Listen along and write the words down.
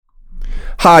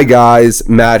Hi guys,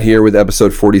 Matt here with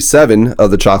episode 47 of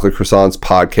the Chocolate Croissants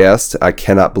podcast. I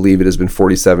cannot believe it has been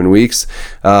 47 weeks.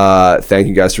 Thank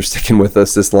you guys for sticking with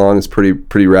us this long. It's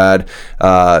pretty rad.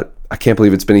 I can't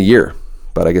believe it's been a year,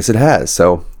 but I guess it has.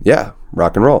 So yeah,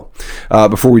 rock and roll.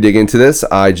 Before we dig into this,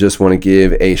 I just want to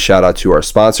give a shout out to our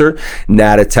sponsor,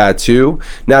 Nata Tattoo.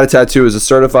 Nata Tattoo is a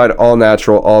certified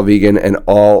all-natural, all-vegan, and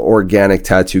all-organic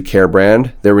tattoo care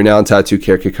brand. Their renowned tattoo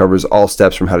care kit covers all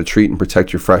steps from how to treat and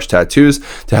protect your fresh tattoos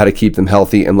to how to keep them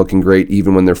healthy and looking great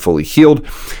even when they're fully healed.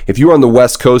 If you're on the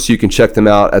West Coast, you can check them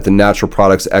out at the Natural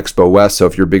Products Expo West. So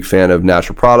if you're a big fan of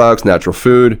natural products, natural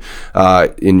food,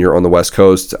 and you're on the West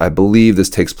Coast, I believe this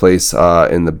takes place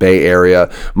in the Bay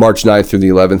Area, March 9th through the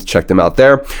 11th. Check them out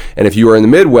there. And if you are in the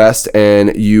Midwest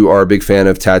and you are a big fan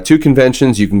of tattoo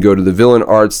conventions, you can go to the Villain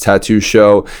Arts Tattoo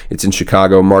Show. It's in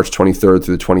Chicago, March 23rd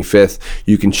through the 25th.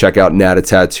 You can check out Nata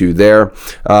Tattoo there.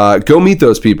 Go meet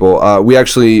those people. We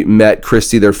actually met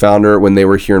Christy, their founder, when they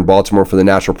were here in Baltimore for the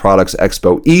Natural Products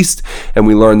Expo East, and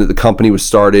we learned that the company was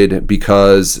started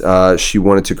because she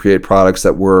wanted to create products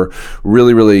that were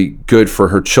really, really good for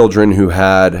her children who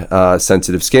had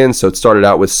sensitive skin. So it started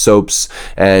out with soaps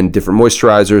and different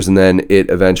moisturizers, and then it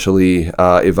eventually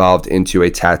evolved into a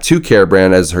tattoo care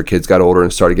brand as her kids got older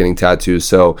and started getting tattoos.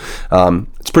 So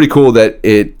it's pretty cool that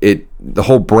the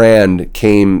whole brand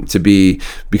came to be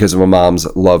because of a mom's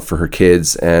love for her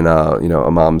kids and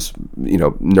a mom's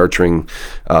nurturing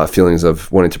feelings of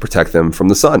wanting to protect them from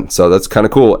the sun. So that's kind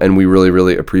of cool, and we really,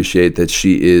 really appreciate that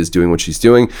she is doing what she's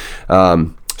doing.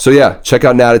 So yeah, check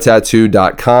out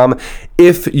natatattoo.com.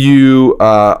 If you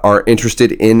are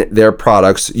interested in their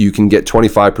products, you can get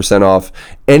 25% off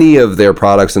any of their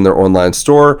products in their online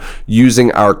store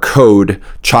using our code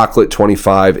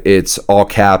CHOCOLATE25. It's all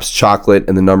caps, chocolate,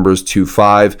 and the numbers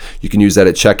 25. You can use that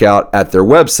at checkout at their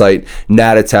website,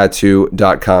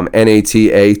 natatattoo.com,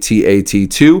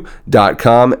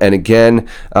 NATATAT2.com. And again,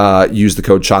 use the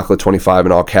code CHOCOLATE25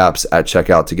 in all caps at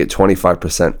checkout to get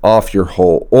 25% off your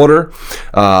whole order.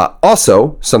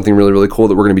 Also, something really, really cool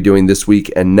that we're going to be doing this week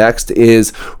and next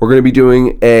is we're going to be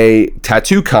doing a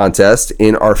tattoo contest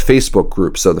in our Facebook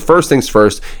group. So the first things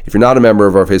first, if you're not a member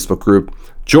of our Facebook group,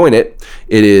 join it.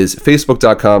 It is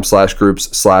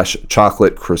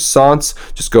facebook.com/groups/chocolate croissants.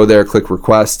 Just go there, click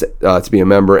request to be a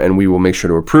member, and we will make sure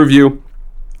to approve you.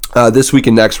 This week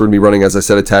and next, we're going to be running, as I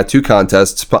said, a tattoo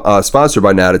contest sponsored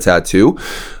by Nata Tattoo,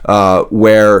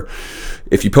 where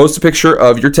if you post a picture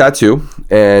of your tattoo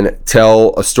and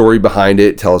tell a story behind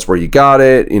it, tell us where you got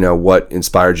it, what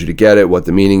inspired you to get it, what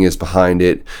the meaning is behind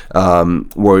it,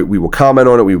 we will comment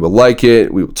on it, we will like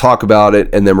it, we will talk about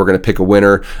it, and then we're going to pick a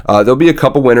winner. There'll be a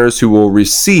couple winners who will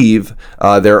receive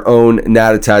their own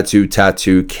Nata tattoo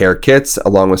care kits,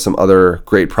 along with some other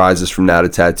great prizes from Nata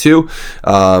Tattoo.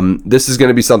 This is going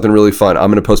to be something really fun.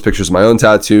 I'm going to post pictures of my own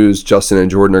tattoos. Justin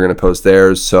and Jordan are going to post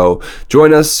theirs. So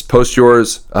join us, post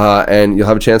yours, and you'll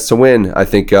have a chance to win. I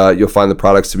think you'll find the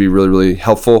products to be really, really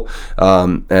helpful,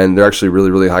 and they're actually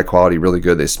really, really high quality, really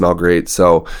good. They smell great.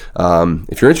 So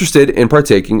if you're interested in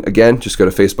partaking, again, just go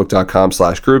to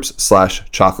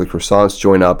facebook.com/groups/chocolate croissants,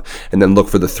 join up, and then look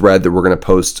for the thread that we're going to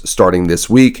post starting this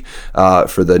week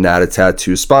for the Nata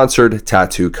Tattoo sponsored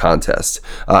tattoo contest.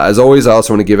 As always, I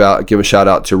also want to give a shout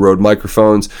out to Rode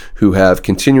Microphones, who have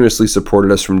continuously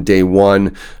supported us from day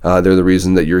one. They're the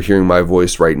reason that you're hearing my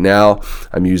voice right now.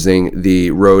 I'm using the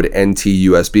Rode NT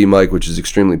USB mic, which is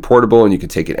extremely portable and you can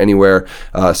take it anywhere.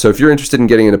 So if you're interested in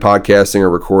getting into podcasting or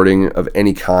recording of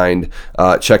any kind,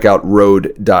 check out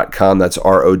Rode.com. That's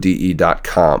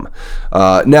RODE.com.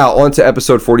 Now on to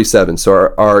episode 47.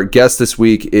 So our guest this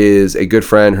week is a good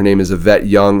friend. Her name is Yvette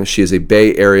Young. She is a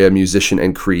Bay Area musician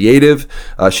and creative.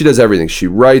 She does everything. She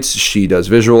writes, she does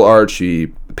visual art, she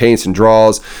paints and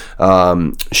draws.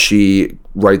 She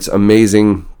writes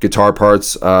amazing guitar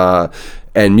parts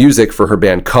and music for her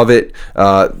band Covet.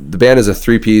 The band is a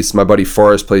three-piece. My buddy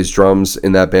Forrest plays drums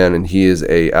in that band, and he is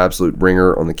a absolute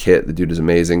ringer on the kit. The dude is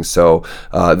amazing. So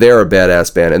they're a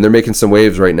badass band, and they're making some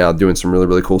waves right now, doing some really,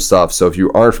 really cool stuff. So if you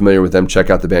aren't familiar with them, check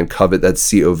out the band Covet. That's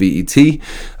Covet.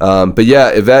 But yeah,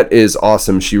 Yvette is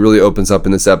awesome. She really opens up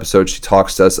in this episode. She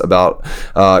talks to us about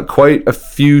quite a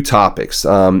few topics.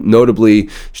 Notably,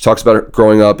 she talks about her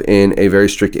growing up in a very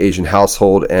strict Asian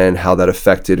household and how that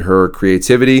affected her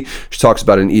creativity. She talks talks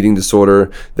about an eating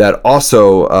disorder that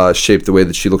also shaped the way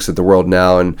that she looks at the world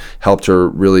now and helped her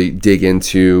really dig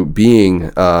into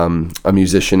being a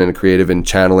musician and a creative and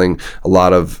channeling a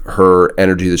lot of her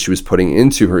energy that she was putting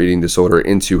into her eating disorder,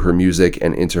 into her music,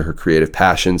 and into her creative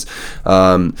passions.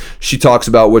 She talks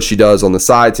about what she does on the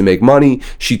side to make money.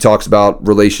 She talks about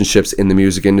relationships in the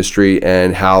music industry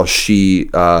and how she,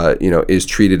 is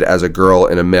treated as a girl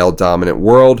in a male-dominant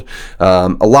world.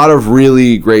 A lot of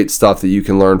really great stuff that you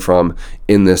can learn from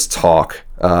in this talk.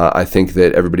 I think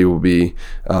that everybody will be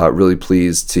really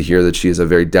pleased to hear that she is a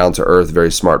very down-to-earth,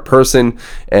 very smart person,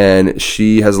 and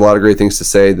she has a lot of great things to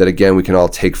say that, again, we can all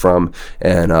take from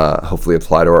and hopefully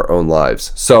apply to our own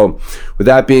lives. So with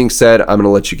that being said, I'm going to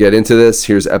let you get into this.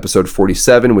 Here's episode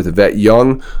 47 with Yvette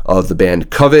Young of the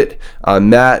band Covet. I'm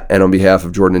Matt, and on behalf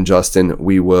of Jordan and Justin,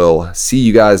 we will see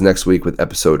you guys next week with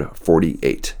episode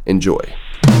 48. Enjoy.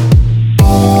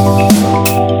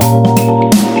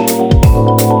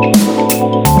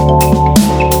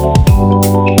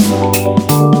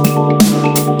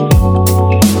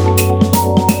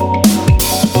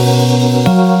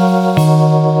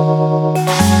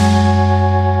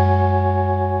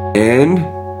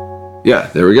 Yeah,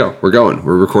 there we go. We're going.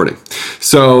 We're recording.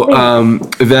 So,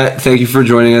 Yvette, thank you for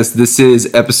joining us. This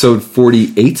is episode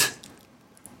 48.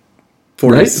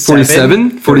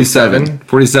 47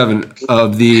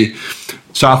 of the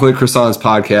Chocolate Croissants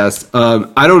podcast.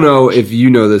 I don't know if you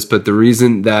know this, but the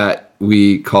reason that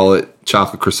we call it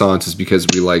Chocolate Croissants is because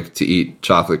we like to eat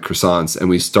chocolate croissants, and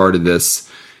we started this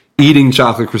eating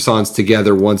chocolate croissants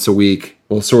together once a week,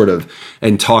 well, sort of,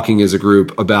 and talking as a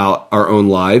group about our own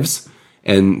lives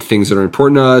and things that are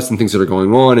important to us and things that are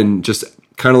going on, and just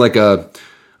kind of like a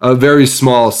very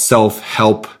small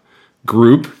self-help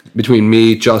group between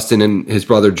me, Justin, and his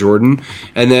brother Jordan.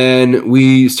 And then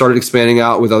we started expanding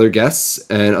out with other guests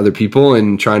and other people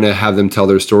and trying to have them tell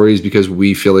their stories because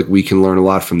we feel like we can learn a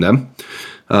lot from them.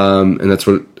 And that's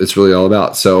what it's really all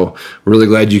about. So we're really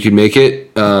glad you could make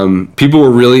it. People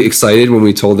were really excited when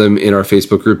we told them in our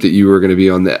Facebook group that you were going to be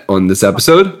on this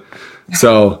episode.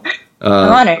 So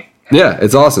I'm honored. Yeah,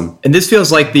 it's awesome. And this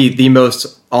feels like the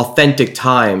most authentic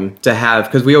time to have,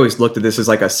 because we always looked at this as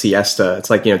like a siesta. It's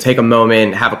like, take a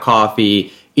moment, have a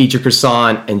coffee, eat your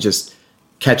croissant, and just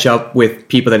catch up with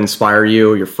people that inspire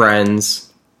you, your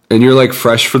friends. And you're like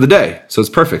fresh for the day, so it's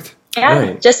perfect. Yeah,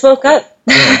 right. Just woke up.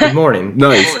 Yeah, good morning.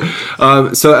 Nice.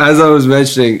 So as I was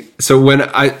mentioning, so when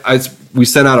we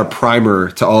sent out a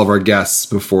primer to all of our guests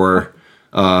before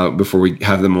we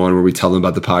have them on, where we tell them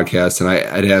about the podcast, and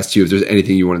I'd asked you if there's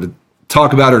anything you wanted to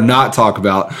talk about or not talk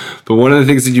about. But one of the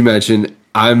things that you mentioned,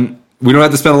 we don't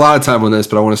have to spend a lot of time on this,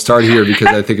 but I want to start here because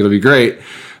I think it'll be great.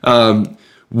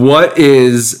 What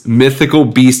is Mythical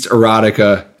Beast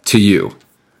Erotica to you?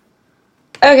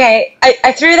 Okay,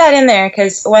 I threw that in there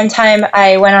because one time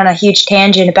I went on a huge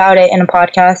tangent about it in a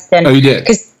podcast. And, oh, you did?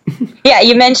 Yeah,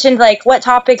 you mentioned, like, what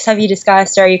topics have you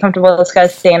discussed or are you comfortable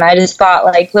discussing? And I just thought,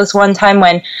 like, this one time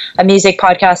when a music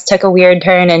podcast took a weird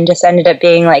turn and just ended up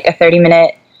being, like, a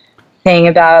 30-minute thing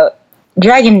about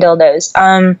dragon dildos.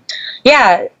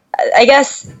 Yeah, I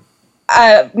guess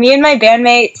me and my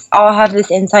bandmates all have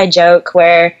this inside joke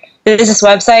where there's this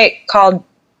website called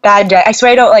Bad Dragon. I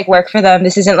swear I don't, like, work for them.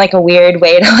 This isn't, like, a weird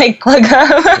way to, like, plug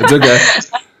them. It's okay.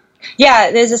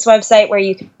 Yeah, there's this website where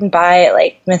you can buy,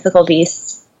 like, mythical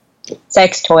beasts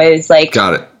sex toys, like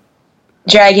got it,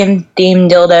 dragon themed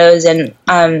dildos,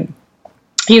 and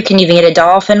you can even get a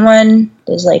dolphin one.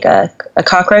 There's like a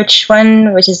cockroach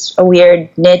one, which is a weird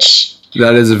niche.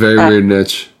 That is a very weird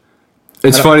niche.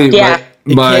 It's funny. Yeah,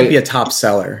 it can't be a top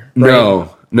seller. Right?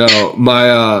 No.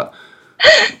 My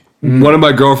one of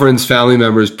my girlfriend's family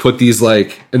members put these,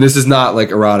 like, and this is not like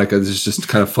erotica. This is just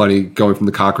kind of funny going from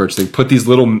the cockroach thing. Put these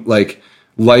little, like,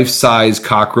 life-size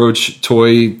cockroach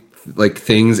toy, like,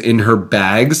 things in her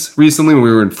bags recently when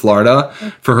we were in Florida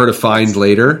for her to find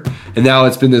later. And now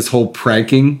it's been this whole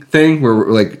pranking thing where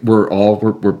we're like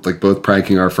both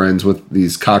pranking our friends with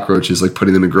these cockroaches, like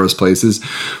putting them in gross places.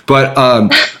 But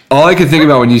all I could think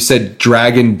about when you said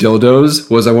dragon dildos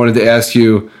was I wanted to ask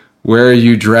you, where are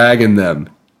you dragging them?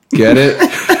 Get it?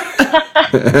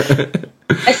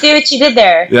 I see what you did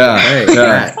there. Yeah. Hey,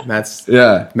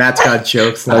 yeah. Matt's got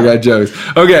jokes now. I got jokes.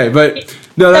 Okay, but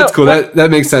no, that's cool.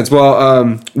 That makes sense. Well,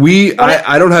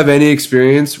 I don't have any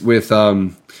experience with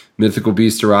Mythical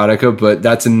Beast Erotica, but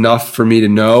that's enough for me to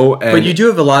know. And but you do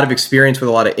have a lot of experience with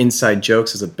a lot of inside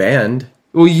jokes as a band.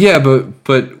 Well, yeah,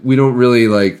 but we don't really,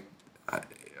 like,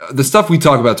 the stuff we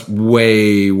talk about is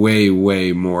way, way,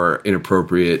 way more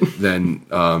inappropriate than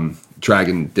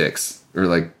dragon dicks. Or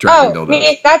like dragon dildos. I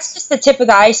mean, that's just the tip of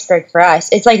the iceberg for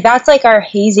us. It's like that's like our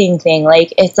hazing thing.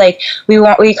 Like, it's like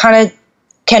we kind of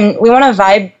we want to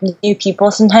vibe new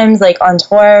people sometimes, like on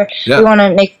tour. Yeah. We want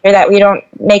to make sure that we don't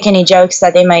make any jokes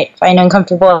that they might find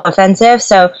uncomfortable, offensive.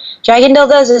 So Dragon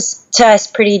Dildos is to us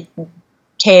pretty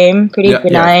tame, pretty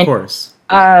benign. Yeah, of course.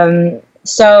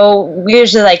 So we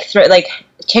usually like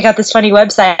check out this funny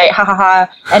website, ha ha ha.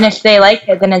 And if they like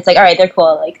it, then it's like, all right, they're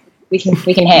cool. Like we can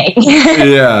hang.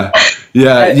 Yeah.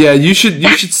 You should.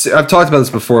 I've talked about this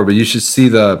before, but you should see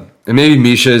and maybe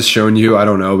Misha has shown you. I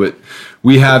don't know, but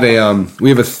we have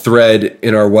a thread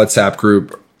in our WhatsApp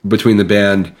group between the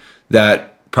band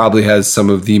that probably has some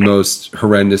of the most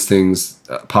horrendous things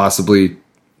possibly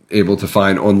able to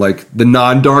find on like the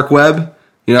non-dark web.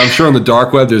 You know, I'm sure on the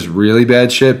dark web there's really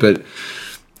bad shit, but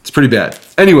it's pretty bad.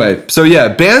 Anyway, so yeah,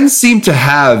 bands seem to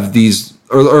have these,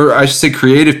 or I should say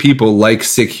creative people like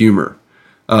sick humor.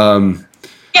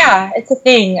 Yeah, it's a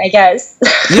thing, I guess.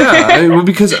 Yeah, and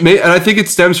I think it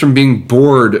stems from being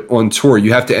bored on tour.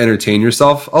 You have to entertain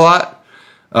yourself a lot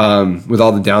with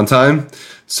all the downtime.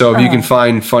 So if you can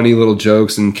find funny little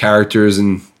jokes and characters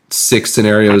and sick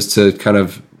scenarios to kind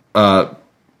of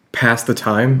pass the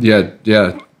time,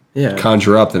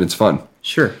 conjure up, then it's fun.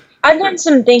 Sure. I've done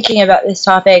some thinking about this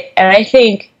topic, and I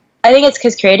think it's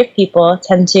because creative people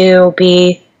tend to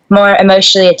be more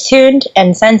emotionally attuned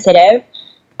and sensitive.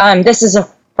 This is, of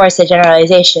course, a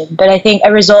generalization, but I think a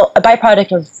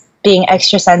byproduct of being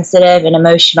extra sensitive and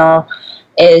emotional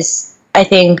is, I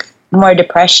think, more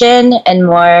depression and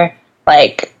more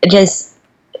like just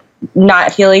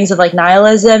not feelings of like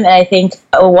nihilism. And I think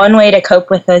one way to cope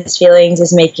with those feelings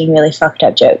is making really fucked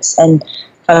up jokes and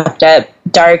fucked up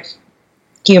dark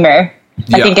humor.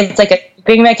 Yeah. I think it's like a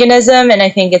coping mechanism, and I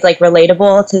think it's like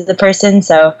relatable to the person.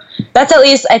 So that's at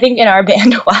least, I think, in our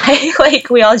band why like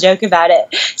we all joke about it.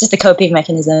 It's just a coping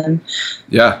mechanism.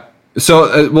 Yeah.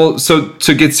 So so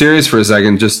to get serious for a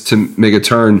second, just to make a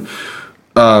turn,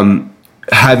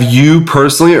 have you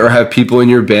personally or have people in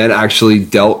your band actually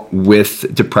dealt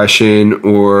with depression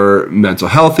or mental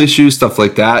health issues, stuff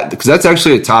like that? Because that's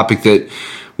actually a topic that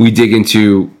we dig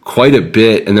into quite a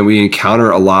bit, and then we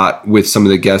encounter a lot with some of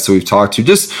the guests that we've talked to,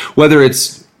 just whether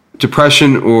it's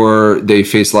depression or they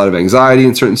face a lot of anxiety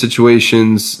in certain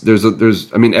situations.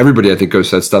 I mean, everybody I think goes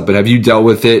through that stuff, but have you dealt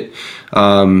with it?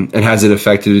 And has it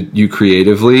affected you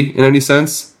creatively in any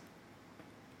sense?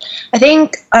 I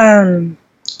think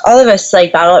all of us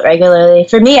like battle it regularly.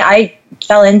 For me, I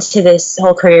fell into this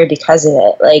whole career because of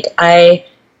it. Like I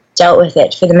dealt with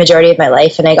it for the majority of my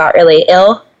life, and I got really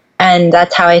ill. And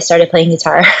that's how I started playing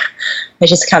guitar,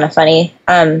 which is kind of funny.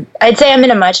 I'd say I'm in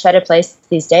a much better place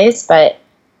these days, but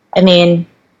I mean,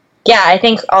 yeah, I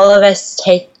think all of us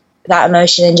take that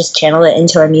emotion and just channel it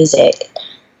into our music.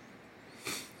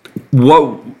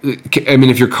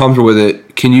 If you're comfortable with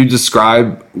it, can you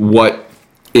describe what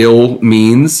ill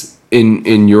means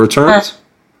in your terms?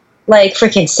 Like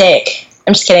freaking sick.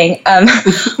 I'm just kidding.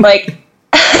 Like,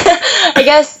 I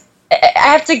guess I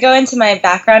have to go into my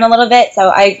background a little bit. So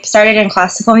I started in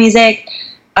classical music,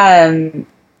 and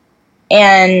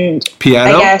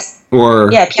piano, I guess, or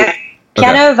piano,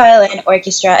 okay. Violin,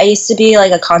 orchestra. I used to be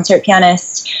like a concert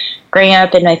pianist growing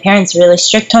up, and my parents were really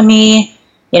strict on me,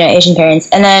 Asian parents.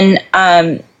 And then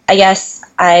I guess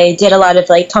I did a lot of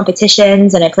like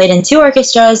competitions, and I played in 2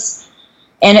 orchestras,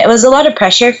 and it was a lot of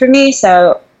pressure for me.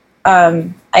 So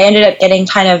I ended up getting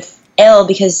kind of ill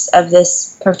because of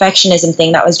this perfectionism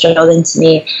thing that was drilled into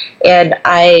me, and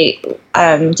I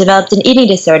developed an eating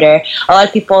disorder. A lot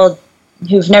of people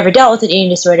who've never dealt with an eating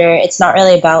disorder, it's not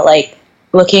really about like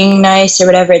looking nice or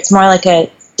whatever. It's more like a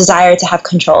desire to have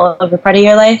control over part of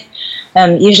your life.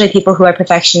 Usually people who are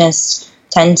perfectionists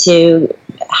tend to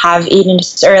have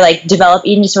develop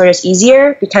eating disorders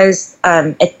easier because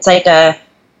it's like a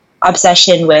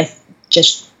obsession with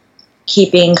just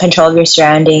keeping control of your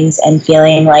surroundings and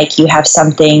feeling like you have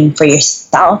something for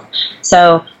yourself.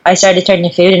 So I started turning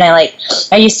to food, and I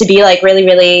used to be like really,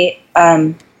 really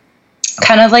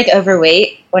kind of like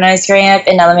overweight when I was growing up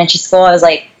in elementary school. I was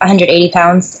like 180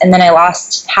 pounds, and then I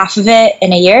lost half of it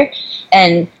in a year.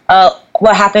 And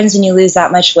what happens when you lose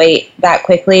that much weight that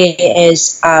quickly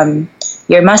is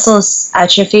your muscles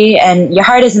atrophy, and your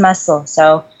heart is a muscle.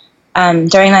 So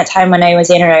during that time when I was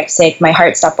anorexic, my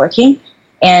heart stopped working.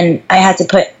 And I had to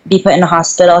be put in the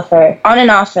hospital for on and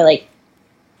off for like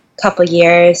a couple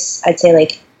years. I'd say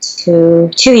like two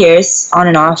years on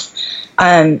and off.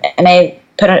 And I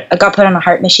got put on a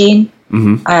heart machine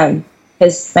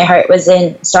because my heart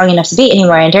wasn't strong enough to beat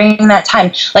anymore. And during that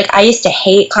time, like I used to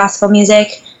hate classical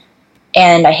music,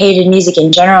 and I hated music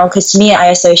in general because to me I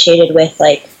associated with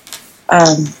like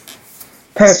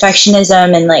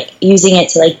perfectionism and like using it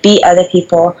to like beat other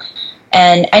people.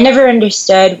 And I never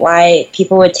understood why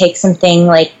people would take something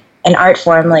like an art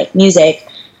form like music,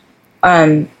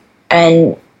 and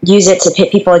use it to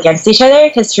pit people against each other.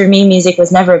 Because for me, music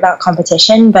was never about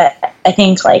competition, but I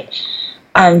think like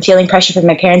feeling pressure from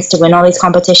my parents to win all these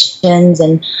competitions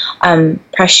and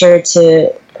pressure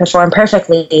to perform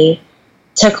perfectly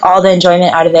took all the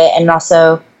enjoyment out of it, and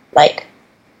also like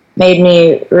made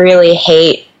me really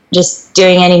hate just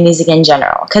doing any music in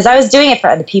general, because I was doing it for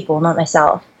other people, not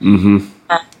myself. Mm-hmm.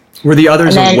 Were the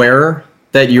others aware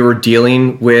that you were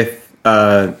dealing with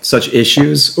such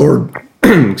issues, or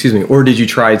excuse me, or did you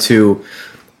try to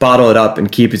bottle it up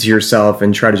and keep it to yourself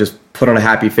and try to just put on a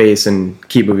happy face and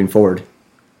keep moving forward?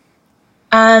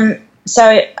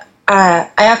 So I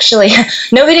actually,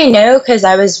 nobody knew, because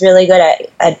I was really good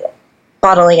at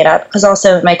bottling it up, because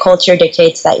also my culture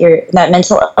dictates that that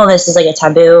mental illness is like a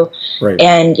taboo, right.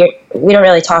 And we don't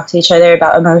really talk to each other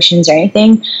about emotions or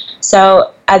anything.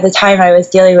 So at the time I was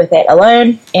dealing with it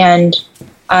alone, and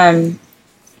they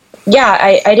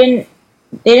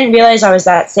didn't realize I was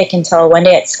that sick until one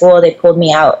day at school they pulled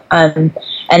me out, and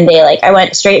I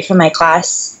went straight from my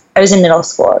class. I was in middle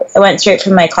school. I went straight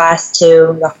from my class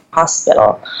to the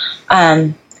hospital.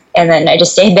 And then I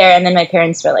just stayed there, and then my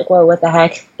parents were like, whoa, what the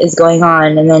heck is going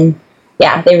on? And then,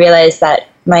 they realized that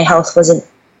my health wasn't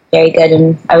very good,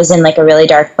 and I was in like a really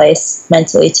dark place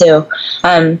mentally too.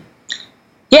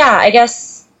 I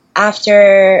guess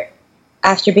after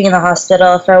being in the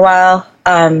hospital for a while,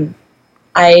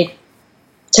 I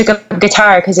took up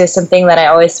guitar because it was something that I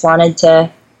always wanted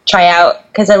to try out,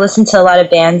 because I listened to a lot of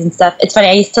bands and stuff. It's funny,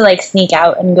 I used to like sneak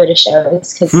out and go to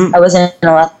shows because I wasn't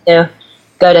allowed to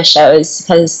go to shows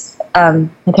because my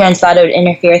parents thought it would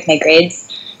interfere with my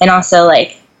grades, and also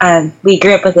we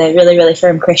grew up with a really, really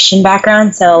firm Christian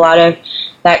background, so a lot of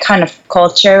that kind of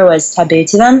culture was taboo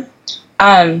to them.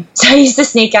 So I used to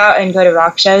sneak out and go to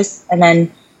rock shows, and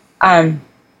then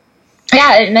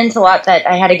it meant a lot that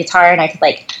I had a guitar and I could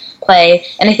like play.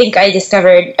 And I think I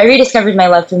rediscovered my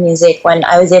love for music when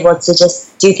I was able to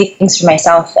just do things for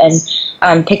myself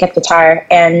and pick up guitar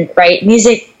and write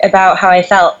music about how I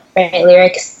felt, write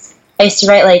lyrics. I used to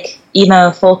write like emo,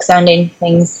 folk sounding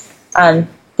things.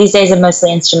 These days I'm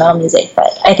mostly instrumental music,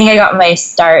 but I think I got my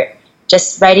start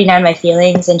just writing down my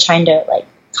feelings and trying to like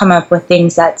come up with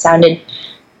things that sounded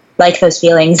like those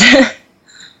feelings.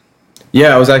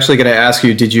 Yeah, I was actually going to ask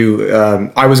you, did you,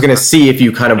 I was going to see if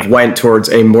you kind of went towards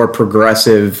a more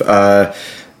progressive,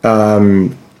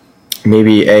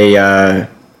 maybe a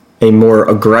more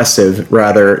aggressive,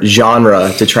 rather,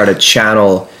 genre to try to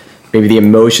channel maybe the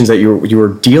emotions that you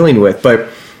were dealing with. But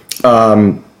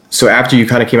so after you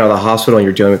kind of came out of the hospital and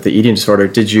you're dealing with the eating disorder,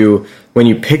 when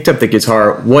you picked up the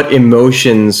guitar, what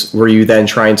emotions were you then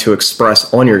trying to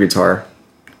express on your guitar?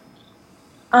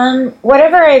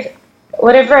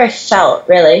 Whatever I felt,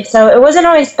 really. So it wasn't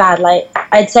always bad. Like,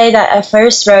 I'd say that I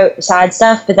first wrote sad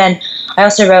stuff, but then I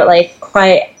also wrote like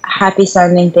quite happy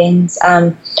sounding things.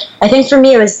 I think for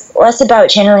me it was less about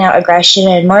channeling out aggression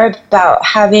and more about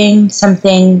having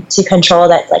something to control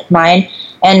that's like mine.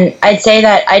 And I'd say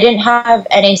that I didn't have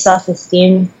any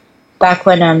self-esteem back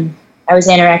when I was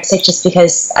anorexic, just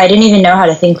because I didn't even know how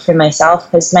to think for myself,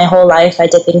 because my whole life I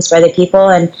did things for other people,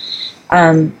 and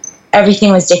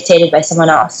everything was dictated by someone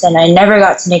else, and I never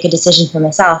got to make a decision for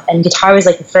myself. And guitar was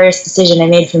like the first decision I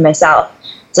made for myself.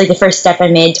 It's like the first step I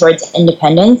made towards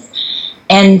independence.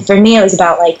 And for me, it was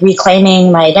about like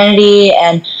reclaiming my identity,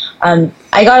 and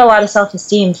I got a lot of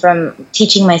self-esteem from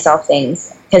teaching myself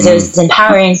things, because it was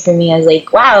empowering for me. I was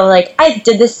like, wow, like I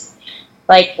did this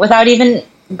like without even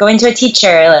going to a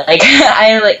teacher. Like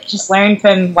I like just learned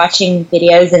from watching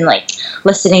videos and like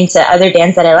listening to other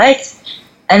bands that I liked.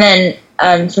 And then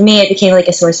for me, it became like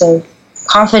a source of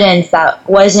confidence that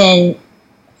wasn't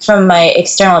from my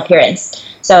external appearance.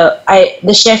 So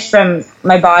the shift from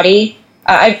my body,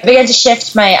 I began to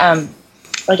shift my,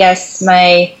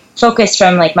 my focus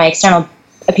from like my external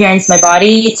appearance, my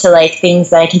body, to like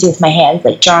things that I can do with my hands,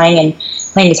 like drawing and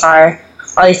playing guitar,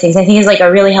 all these things. I think it's like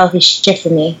a really healthy shift for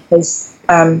me, because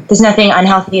there's nothing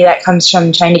unhealthy that comes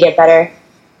from trying to get better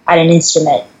at an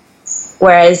instrument.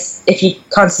 Whereas if you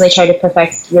constantly try to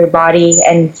perfect your body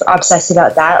and obsess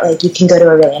about that, like you can go to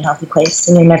a really unhealthy place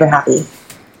and you're never happy.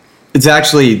 It's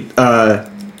actually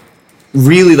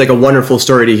really like a wonderful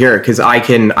story to hear, because I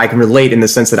can relate in the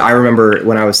sense that I remember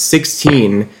when I was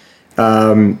 16,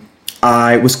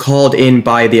 I was called in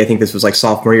by I think this was like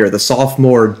sophomore year, the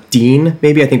sophomore dean,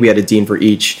 maybe. I think we had a dean for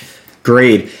each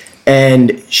grade.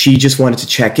 And she just wanted to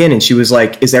check in, and she was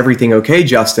like, is everything okay,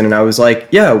 Justin? And I was like,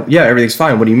 yeah, everything's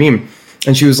fine. What do you mean?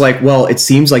 And she was like, well, it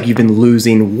seems like you've been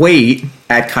losing weight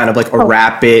at kind of like a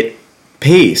rapid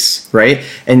pace, right?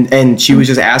 And she was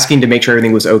just asking to make sure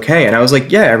everything was okay. And I was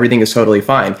like, yeah, everything is totally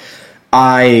fine.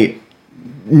 I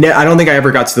don't think I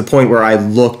ever got to the point where I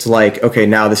looked like, okay,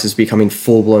 now this is becoming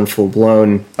full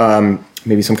blown,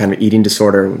 maybe some kind of eating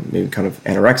disorder, maybe kind of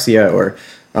anorexia or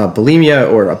bulimia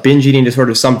or a binge eating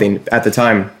disorder, something at the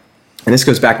time. And this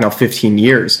goes back now 15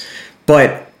 years.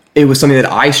 But it was something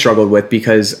that I struggled with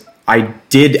because I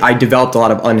developed a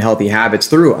lot of unhealthy habits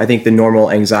through, I think, the normal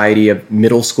anxiety of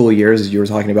middle school years, as you were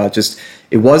talking about. Just,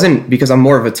 it wasn't because I'm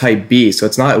more of a type B, so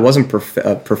it wasn't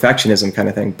perfectionism kind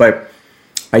of thing. But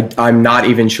I'm not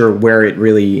even sure where it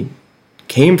really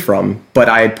came from. But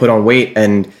I had put on weight,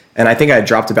 and I think I had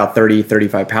dropped about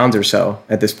 35 pounds or so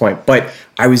at this point. But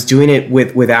I was doing it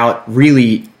without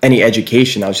really any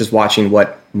education. I was just watching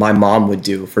what my mom would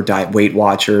do for diet, Weight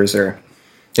Watchers, or,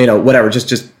 you know, whatever,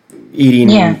 just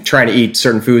eating, trying to eat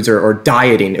certain foods or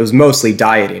dieting. It was mostly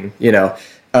dieting, you know.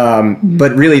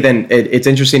 But really then it's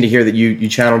interesting to hear that you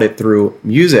channeled it through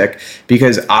music,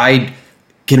 because I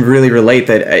can really relate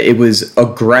that it was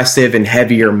aggressive and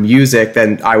heavier music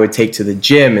than I would take to the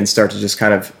gym and start to just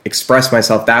kind of express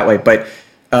myself that way. But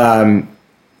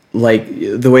like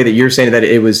the way that you're saying that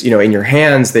it was, you know, in your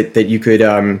hands, that you could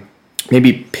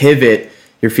maybe pivot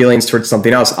your feelings towards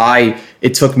something else.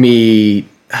 It took me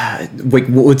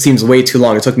what seems way too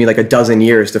long. It took me like a dozen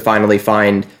years to finally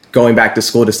find going back to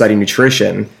school to study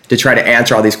nutrition, to try to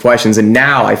answer all these questions. And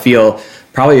now I feel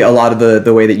probably a lot of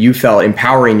the way that you felt,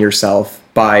 empowering yourself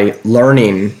by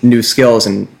learning new skills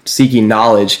and seeking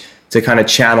knowledge to kind of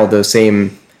channel those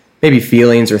same maybe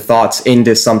feelings or thoughts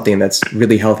into something that's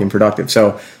really healthy and productive.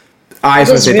 So I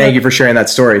just want to say thank you for sharing that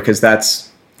story, because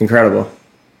that's incredible.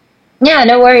 Yeah,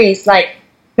 no worries. Like,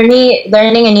 for me,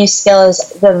 learning a new skill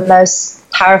is the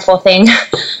most powerful thing,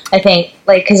 I think.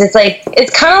 Like, because it's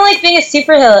kind of like being a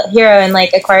superhero and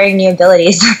like acquiring new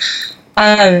abilities.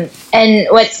 And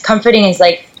what's comforting is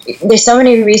like, there's so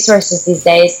many resources these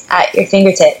days at your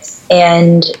fingertips,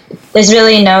 and there's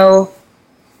really no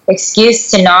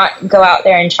excuse to not go out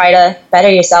there and try to better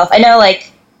yourself. I know,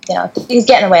 like, you know, things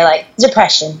get in the way, like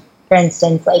depression, for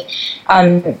instance. Like,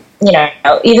 you know,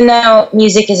 even though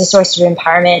music is a source of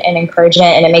empowerment and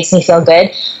encouragement and it makes me feel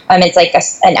good, it's like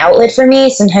an outlet for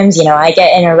me. Sometimes, you know, I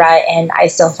get in a rut and I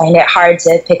still find it hard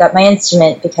to pick up my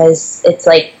instrument, because it's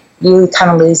like you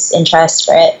kind of lose interest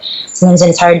for it. Sometimes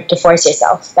it's hard to force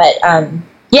yourself. But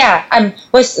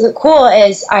what's cool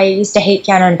is I used to hate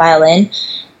piano and violin.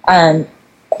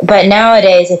 But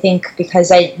nowadays, I think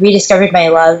because I rediscovered my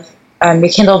love,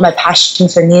 rekindled my passion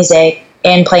for music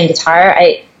and playing guitar,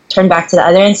 I turned back to the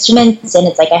other instruments, and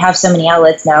it's like I have so many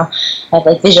outlets now. I have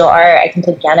like visual art, I can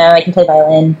play piano, I can play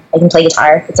violin, I can play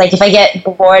guitar. It's like if I get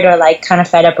bored or like kind of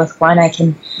fed up with one, I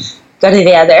can go to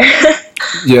the other.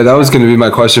 Yeah, that was going to be my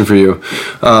question for you.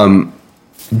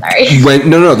 Sorry.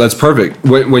 No, that's perfect.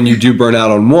 When you do burn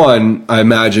out on one, I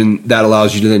imagine that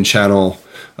allows you to then channel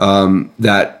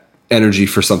that energy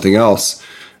for something else.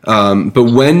 But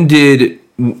when did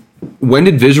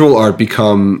visual art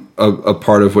become a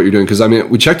part of what you're doing? Because I mean,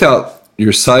 we checked out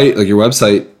your site, like your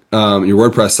website, your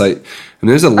WordPress site, and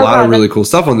there's a lot of really cool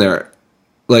stuff on there.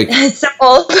 Like, it's so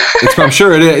old. I'm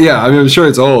sure it is. Yeah, I mean, I'm sure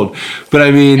it's old. But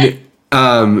I mean,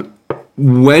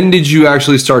 when did you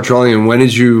actually start drawing, and when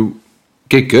did you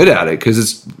get good at it? Because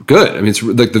it's good. I mean, it's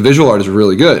like the visual art is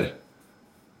really good.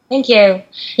 Thank you.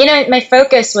 You know, my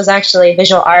focus was actually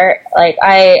visual art. Like,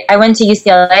 I went to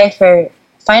UCLA for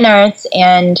fine arts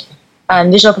and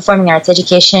visual performing arts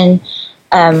education.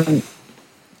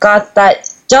 Got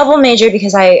that double major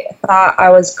because I thought I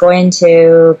was going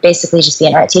to basically just be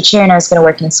an art teacher, and I was going to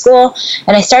work in a school.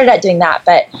 And I started out doing that.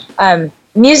 But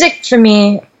music for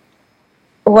me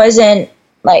wasn't,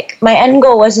 like, my end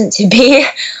goal wasn't to be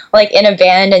like in a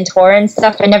band and tour and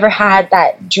stuff. I never had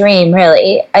that dream,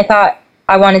 really. I thought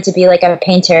I wanted to be like a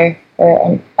painter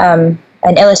or an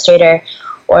illustrator,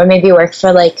 or maybe work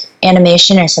for like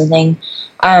animation or something.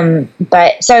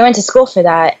 But so I went to school for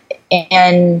that,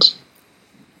 and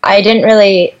I didn't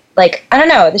really, like, I don't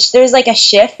know, there's like a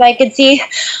shift I could see.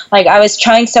 Like, I was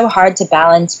trying so hard to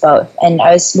balance both, and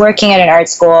I was working at an art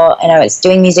school and I was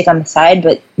doing music on the side,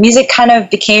 but music kind of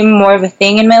became more of a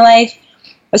thing in my life,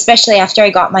 especially after I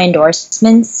got my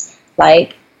endorsements.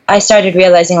 Like, I started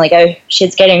realizing, like, oh,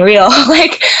 shit's getting real.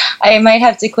 Like, I might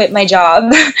have to quit my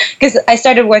job, because I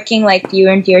started working like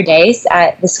fewer and fewer days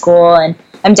at the school, and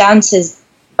I'm down to,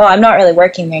 I'm not really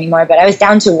working there anymore, but I was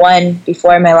down to one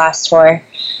before my last tour.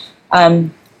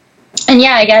 And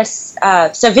yeah, I guess,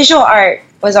 so visual art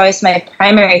was always my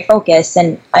primary focus,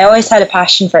 and I always had a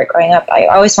passion for it growing up. I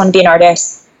always wanted to be an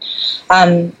artist.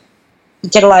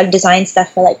 did a lot of design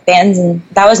stuff for like bands, and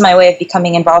that was my way of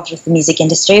becoming involved with the music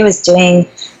industry, was doing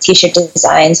t-shirt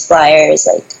designs, flyers,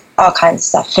 like all kinds of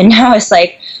stuff. And now it's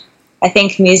like, I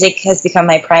think music has become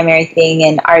my primary thing,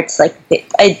 and art's like,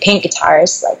 I paint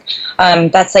guitars,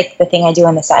 like that's like the thing I do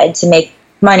on the side to make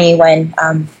money when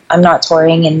I'm not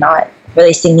touring and not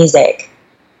releasing music.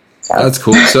 So that's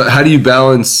cool. So how do you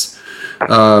balance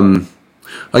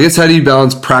I guess, how do you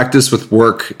balance practice with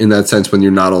work in that sense when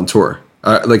you're not on tour?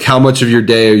 Like, how much of your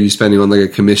day are you spending on like a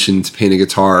commission to paint a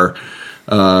guitar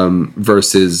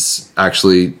versus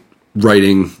actually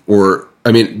writing? Or,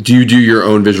 I mean, do you do your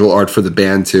own visual art for the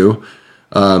band too?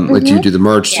 Like, do you do the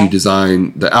merch? Do you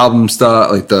design the album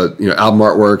stuff, like the album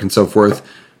artwork and so forth?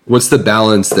 What's the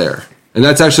balance there? And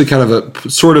that's actually kind of a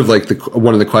sort of like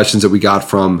one of the questions that we got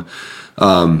from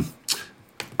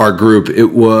our group. It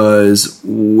was,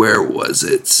 where was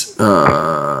it?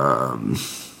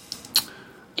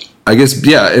 I guess,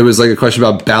 yeah, it was like a question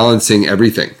about balancing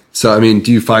everything. So, I mean,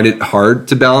 do you find it hard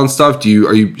to balance stuff?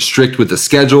 Are you strict with the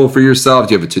schedule for yourself?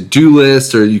 Do you have a to-do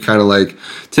list? Or are you kind of like,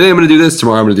 today I'm going to do this,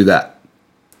 tomorrow I'm going to do that?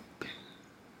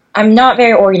 I'm not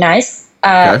very organized.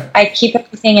 Okay. I keep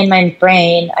everything in my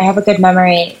brain. I have a good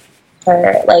memory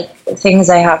for like things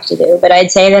I have to do, but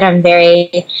I'd say that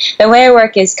the way I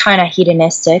work is kind of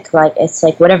hedonistic. Like, it's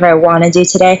like whatever I want to do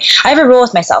today. I have a rule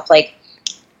with myself, like,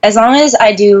 as long as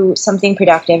I do something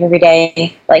productive every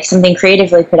day, like something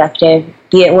creatively productive,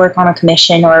 be it work on a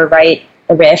commission or write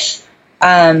a riff,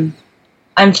 I'm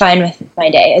fine with my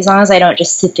day, as long as I don't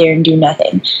just sit there and do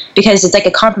nothing. Because it's like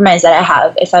a compromise that I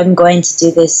have if I'm going to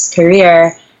do this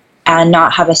career and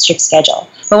not have a strict schedule.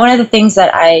 But one of the things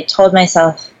that I told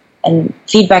myself, and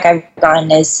feedback I've gotten,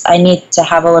 is I need to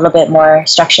have a little bit more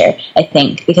structure, I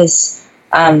think, because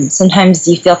sometimes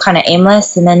you feel kind of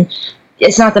aimless, and then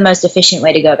it's not the most efficient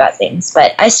way to go about things.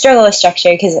 But I struggle with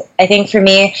structure because I think for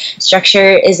me,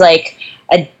 structure is like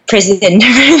a prison for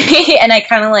me, and I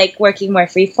kind of like working more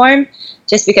freeform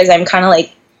just because I'm kind of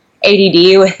like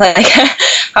ADD with like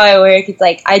how I work. It's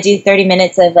like I do 30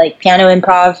 minutes of like piano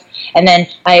improv, and then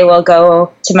I will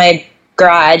go to my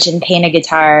garage and paint a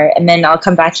guitar, and then I'll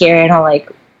come back here and I'll like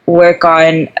work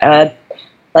on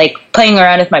like playing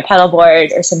around with my pedal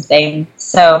board or something.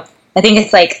 So I think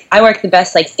it's like I work the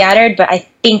best like scattered, but I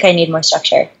think I need more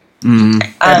structure.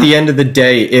 At the end of the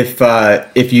day,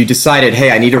 if you decided,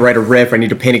 hey, I need to write a riff, I need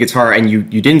to paint a guitar, and you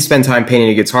didn't spend time painting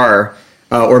a guitar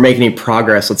or make any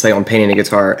progress, let's say, on painting a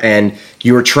guitar, and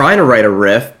you were trying to write a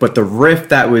riff, but the riff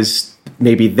that was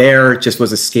maybe there just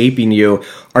was escaping you,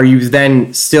 are you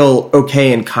then still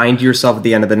okay and kind to yourself at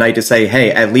the end of the night to say,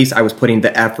 hey, at least I was putting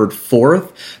the effort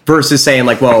forth, versus saying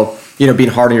like, well, being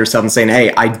hard on yourself and saying,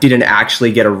 hey, I didn't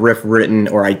actually get a riff written,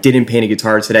 or I didn't paint a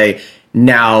guitar today,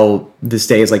 now this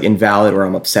day is like invalid, or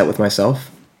I'm upset with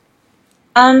myself?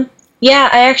 Yeah,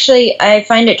 I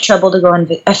find it trouble to go on.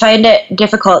 I find it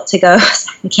difficult to go.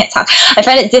 I can't talk. I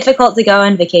find it difficult to go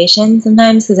on vacation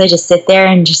sometimes because I just sit there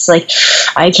and just like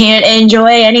I can't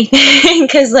enjoy anything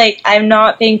because like I'm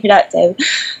not being productive.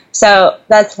 So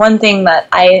that's one thing that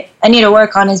I need to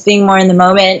work on, is being more in the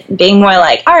moment, being more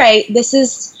like, all right, this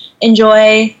is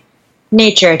enjoy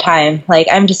nature time. Like,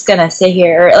 I'm just gonna sit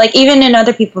here, or like even in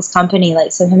other people's company,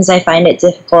 like sometimes I find it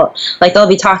difficult. Like, they'll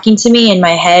be talking to me in my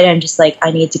head, I'm just like,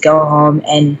 I need to go home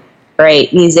and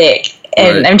write music,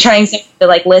 and right. I'm trying to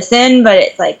like listen, but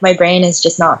it's like my brain is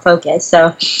just not focused.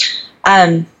 So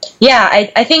yeah,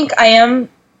 I think I am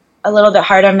a little bit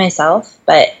hard on myself,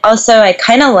 but also I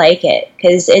kind of like it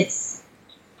because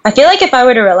I feel like if I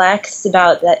were to relax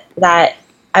about that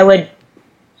I would,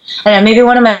 I don't know, maybe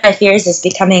one of my fears is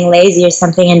becoming lazy or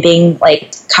something and being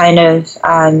like kind of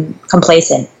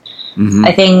complacent. Mm-hmm.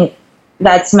 I think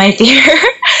that's my fear.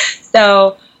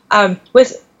 So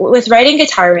with writing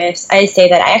guitar riffs, I say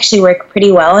that I actually work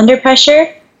pretty well under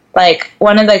pressure. Like,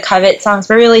 one of the Covet songs,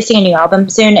 we're releasing a new album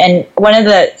soon, and one of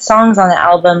the songs on the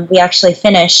album we actually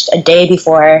finished a day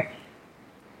before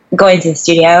going to the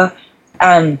studio.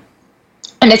 And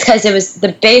it's because it was,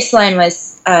 the bass line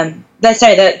was,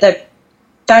 the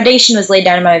foundation was laid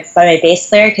down by my bass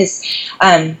player, because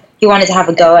he wanted to have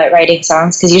a go at writing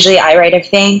songs, because usually I write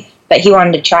everything, but he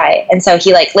wanted to try. And so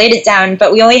he like laid it down,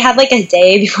 but we only had like a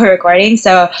day before recording,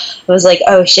 so I was like,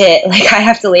 oh shit, like I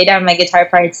have to lay down my guitar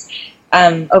parts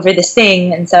over this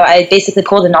thing. And so I basically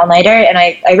pulled an all-nighter, and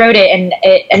I wrote it, and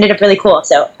it ended up really cool.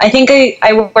 So I think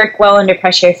I work well under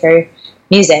pressure for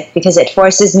music, because it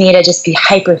forces me to just be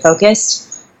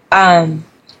hyper-focused.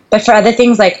 But for other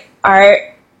things like art,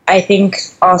 I think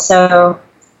also,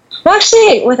 well,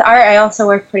 actually with art, I also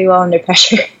work pretty well under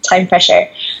pressure, time pressure.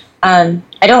 I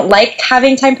don't like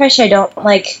having time pressure. I don't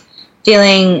like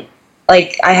feeling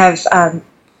like I have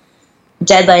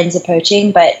deadlines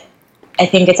approaching, but I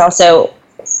think it's also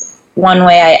one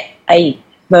way I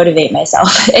motivate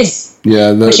myself is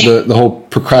the whole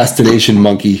procrastination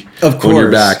monkey of course on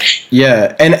your back.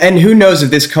 Yeah, and who knows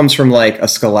if this comes from like a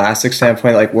scholastic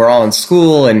standpoint, like we're all in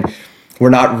school and we're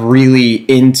not really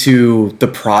into the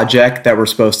project that we're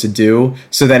supposed to do.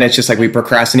 So then it's just like we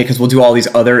procrastinate because we'll do all these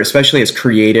other, especially as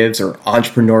creatives or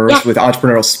entrepreneurs with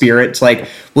entrepreneurial spirit. It's like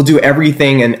we'll do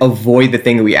everything and avoid the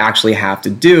thing that we actually have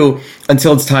to do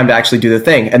until it's time to actually do the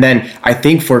thing. And then I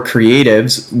think for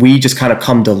creatives, we just kind of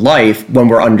come to life when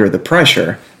we're under the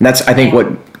pressure. And that's, I think,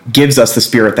 what gives us the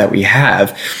spirit that we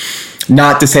have.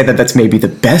 Not to say that that's maybe the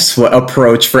best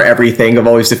approach for everything, of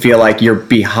always to feel like you're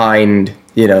behind,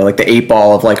 you know, like the 8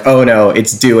 ball of like, oh no,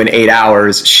 it's due in 8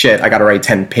 hours. Shit, I got to write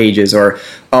 10 pages. Or,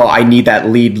 oh, I need that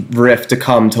lead riff to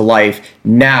come to life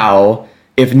now.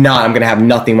 If not, I'm going to have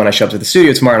nothing when I show up to the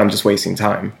studio tomorrow and I'm just wasting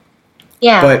time.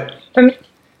 Yeah. But for me,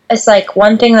 it's like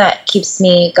one thing that keeps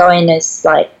me going is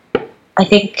like, I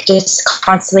think just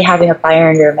constantly having a fire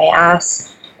under my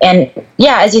ass. And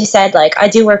yeah, as you said, like I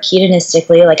do work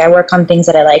hedonistically. Like I work on things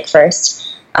that I like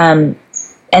first. And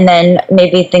then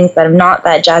maybe things that I'm not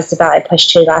that jazzed about, I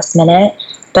push to the last minute.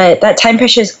 But that time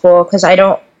pressure is cool because I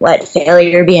don't let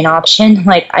failure be an option.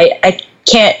 Like I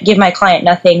can't give my client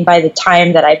nothing by the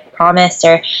time that I promised.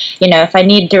 Or, you know, if I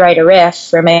need to write a riff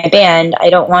for my band,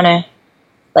 I don't want to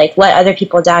like let other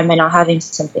people down by not having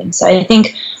something. So I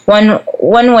think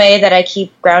one way that I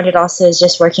keep grounded also is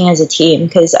just working as a team,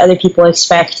 because other people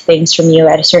expect things from you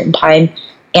at a certain time,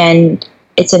 and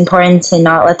it's important to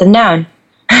not let them down.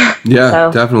 Yeah,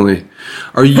 so. Definitely.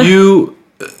 Are you,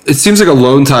 it seems like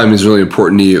alone time is really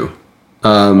important to you.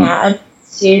 Yeah, I'm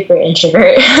super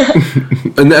introvert.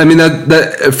 And I mean,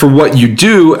 that for what you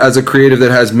do as a creative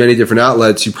that has many different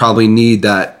outlets, you probably need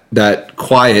that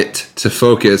quiet to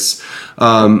focus.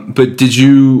 But did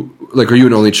you, like, are you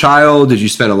an only child? Did you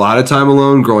spend a lot of time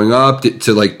alone growing up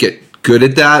to like get good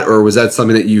at that? Or was that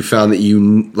something that you found that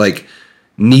you like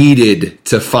needed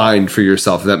to find for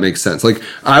yourself, if that makes sense? Like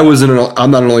I'm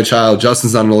not an only child.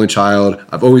 Justin's not an only child.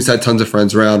 I've always had tons of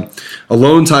friends around.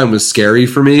 Alone time was scary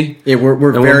for me. Yeah,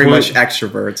 we're very much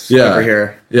extroverts over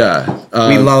here. Yeah.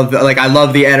 We love, like, I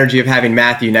love the energy of having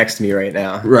Matthew next to me right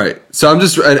now. Right. So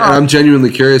I'm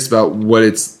genuinely curious about what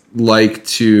it's like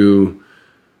to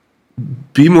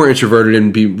be more introverted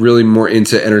and be really more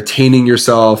into entertaining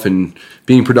yourself and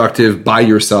being productive by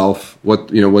yourself. What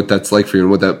that's like for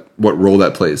you and what role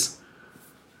that plays.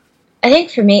 I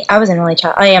think for me, I was an only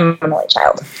child. I am an only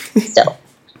child still.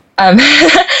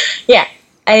 Yeah,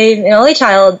 I'm an only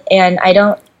child, and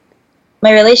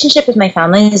my relationship with my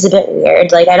family is a bit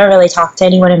weird. Like I don't really talk to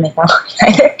anyone in my family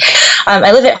either.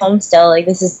 I live at home still. Like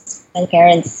this is my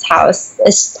parents' house.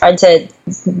 It's hard to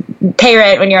pay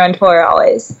rent when you're on tour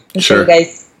always. I'm sure you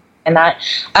guys and that.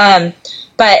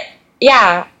 But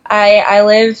yeah, I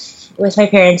live with my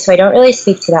parents, so I don't really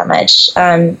speak to that much.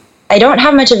 I don't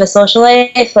have much of a social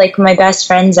life. Like my best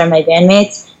friends are my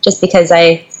bandmates, just because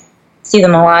I see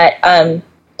them a lot.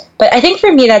 But I think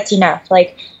for me that's enough.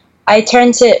 Like I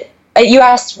turn to, you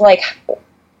asked like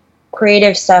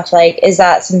creative stuff, like is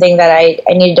that something that I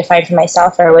needed to find for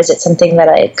myself, or was it something that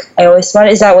I always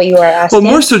wanted? Is that what you were asking?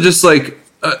 Well, more so just like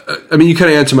I mean, you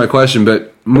kind of answered my question,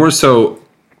 but more so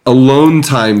alone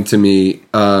time to me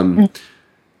can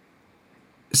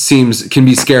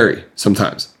be scary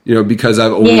sometimes, you know, because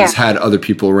I've always had other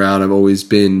people around. I've always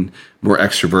been more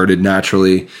extroverted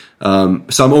naturally.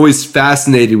 So I'm always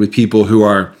fascinated with people who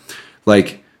are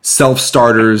like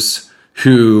self-starters,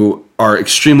 who are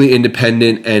extremely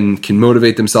independent and can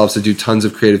motivate themselves to do tons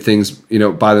of creative things, you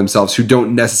know, by themselves, who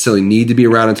don't necessarily need to be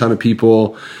around a ton of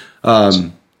people.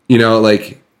 You know,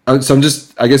 like, so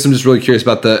I guess I'm just really curious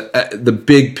about the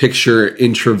big picture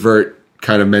introvert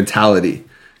kind of mentality,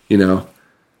 you know?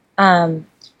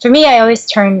 For me, I always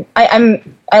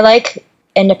I like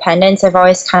independence. I've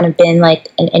always kind of been like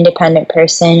an independent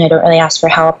person. I don't really ask for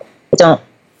help. I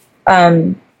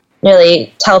don't,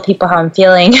 really tell people how I'm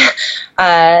feeling,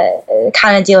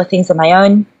 kind of deal with things on my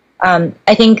own.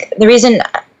 I think the reason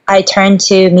I turn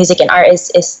to music and art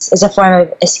is a form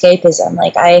of escapism.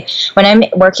 Like when I'm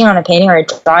working on a painting or a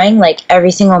drawing, like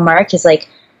every single mark is like,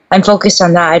 I'm focused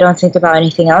on that. I don't think about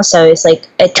anything else. So it's like,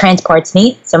 it transports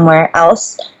me somewhere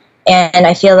else. And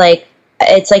I feel like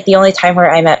it's like the only time where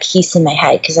I'm at peace in my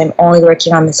head, because I'm only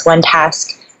working on this one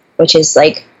task, which is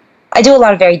like, I do a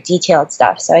lot of very detailed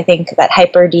stuff. So I think that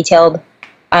hyper detailed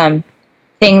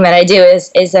thing that I do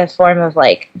is a form of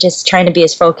like just trying to be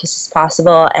as focused as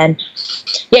possible. And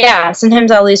yeah,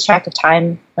 sometimes I'll lose track of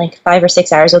time. Like 5 or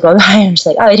 6 hours will go by and I'm just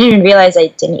like, oh, I didn't even realize I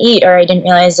didn't eat, or I didn't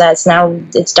realize that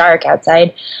it's dark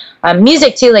outside.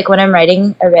 Music too, like when I'm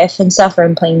writing a riff and stuff or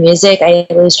I'm playing music, I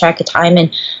lose track of time.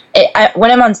 And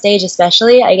when I'm on stage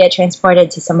especially, I get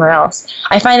transported to somewhere else.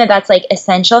 I find that that's like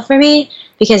essential for me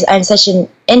because I'm such an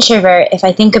introvert. If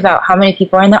I think about how many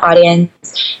people are in the audience,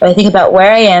 if I think about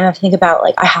where I am, if I think about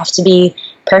like I have to be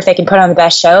perfect and put on the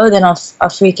best show, then I'll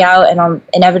freak out and I'll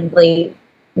inevitably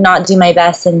not do my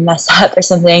best and mess up or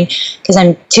something because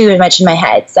I'm too much in my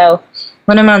head. So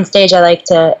when I'm on stage, I like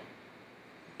to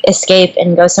escape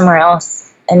and go somewhere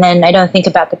else, and then I don't think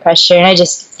about the pressure and I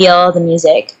just feel the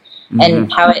music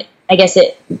and how it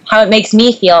makes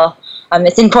me feel.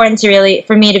 It's important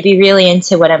for me to be really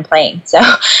into what I'm playing. So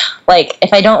like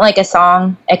if I don't like a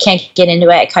song, I can't get into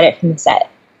it, I cut it from the set.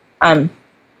 There's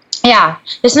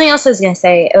something else I was gonna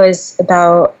say. It was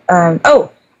about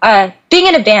being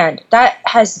in a band. That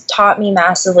has taught me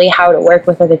massively how to work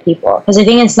with other people, because I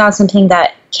think it's not something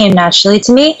that came naturally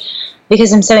to me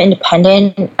because I'm so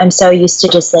independent. I'm so used to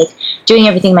just like doing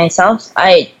everything myself.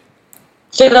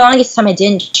 For the longest time, I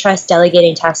didn't trust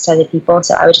delegating tasks to other people,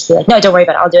 so I would just be like, no, don't worry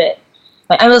about it, I'll do it.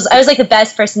 I was like the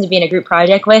best person to be in a group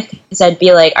project with, because I'd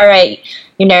be like, all right,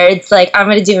 you nerds, like I'm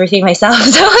gonna do everything myself.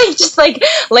 So like just like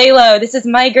lay low. This is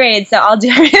my grade, so I'll do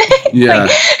everything. Yeah.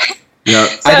 Yeah,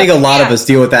 so, I think a lot of us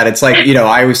deal with that. It's like,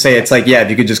 I always say it's like, if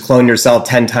you could just clone yourself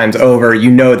 10 times over,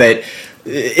 that,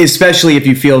 especially if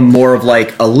you feel more of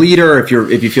like a leader, if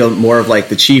you feel more of like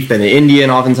the chief than the Indian,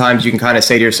 oftentimes you can kind of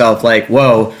say to yourself like,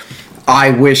 whoa,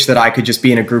 I wish that I could just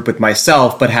be in a group with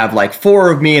myself, but have like 4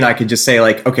 of me and I could just say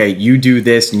like, okay, you do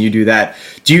this and you do that.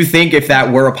 Do you think if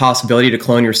that were a possibility to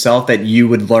clone yourself, that you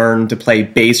would learn to play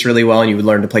bass really well and you would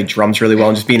learn to play drums really well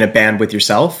and just be in a band with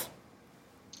yourself?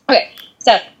 Okay.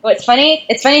 So it's funny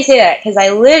you say that, because I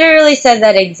literally said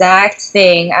that exact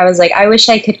thing. I was like, I wish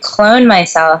I could clone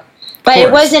myself, but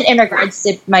it wasn't in regards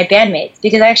to my bandmates,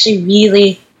 because I actually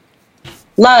really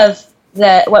love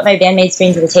what my bandmates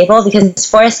bring to the table, because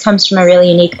Forrest comes from a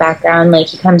really unique background. Like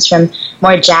he comes from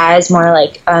more jazz, more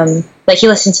like he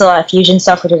listens to a lot of fusion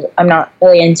stuff, which I'm not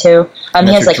really into.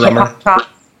 He has like hip hop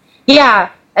talks. Yeah,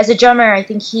 as a drummer, I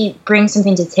think he brings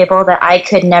something to the table that I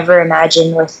could never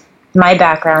imagine with my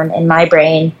background and my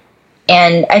brain.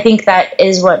 And I think that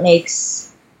is what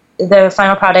makes the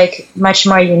final product much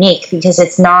more unique, because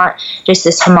it's not just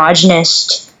this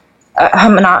homogenous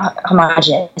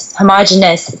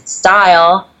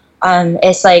style.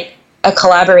 It's like a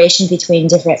collaboration between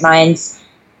different minds.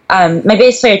 My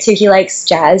bass player too, he likes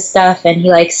jazz stuff, and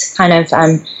he likes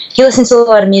he listens to a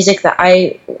lot of music that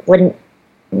I wouldn't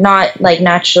not like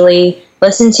naturally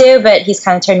listen to, but he's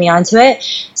kind of turned me on to it.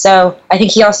 So I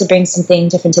think he also brings something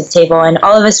different to the table, and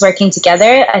all of us working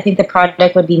together, I think the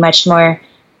product would be much more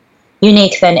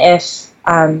unique than if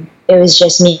it was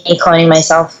just me cloning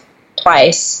myself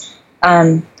twice.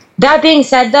 That being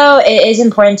said, though, it is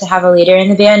important to have a leader in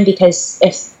the band, because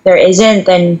if there isn't,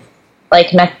 then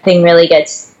like nothing really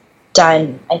gets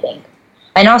done, I think.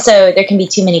 And also, there can be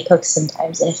too many cooks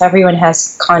sometimes, and if everyone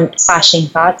has clashing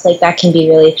thoughts, like that can be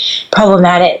really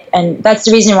problematic. And that's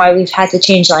the reason why we've had to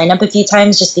change lineup a few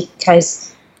times, just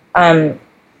because, too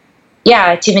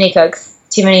many cooks,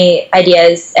 too many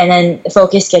ideas, and then the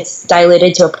focus gets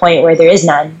diluted to a point where there is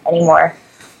none anymore.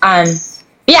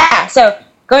 So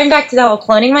going back to the whole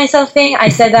cloning myself thing, I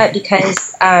said that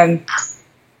because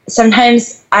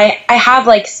sometimes I have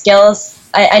like skills.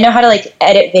 I know how to like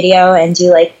edit video and do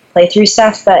like playthrough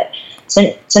stuff, but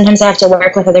sometimes I have to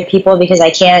work with other people, because I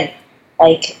can't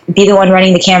like be the one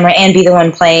running the camera and be the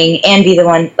one playing and be the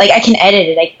one, like I can edit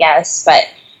it, I guess. But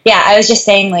yeah, I was just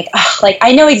saying like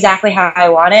I know exactly how I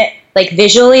want it. Like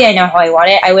visually, I know how I want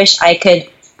it. I wish I could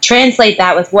translate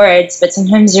that with words, but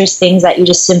sometimes there's things that you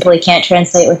just simply can't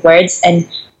translate with words, and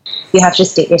you have to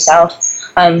just do it yourself.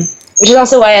 Which is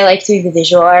also why I like doing the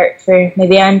visual art for my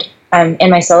band in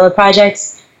my solo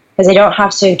projects, because I don't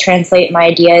have to translate my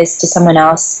ideas to someone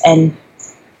else and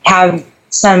have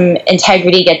some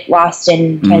integrity get lost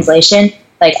in translation.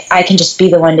 Like I can just be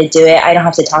the one to do it. I don't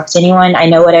have to talk to anyone. I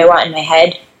know what I want in my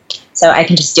head, so I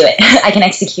can just do it. I can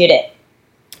execute it.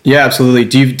 Yeah, absolutely.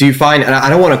 Do you find, and I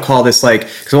don't want to call this like,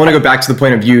 because I want to go back to the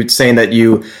point of you saying that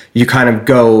you kind of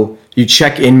go, you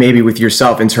check in maybe with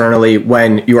yourself internally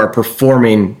when you are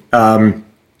performing.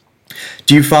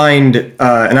 Do you find, and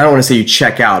I don't want to say you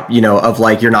check out, of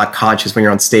like you're not conscious when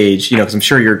you're on stage, because I'm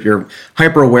sure you're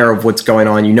hyper aware of what's going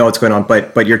on, what's going on,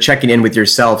 but you're checking in with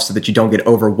yourself so that you don't get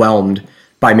overwhelmed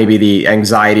by maybe the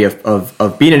anxiety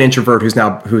of being an introvert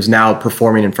who's now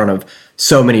performing in front of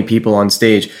so many people on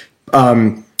stage.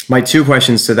 My 2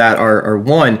 questions to that are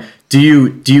one, do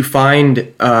you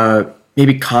find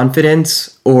maybe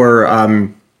confidence or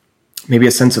maybe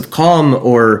a sense of calm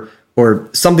or or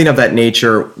something of that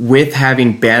nature with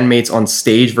having bandmates on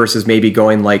stage versus maybe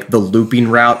going like the looping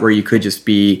route where you could just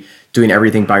be doing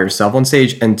everything by yourself on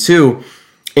stage? And two,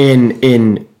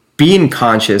 in being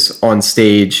conscious on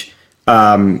stage,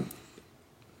 but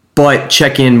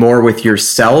check in more with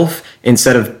yourself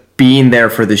instead of being there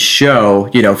for the show,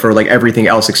 you know, for like everything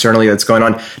else externally that's going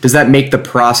on, does that make the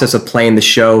process of playing the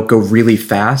show go really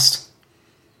fast?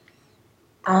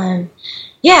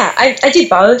 Yeah, I do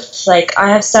both. Like, I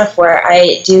have stuff where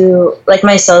I do, like,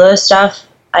 my solo stuff.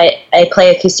 I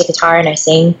play acoustic guitar and I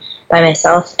sing by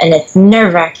myself, and it's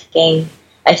nerve-wracking.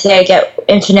 I think I get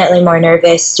infinitely more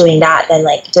nervous doing that than,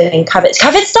 like, doing covet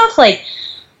stuff. Like,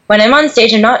 when I'm on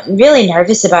stage, I'm not really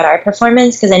nervous about our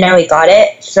performance because I know we got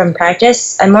it from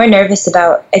practice. I'm more nervous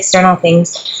about external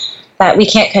things that we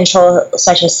can't control,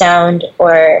 such as sound,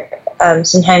 or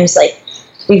sometimes, like,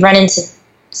 we run into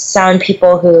sound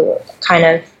people who kind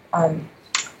of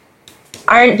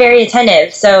aren't very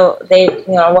attentive, so they, you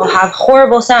know, will have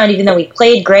horrible sound even though we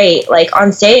played great. Like,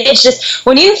 on stage, just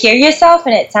when you hear yourself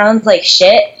and it sounds like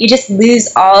shit, you just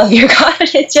lose all of your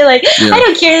confidence. You're like, I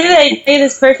don't care that I say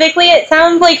this perfectly, it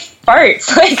sounds like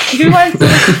farts. Like, who wants to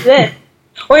listen to this?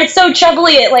 Or it's so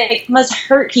trebly it like must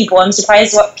hurt people. I'm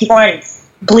surprised what people aren't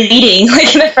bleeding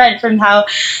like in the front from how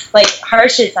like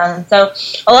harsh it sounds. So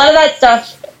a lot of that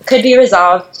stuff could be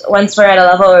resolved once we're at a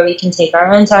level where we can take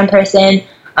our own sound person.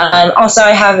 Also,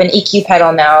 I have an EQ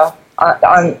pedal now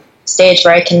on stage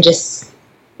where I can just,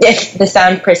 if the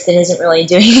sound person isn't really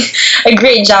doing a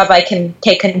great job, I can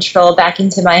take control back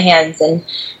into my hands and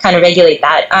kind of regulate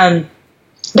that.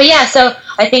 But yeah, so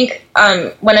I think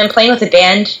when I'm playing with a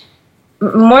band,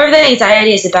 more of the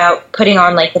anxiety is about putting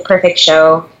on like the perfect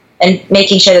show and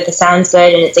making sure that the sound's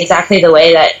good and it's exactly the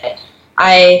way that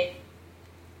I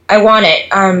want it.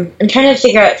 I'm trying to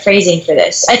figure out phrasing for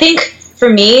this. I think for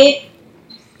me,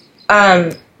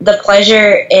 the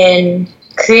pleasure in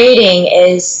creating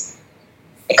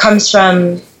it comes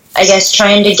from, I guess,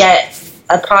 trying to get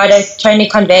a product, trying to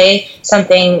convey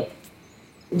something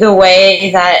the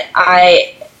way that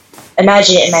I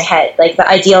imagine it in my head, like the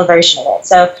ideal version of it.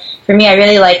 So for me, I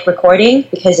really like recording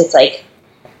because it's like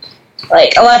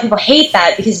a lot of people hate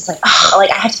that because it's like, oh,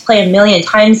 like I have to play a million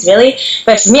times, really.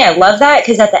 But for me, I love that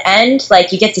because at the end,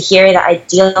 like you get to hear the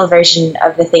ideal version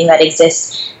of the thing that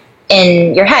exists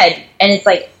in your head. And it's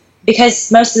like,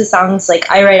 because most of the songs, like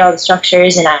I write all the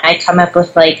structures and I come up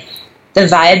with like the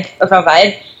vibe of a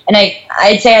vibe. And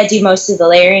I'd say I do most of the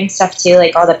layering stuff too,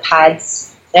 like all the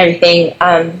pads and everything.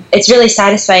 It's really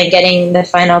satisfying getting the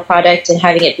final product and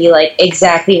having it be like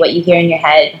exactly what you hear in your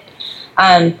head.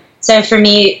 So for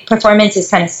me, performance is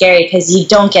kind of scary because you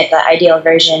don't get the ideal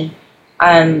version.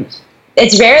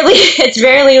 It's rarely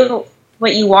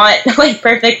what you want, like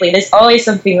perfectly. There's always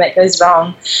something that goes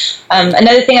wrong.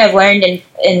 Another thing I've learned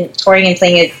in touring and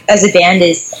playing as a band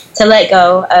is to let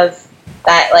go of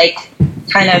that like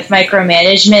kind of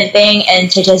micromanagement thing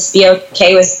and to just be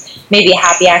okay with maybe a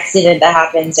happy accident that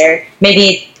happens or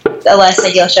maybe a less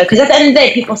ideal show. Because at the end of the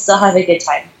day, people still have a good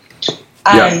time.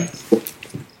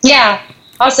 Yeah.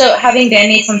 Also, having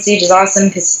bandmates on stage is awesome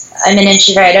because I'm an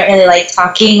introvert. I don't really like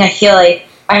talking. I feel like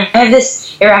I have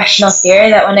this irrational fear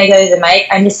that when I go to the mic,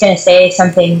 I'm just going to say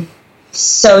something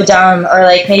so dumb or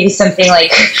like maybe something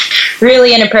like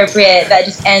really inappropriate that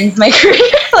just ends my career.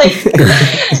 Like,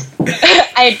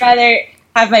 I'd rather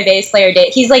have my bass player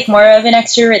date. He's like more of an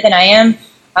extrovert than I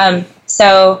am.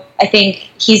 So I think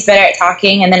he's better at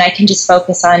talking and then I can just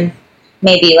focus on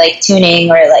maybe like tuning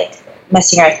or like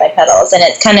messing around with my pedals, and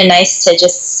it's kind of nice to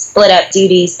just split up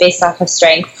duties based off of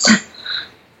strengths.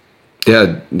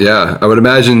 Yeah. I would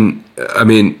imagine, I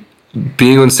mean,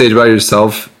 being on stage by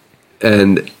yourself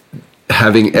and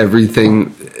having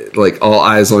everything, like all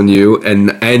eyes on you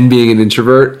and being an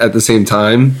introvert at the same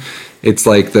time, it's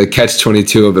like the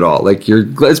catch-22 of it all. Like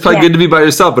it's probably good to be by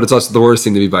yourself, but it's also the worst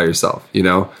thing to be by yourself, you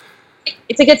know?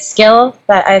 It's a good skill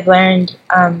that I've learned,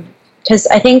 because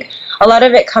I think a lot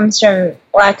of it comes from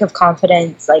lack of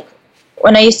confidence. Like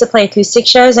when I used to play acoustic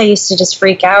shows, I used to just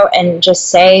freak out and just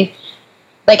say,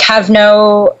 like, have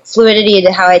no fluidity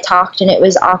to how I talked, and it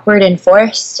was awkward and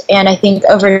forced. And I think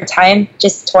over time,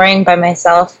 just touring by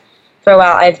myself for a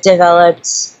while, I've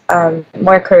developed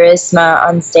more charisma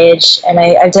on stage, and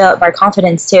I've developed more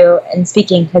confidence too in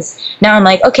speaking, because now I'm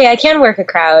like, okay, I can work a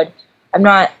crowd. I'm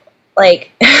not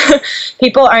like,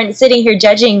 people aren't sitting here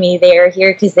judging me. They are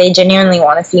here because they genuinely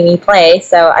want to see me play,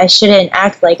 so I shouldn't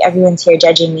act like everyone's here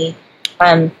judging me.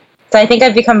 So I think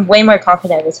I've become way more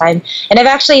confident over time. And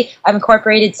I've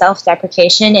incorporated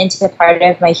self-deprecation into part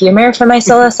of my humor for my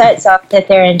solo set, so I'll sit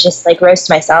there and just like roast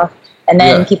myself, and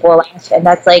then people will laugh, and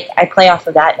that's like, I play off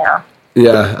of that now.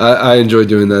 Yeah, I enjoy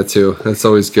doing that too. That's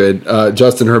always good.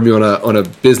 Justin heard me on a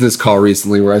business call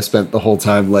recently where I spent the whole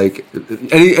time like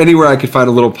anywhere I could find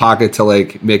a little pocket to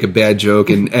like make a bad joke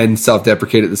and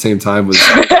self-deprecate at the same time was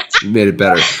made it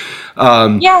better.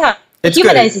 Yeah, it's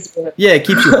humanizes good. Yeah, it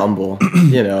keeps you humble,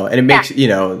 and it makes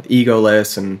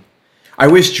egoless. And I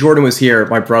wish Jordan was here.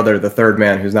 My brother, the third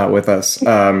man, who's not with us for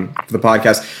the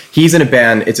podcast. He's in a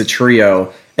band. It's a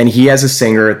trio. And he has a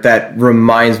singer that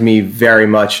reminds me very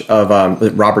much of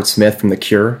Robert Smith from The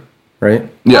Cure, right?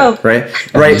 Yeah.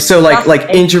 Right. So like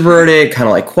introverted, kind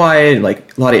of like quiet,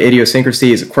 like a lot of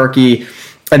idiosyncrasies, quirky.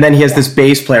 And then he has this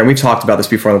bass player, and we've talked about this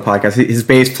before on the podcast. His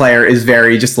bass player is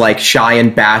very just like shy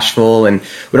and bashful and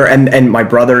whatever. And my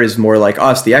brother is more like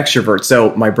us, the extrovert.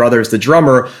 So my brother is the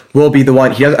drummer, will be the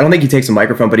one. I don't think he takes a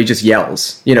microphone, but he just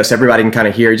yells, so everybody can kind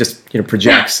of hear. He just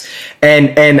projects.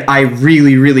 And I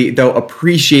really, really though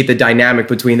appreciate the dynamic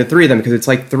between the three of them, because it's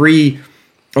like three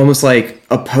almost like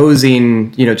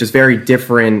opposing, just very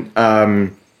different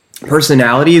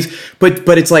personalities,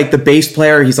 but it's like the bass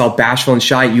player, he's all bashful and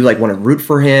shy, you like want to root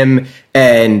for him,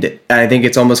 and I think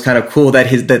it's almost kind of cool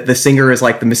that the singer is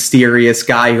like the mysterious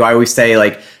guy who I always say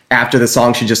like after the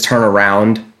song should just turn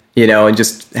around, and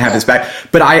just have his back.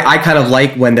 But I kind of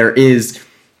like when there is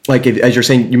like, as you're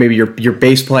saying, maybe your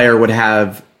bass player would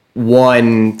have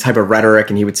one type of rhetoric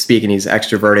and he would speak and he's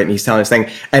extroverted and he's telling his thing,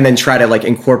 and then try to like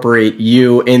incorporate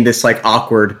you in this like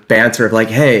awkward banter of like,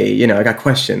 hey, I got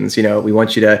questions, we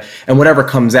want you to, and whatever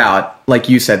comes out, like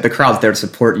you said, the crowd's there to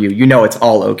support you, it's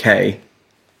all okay.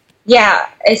 Yeah,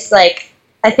 it's like,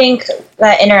 I think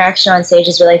that interaction on stage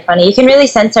is really funny. You can really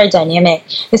sense our dynamic,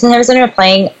 because sometimes when we're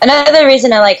playing, another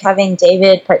reason I like having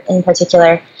David in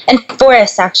particular, and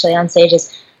Forrest actually on stage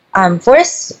is,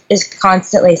 Forrest is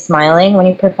constantly smiling when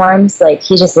he performs. Like,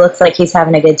 he just looks like he's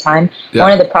having a good time. Yeah.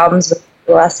 One of the problems with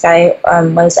the last guy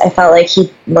was I felt like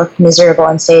he looked miserable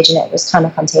on stage, and it was kind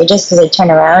of contagious, because I'd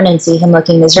turn around and see him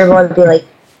looking miserable and be like,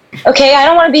 okay, I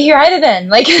don't want to be here either then.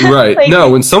 Like, right. Like, no,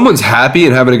 when someone's happy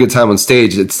and having a good time on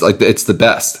stage, it's like, it's the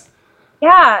best.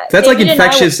 Yeah. That's like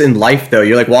infectious in life, though.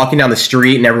 You're like walking down the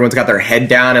street and everyone's got their head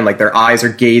down and like their eyes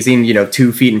are gazing,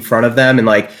 2 feet in front of them, and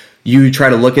like, you try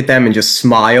to look at them and just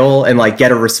smile and like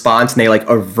get a response, and they like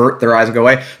avert their eyes and go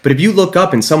away. But if you look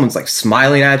up and someone's like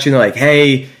smiling at you and they're like,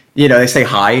 hey, they say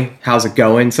hi, how's it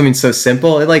going? Something so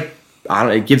simple. It like, I don't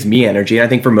know, it gives me energy. And I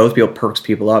think for most people, it perks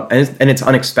people up, and it's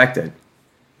unexpected.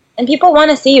 And people want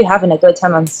to see you having a good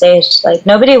time on stage. Like,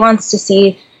 nobody wants to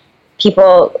see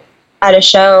people at a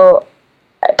show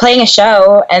playing a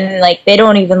show and like they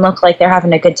don't even look like they're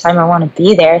having a good time or want to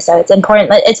be there. So it's important.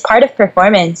 It's part of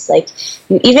performance. Like,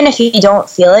 even if you don't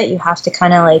feel it, you have to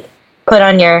kind of like put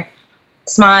on your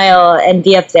smile and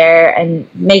be up there and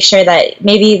make sure that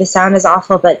maybe the sound is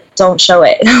awful, but don't show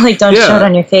it. Like, don't show it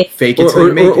on your face. Fake it till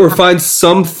you make it. Or find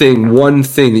one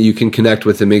thing that you can connect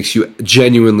with that makes you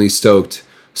genuinely stoked,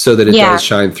 so that it does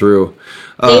shine through.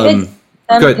 David,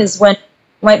 because when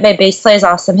my bass player is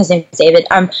awesome. His name is David.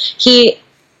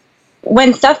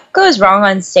 When stuff goes wrong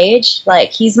on stage,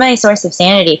 like, he's my source of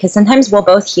sanity, because sometimes we'll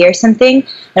both hear something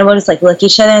and we'll just like look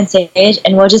each other on stage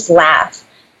and we'll just laugh.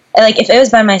 And, like, if it was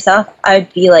by myself, I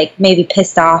would be like maybe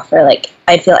pissed off or like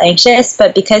I'd feel anxious,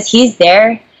 but because he's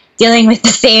there dealing with the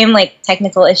same like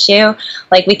technical issue,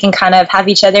 like, we can kind of have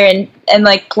each other and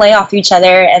like play off each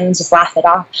other and just laugh it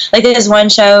off. Like, there's one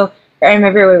show I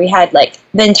remember where we had like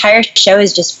the entire show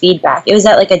is just feedback. It was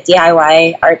at like a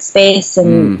DIY art space,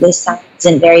 and the sound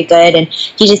isn't very good, and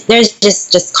there's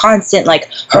just constant like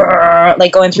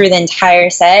going through the entire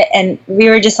set, and we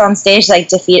were just on stage like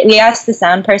defeated. We asked the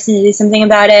sound person to do something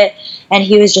about it, and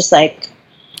he was just like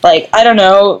I don't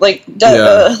know, like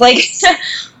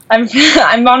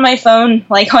I'm on my phone,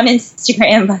 like on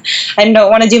Instagram, but I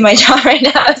don't want to do my job right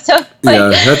now. So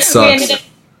that sucks.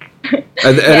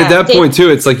 And at that point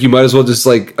too, it's like you might as well just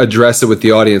like address it with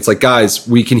the audience. Like, guys,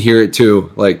 we can hear it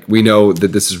too. Like, we know that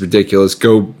this is ridiculous.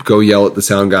 Go yell at the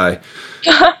sound guy.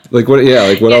 Like, what? Yeah,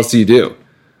 like, what else do you do?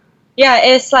 Yeah,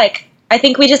 it's like, I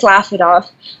think we just laugh it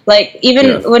off. Like,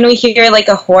 even when we hear like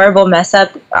a horrible mess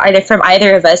up from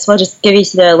either of us, we'll just give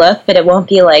each other a look, but it won't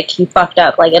be like, you fucked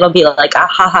up. Like, it'll be like,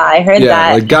 haha, I heard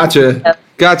that. Like, gotcha.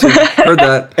 Heard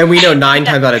that. And we know 9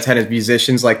 times out of 10 as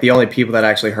musicians, like, the only people that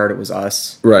actually heard it was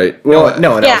us. Right. Well,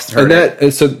 no one else heard it.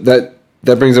 And so that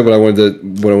brings up what I wanted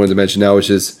to mention now,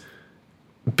 which is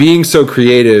being so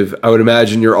creative. I would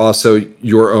imagine you're also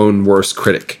your own worst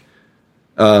critic.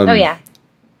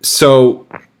 So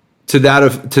to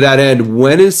that end,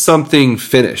 when is something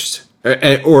finished,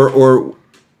 or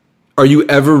are you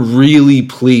ever really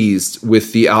pleased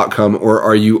with the outcome, or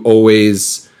are you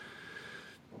always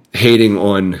hating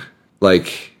on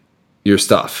like your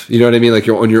stuff? You know what I mean? Like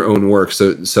you're on your own work,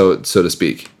 so to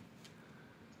speak.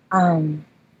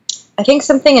 I think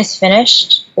something is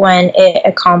finished when it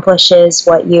accomplishes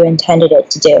what you intended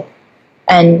it to do.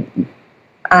 And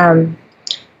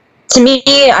to me,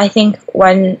 I think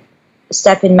one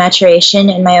step in maturation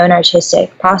in my own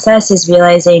artistic process is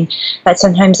realizing that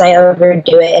sometimes I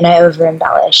overdo it and I over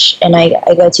embellish and I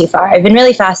go too far. I've been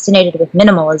really fascinated with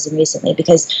minimalism recently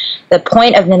because the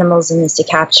point of minimalism is to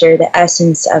capture the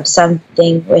essence of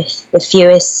something with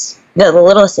the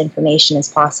littlest information as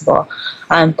possible.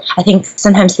 I think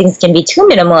sometimes things can be too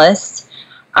minimalist,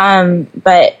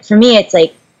 but for me it's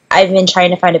like I've been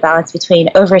trying to find a balance between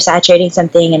oversaturating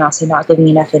something and also not giving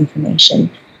enough information.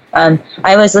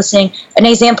 I was listening, an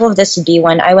example of this would be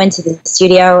when I went to the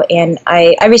studio and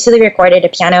I recently recorded a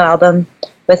piano album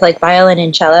with like violin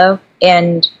and cello,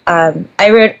 and I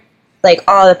wrote like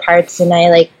all the parts and I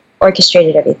like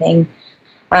orchestrated everything.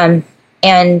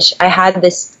 And I had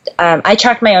this, I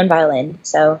tracked my own violin,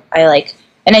 so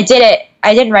and I did it.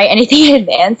 I didn't write anything in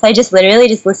advance. I just literally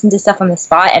just listened to stuff on the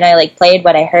spot and I like played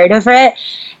what I heard over it.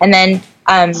 And then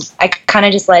I kind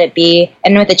of just let it be.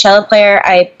 And with the cello player,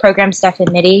 I programmed stuff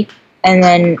in MIDI and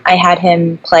then I had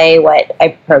him play what I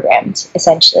programmed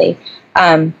essentially.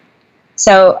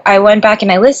 So I went back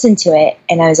and I listened to it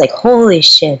and I was like, holy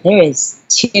shit, there is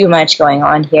too much going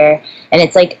on here. And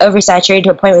it's like oversaturated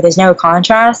to a point where there's no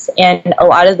contrast. And a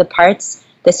lot of the parts,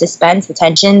 the suspense, the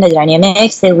tension, the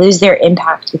dynamics, they lose their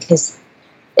impact because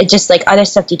it just like other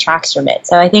stuff detracts from it.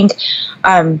 So I think,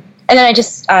 and then I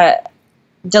just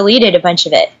deleted a bunch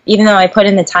of it, even though I put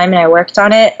in the time and I worked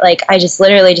on it. Like I just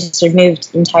literally just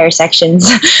removed entire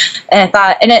sections, and I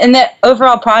thought, and the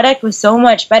overall product was so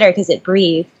much better because it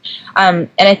breathed. And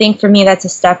I think for me that's a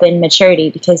step in maturity,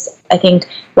 because I think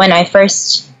when I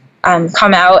first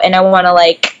come out and I want to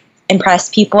like impress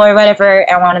people or whatever,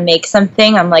 I want to make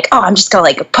something, I'm like, oh, I'm just gonna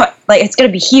like put like it's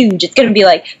gonna be huge, it's gonna be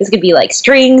like this, could be like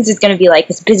strings, it's gonna be like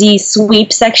this busy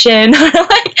sweep section.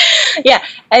 Like, yeah,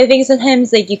 I think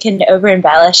sometimes like you can over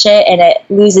embellish it and it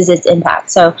loses its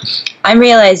impact. So I'm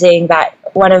realizing that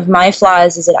one of my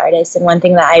flaws as an artist, and one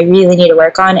thing that I really need to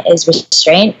work on, is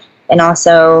restraint, and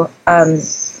also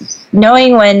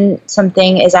knowing when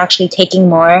something is actually taking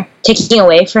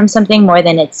away from something more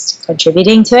than it's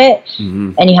contributing to it.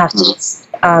 Mm-hmm. And you have to just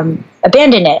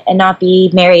abandon it and not be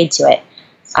married to it.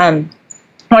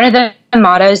 One of the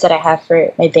mottos that I have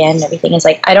for my band and everything is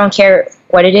like, I don't care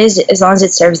what it is, as long as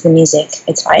it serves the music,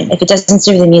 it's fine. If it doesn't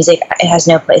serve the music, it has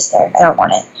no place there. I don't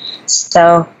want it.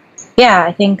 So yeah,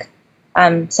 I think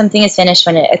something is finished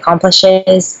when it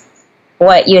accomplishes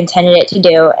what you intended it to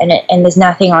do, and there's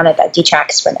nothing on it that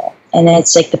detracts from it. And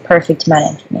it's like the perfect amount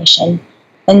of information.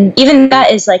 And even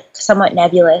that is like somewhat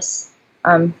nebulous.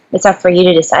 It's up for you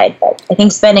to decide. But I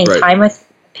think spending time with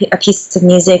a piece of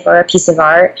music or a piece of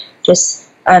art, just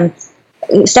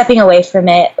stepping away from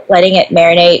it, letting it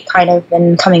marinate kind of,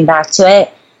 and coming back to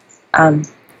it,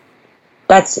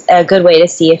 that's a good way to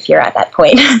see if you're at that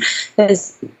point.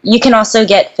 Because you can also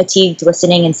get fatigued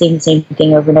listening and seeing the same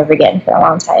thing over and over again for a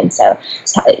long time. So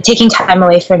taking time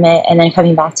away from it and then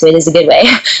coming back to it is a good way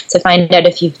to find out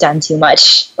if you've done too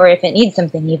much or if it needs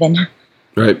something even.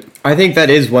 Right. I think that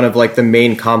is one of like the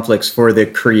main conflicts for the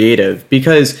creative,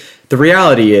 because the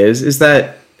reality is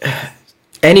that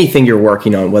anything you're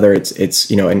working on, whether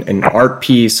it's you know an art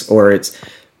piece or it's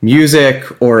music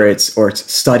or it's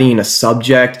studying a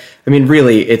subject, I mean,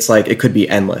 really, it's like it could be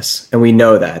endless. And we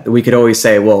know that. We could always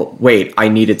say, well, wait, I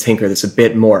need to tinker this a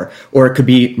bit more. Or it could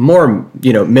be more,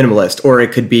 you know, minimalist. Or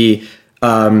it could be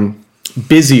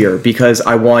busier because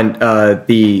I want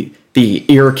the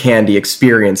ear candy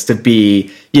experience to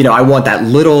be, you know, I want that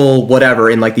little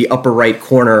whatever in like the upper right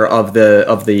corner of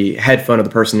the headphone of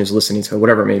the person who's listening to it,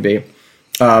 whatever it may be.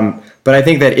 But I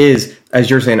think that is, as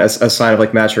you're saying, a sign of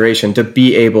like maturation, to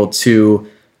be able to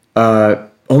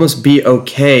almost be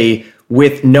okay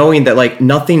with knowing that like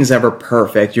nothing's ever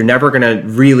perfect. You're never going to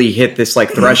really hit this like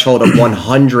threshold of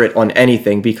 100 on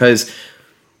anything, because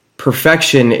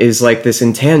perfection is like this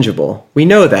intangible. We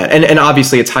know that. And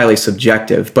obviously it's highly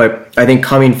subjective, but I think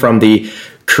coming from the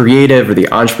creative or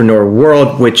the entrepreneur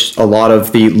world, which a lot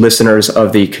of the listeners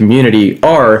of the community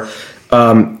are,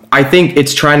 I think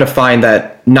it's trying to find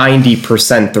that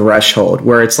 90% threshold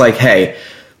where it's like, hey,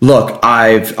 look,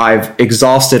 I've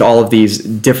exhausted all of these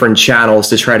different channels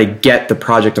to try to get the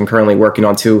project I'm currently working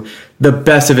on to the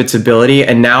best of its ability,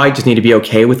 and now I just need to be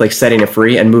okay with like setting it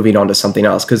free and moving on to something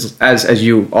else. Because as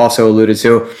you also alluded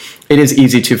to, it is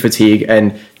easy to fatigue,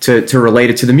 and to relate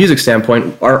it to the music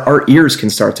standpoint, our ears can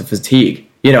start to fatigue.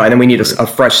 and then we need a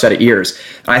fresh set of ears.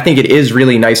 I think it is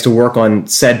really nice to work on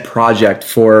said project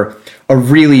for a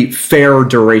really fair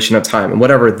duration of time, and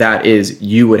whatever that is,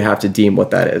 you would have to deem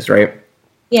what that is, right?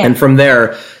 Yeah. And from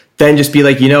there, then just be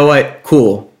like, you know what,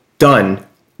 cool, done,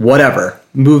 whatever,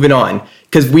 moving on.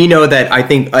 Because we know that, I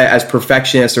think, as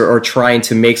perfectionists or trying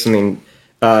to make something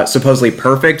supposedly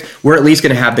perfect, we're at least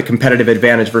going to have the competitive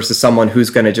advantage versus someone who's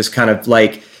going to just kind of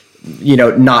like,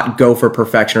 not go for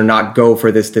perfection or not go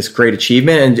for this great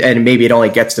achievement, and maybe it only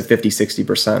gets to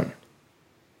 50-60%.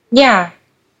 Yeah,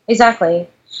 exactly.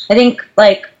 I think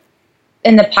like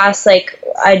in the past, like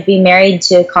I'd be married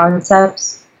to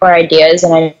concepts or ideas,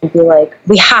 and I'd be like,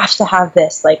 we have to have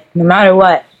this, like no matter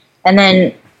what. And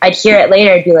then I'd hear it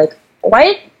later, I'd be like,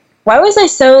 why was I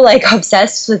so like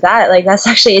obsessed with that? Like that's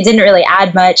actually, it didn't really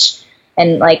add much.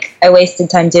 And like I wasted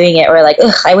time doing it, or like,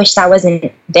 ugh, I wish that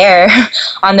wasn't there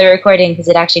on the recording because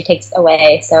it actually takes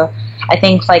away. So I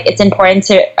think like it's important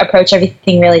to approach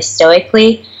everything really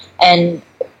stoically and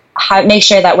make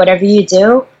sure that whatever you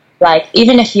do, like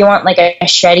even if you want like a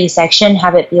shreddy section,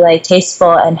 have it be like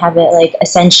tasteful and have it like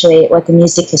accentuate what the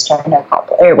music is trying to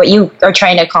accomplish or what you are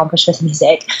trying to accomplish with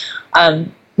music.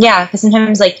 Yeah, because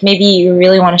sometimes like maybe you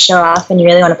really want to show off and you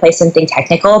really want to play something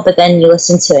technical, but then you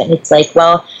listen to it and it's like,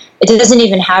 well, it doesn't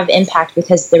even have impact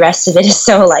because the rest of it is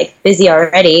so like busy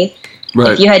already.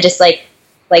 Right. If you had just like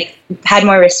had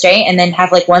more restraint and then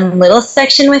have like one little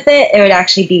section with it, it would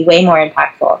actually be way more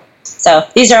impactful. So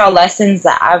these are all lessons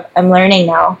that I'm learning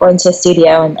now, going to a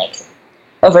studio and like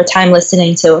over time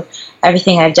listening to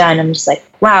everything I've done. I'm just like,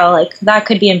 wow, like that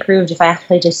could be improved if I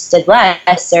actually just did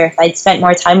less or if I'd spent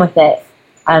more time with it.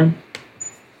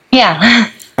 Yeah.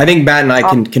 I think Matt and I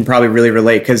can probably really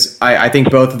relate because I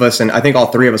think both of us, and I think all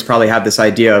three of us probably have this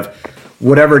idea of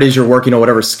whatever it is you're working on,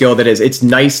 whatever skill that is, it's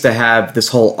nice to have this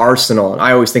whole arsenal. And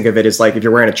I always think of it as like if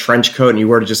you're wearing a trench coat and you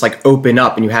were to just like open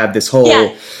up and you have this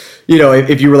whole,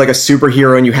 if you were like a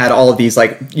superhero and you had all of these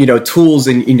like, tools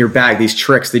in your bag, these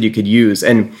tricks that you could use.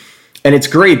 And it's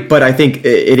great, but I think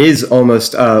it is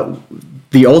almost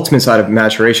the ultimate side of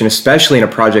maturation, especially in a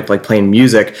project like playing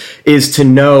music, is to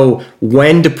know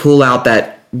when to pull out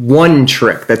that one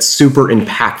trick that's super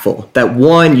impactful. That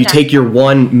one, you take your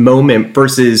one moment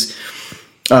versus,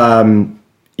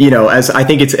 as I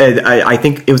think I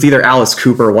think it was either Alice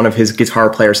Cooper, one of his guitar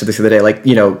players, said this the other day, like,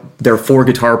 there are 4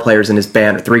 guitar players in his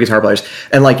band or 3 guitar players.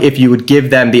 And like, if you would give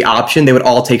them the option, they would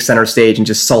all take center stage and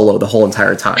just solo the whole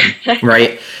entire time.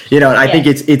 Right. And I think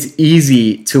it's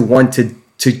easy to want to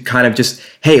kind of just,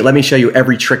 hey, let me show you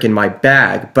every trick in my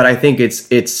bag. But I think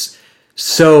it's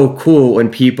so cool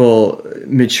when people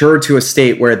mature to a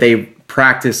state where they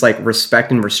practice like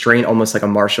respect and restraint, almost like a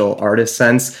martial artist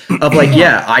sense of like,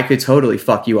 yeah, I could totally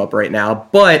fuck you up right now,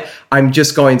 but I'm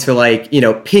just going to like,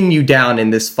 pin you down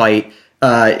in this fight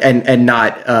and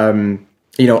not,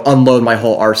 unload my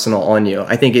whole arsenal on you.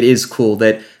 I think it is cool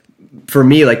that for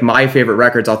me, like my favorite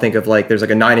records, I'll think of like, there's like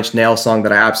a 9 Inch Nails song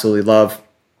that I absolutely love.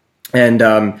 And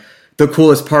the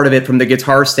coolest part of it from the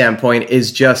guitar standpoint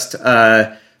is just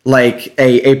like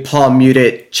a palm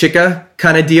muted chica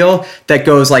kind of deal that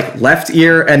goes like left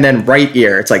ear and then right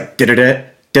ear. It's like did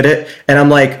it. And I'm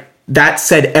like, that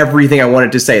said everything I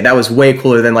wanted to say. That was way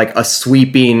cooler than like a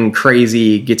sweeping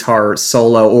crazy guitar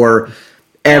solo or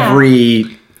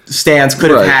every stance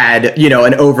could have had,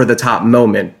 an over the top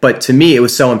moment. But to me, it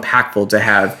was so impactful to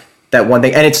have that one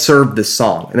thing, and it served the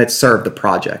song and it served the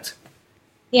project.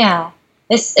 Yeah.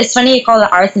 It's funny you call it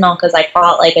arsenal because I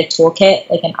call it like a toolkit,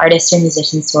 like an artist or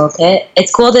musician's toolkit. It's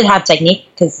cool to have technique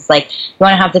because it's like you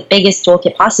want to have the biggest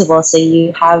toolkit possible so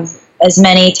you have as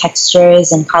many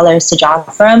textures and colors to draw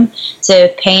from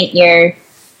to paint your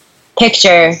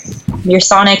picture, your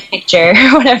sonic picture,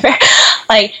 whatever.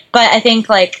 Like, but I think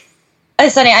like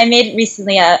it's funny. I made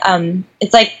recently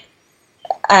it's like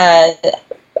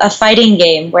a fighting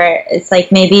game where it's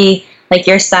like maybe like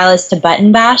your style is to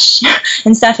button bash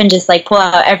and stuff and just like pull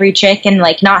out every trick and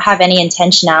like not have any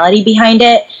intentionality behind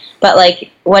it. But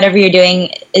like whatever you're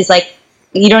doing is like,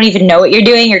 you don't even know what you're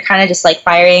doing. You're kind of just like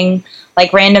firing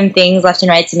like random things left and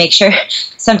right to make sure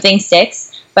something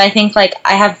sticks. But I think like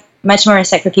I have much more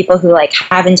respect for people who like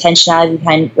have intentionality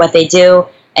behind what they do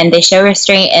and they show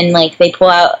restraint and like they pull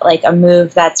out like a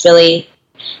move that's really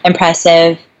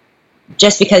impressive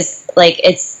just because like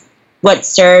it's what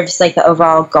serves like the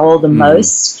overall goal the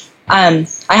most. I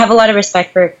have a lot of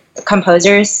respect for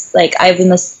composers. Like I've been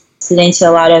listening to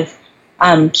a lot of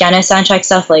piano soundtrack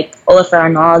stuff like Olafur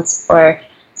Arnalds or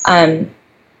Ryuichi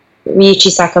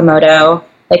Sakamoto,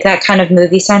 like that kind of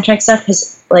movie soundtrack stuff,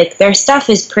 because like their stuff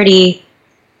is pretty,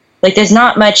 like there's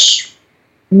not much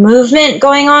movement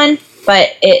going on, but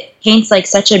it paints like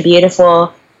such a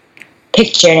beautiful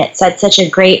picture, and it sets such a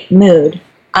great mood.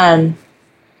 And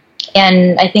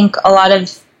I think a lot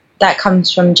of that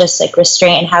comes from just like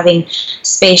restraint and having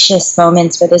spacious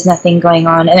moments where there's nothing going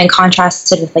on, and then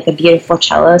contrasted with like a beautiful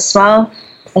cello swell.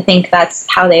 I think that's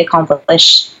how they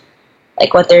accomplish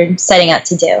like what they're setting out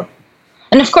to do.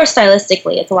 And of course,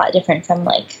 stylistically, it's a lot different from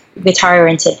like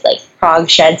guitar-oriented like prog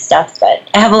shred stuff. But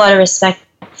I have a lot of respect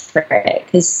for it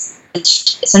because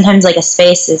sometimes like a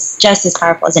space is just as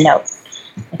powerful as a note.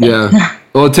 Yeah.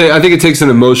 Well, I think it takes an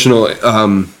emotional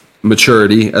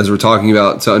maturity, as we're talking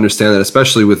about, to understand that,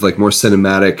 especially with like more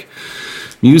cinematic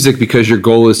music, because your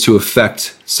goal is to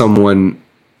affect someone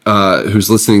who's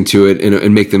listening to it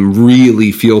and make them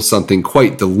really feel something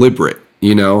quite deliberate,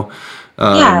 you know?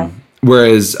 Yeah.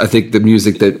 Whereas I think the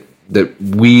music that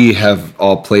we have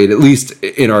all played, at least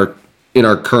in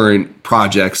our current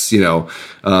projects, you know,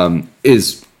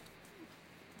 is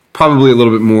probably a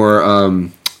little bit more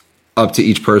up to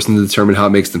each person to determine how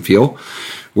it makes them feel.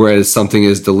 Whereas something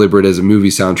as deliberate as a movie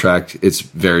soundtrack, it's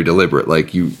very deliberate.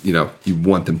 Like you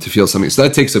want them to feel something. So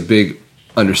that takes a big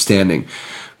understanding.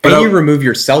 But you remove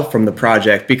yourself from the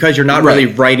project because you're not really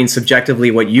writing subjectively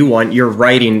what you want. You're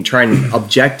trying to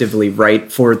objectively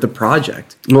write for the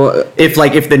project. Well, if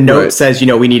the note says,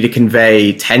 we need to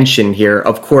convey tension here,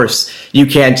 of course you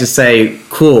can't just say,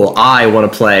 cool, I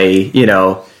want to play,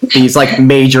 these like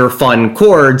major fun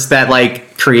chords that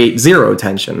like create zero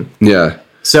tension. Yeah.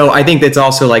 So I think that's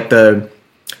also like the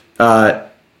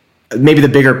maybe the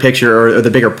bigger picture or the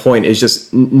bigger point is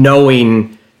just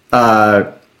knowing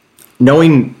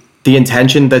the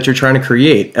intention that you're trying to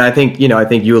create. And I think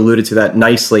you alluded to that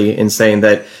nicely in saying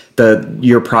that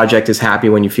your project is happy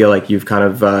when you feel like you've kind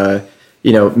of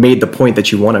made the point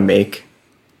that you want to make.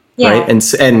 Yeah.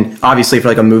 Right. And obviously for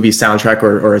like a movie soundtrack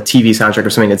or a TV soundtrack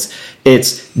or something,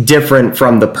 it's different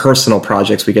from the personal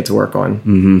projects we get to work on.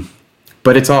 Mm-hmm.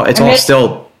 But it's all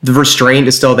still, the restraint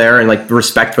is still there, and like the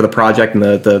respect for the project and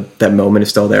that moment is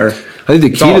still there. I think the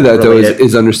key to that though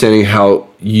is understanding how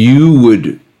you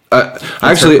would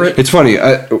actually. It's funny.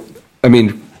 I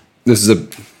mean, this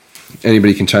is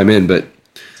anybody can chime in, but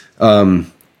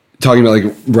talking about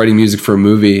like writing music for a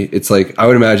movie, it's like I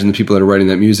would imagine the people that are writing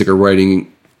that music are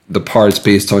writing the parts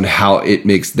based on how it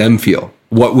makes them feel.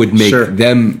 What would make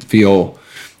them feel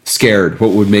scared?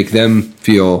 What would make them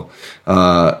feel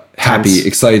happy,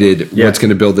 excited? What's going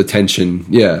to build the tension?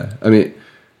 Yeah, I mean,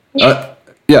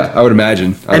 I would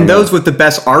imagine. And those with the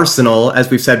best arsenal, as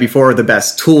we've said before, the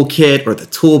best toolkit or the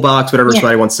toolbox, whatever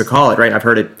somebody wants to call it, right? I've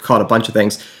heard it called a bunch of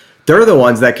things. They're the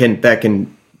ones that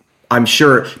can. I'm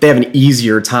sure they have an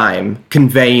easier time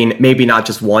conveying maybe not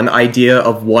just one idea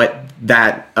of what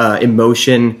that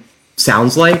emotion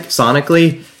sounds like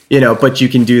sonically, but you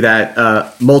can do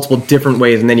that multiple different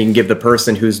ways, and then you can give the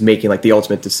person who's making like the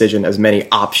ultimate decision as many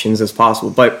options as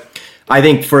possible. But I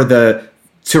think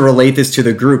to relate this to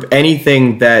the group,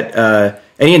 anything that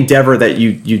any endeavor that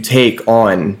you take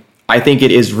on, I think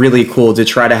it is really cool to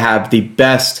try to have the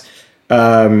best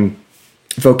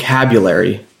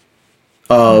vocabulary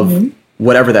of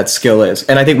whatever that skill is.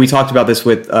 And I think we talked about this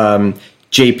with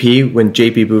JP when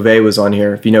JP Bouvet was on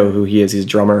here. If you know who he is, he's a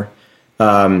drummer.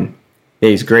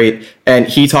 He's great. And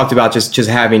he talked about just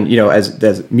having,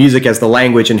 as music as the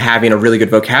language and having a really good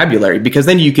vocabulary, because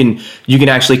then you can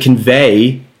actually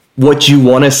convey what you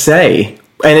want to say.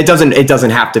 And it doesn't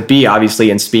have to be obviously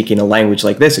in speaking a language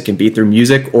like this. It can be through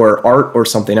music or art or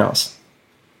something else.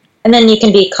 And then you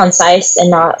can be concise and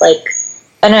not like,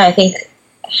 I don't know, I think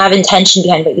have intention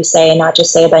behind what you say and not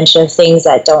just say a bunch of things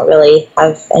that don't really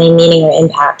have any meaning or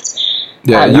impact.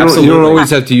 Yeah, you don't always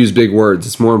have to use big words.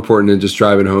 It's more important than just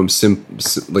driving home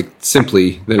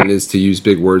simply than it is to use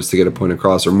big words to get a point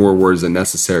across, or more words than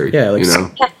necessary. Yeah, like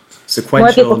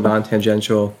sequential,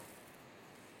 non-tangential.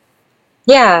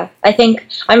 Yeah, I think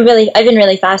I've been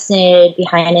really fascinated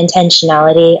behind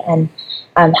intentionality and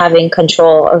having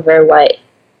control over what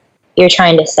you're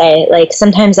trying to say. Like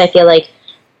sometimes I feel like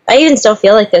I even still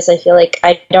feel like this. I feel like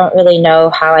I don't really know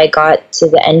how I got to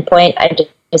the end point. I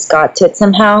just got to it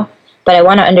somehow. But I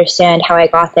want to understand how I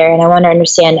got there, and I want to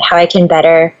understand how I can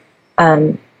better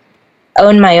own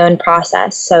my own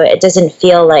process, so it doesn't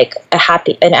feel like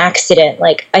an accident.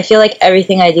 Like I feel like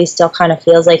everything I do still kind of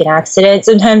feels like an accident.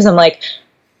 Sometimes I'm like,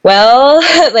 well,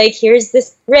 like here's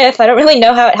this riff. I don't really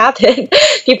know how it happened.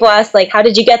 People ask like, how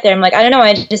did you get there? I'm like, I don't know.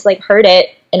 I just like heard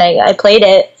it and I played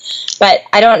it, but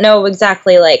I don't know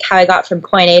exactly like how I got from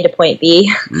point A to point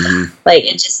B. Mm-hmm. Like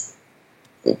it just,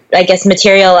 I guess,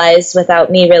 materialized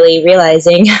without me really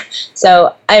realizing.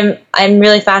 So I'm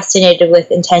really fascinated with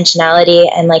intentionality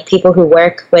and like people who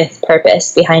work with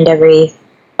purpose behind everything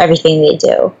they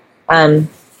do.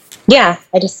 yeah,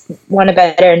 I just want to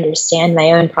better understand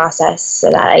my own process so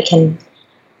that I can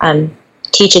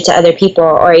teach it to other people,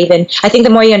 or even, I think the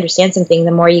more you understand something,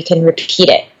 the more you can repeat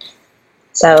it.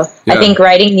 So I think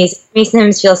writing these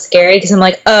sometimes feels scary because I'm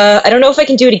like, I don't know if I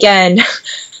can do it again,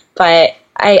 but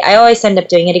I always end up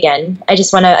doing it again. I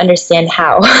just want to understand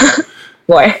how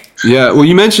more. Yeah. Well,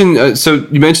 you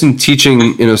mentioned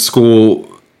teaching in a school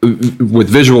with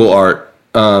visual art.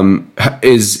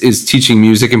 Is teaching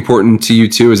music important to you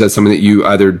too? Is that something that you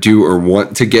either do or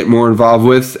want to get more involved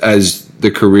with as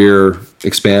the career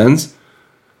expands?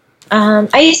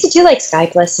 I used to do like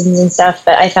Skype lessons and stuff,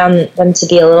 but I found them to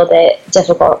be a little bit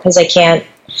difficult because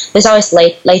there's always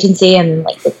latency and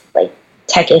like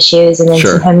tech issues. And then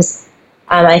sometimes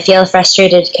I feel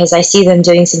frustrated because I see them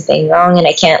doing something wrong and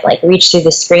I can't like reach through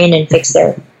the screen and fix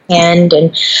their hand.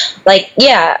 And like,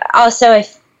 yeah, also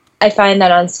I find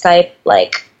that on Skype,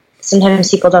 like sometimes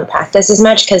people don't practice as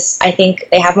much because I think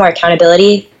they have more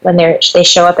accountability when they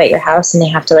show up at your house and they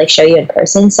have to like show you in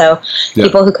person. So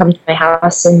people who come to my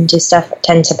house and do stuff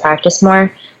tend to practice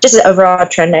more. Just an overall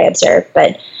trend I observed.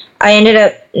 But I ended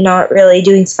up not really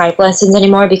doing Skype lessons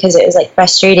anymore because it was like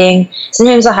frustrating.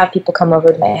 Sometimes I'll have people come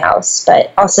over to my house,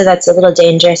 but also that's a little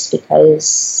dangerous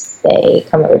because they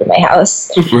come over to my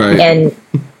house. Right. And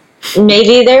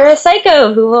maybe they're a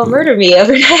psycho who will murder me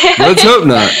overnight. Let's hope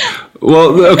not.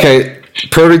 Well, okay.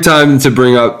 Perfect time to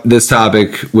bring up this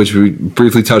topic, which we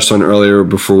briefly touched on earlier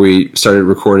before we started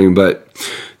recording, but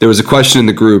there was a question in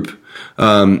the group,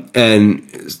 and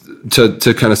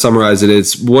to kind of summarize it,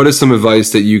 it's what is some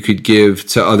advice that you could give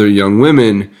to other young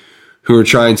women who are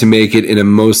trying to make it in a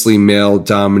mostly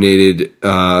male-dominated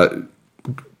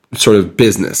sort of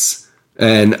business?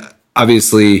 And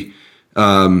obviously,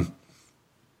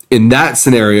 in that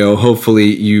scenario, hopefully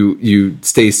you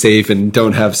stay safe and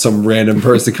don't have some random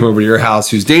person come over to your house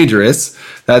who's dangerous.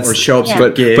 Or show up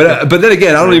but then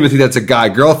again, I don't even think that's a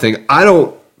guy-girl thing.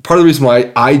 Part of the reason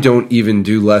why I don't even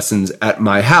do lessons at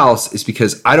my house is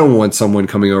because I don't want someone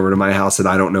coming over to my house that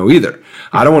I don't know either.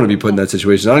 I don't want to be put in that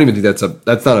situation. I don't even think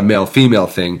that's not a male-female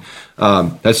thing.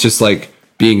 That's just like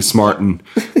being smart and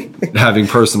having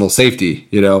personal safety,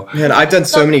 you know? Man, I've done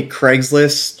so many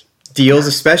Craigslist deals,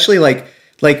 especially like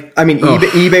I mean,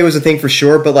 eBay was a thing for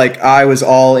sure, but like I was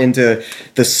all into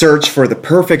the search for the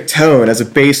perfect tone as a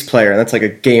bass player, and that's like a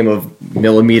game of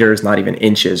millimeters, not even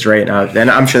inches, right?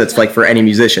 And I'm sure that's like for any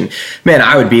musician. Man,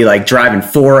 I would be like driving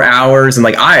 4 hours, and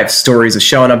like I have stories of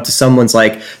showing up to someone's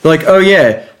like, they're like, oh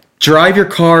yeah, drive your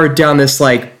car down this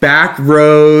like back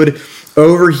road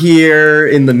over here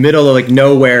in the middle of like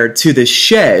nowhere to this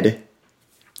shed.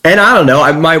 And I don't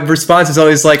know, my response is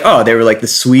always like, oh, they were like the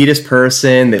sweetest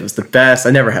person. It was the best.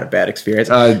 I never had a bad experience.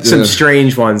 Some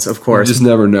strange ones, of course. You just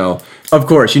never know. Of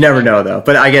course, you never know, though.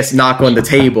 But I guess knock on the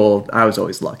table, I was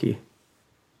always lucky.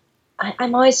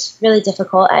 I'm always really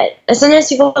difficult at... Sometimes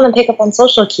people want to pick up on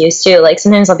social cues, too. Like,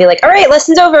 sometimes I'll be like, all right,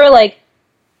 lesson's over. Like,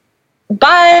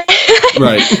 bye.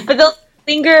 Right. But they'll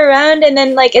linger around, and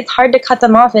then, like, it's hard to cut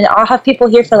them off. And I'll have people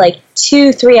here for, like,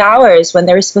 2-3 hours when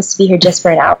they were supposed to be here just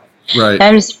for an hour. Right. And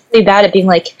I'm just really bad at being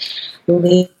like,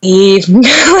 leave.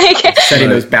 Like, setting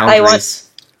those boundaries.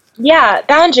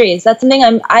 Boundaries. That's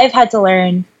something I've had to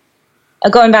learn.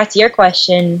 Going back to your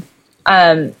question,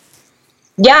 I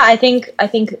think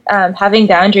having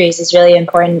boundaries is really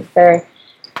important for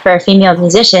a female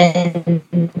musician,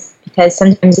 because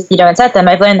sometimes if you don't set them,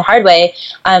 I've learned the hard way.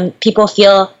 People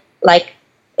feel like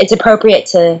it's appropriate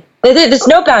to. There's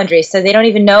no boundaries, so they don't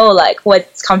even know like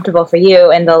what's comfortable for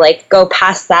you, and they'll like go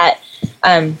past that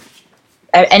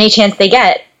any chance they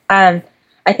get. I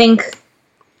think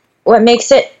what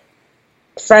makes it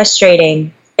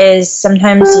frustrating is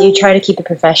sometimes you try to keep it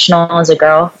professional as a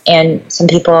girl, and some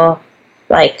people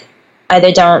like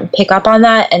either don't pick up on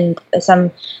that, and some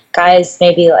guys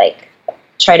maybe like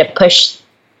try to push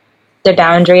the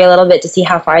boundary a little bit to see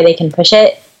how far they can push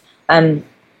it.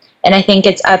 And I think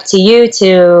it's up to you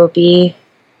to be,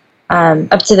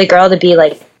 up to the girl to be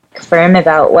like firm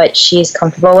about what she's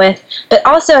comfortable with. But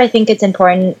also I think it's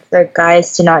important for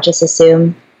guys to not just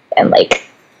assume and like,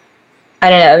 I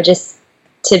don't know, just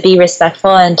to be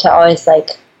respectful and to always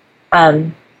like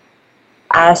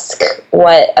ask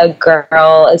what a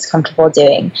girl is comfortable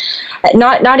doing.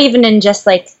 Not even in just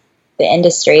like the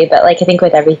industry, but like I think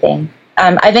with everything.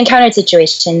 I've encountered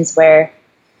situations where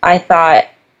I thought,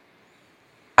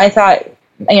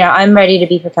 you know, I'm ready to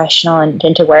be professional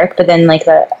and to work, but then like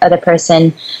the other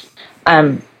person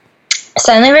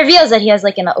suddenly reveals that he has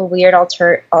like a weird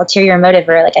ulterior motive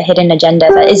or like a hidden agenda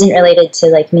that isn't related to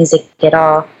like music at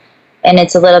all. And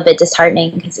it's a little bit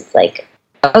disheartening because it's like,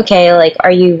 okay, like,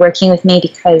 are you working with me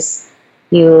because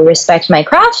you respect my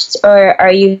craft, or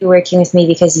are you working with me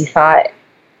because you thought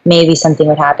maybe something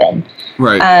would happen?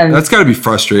 Right. That's got to be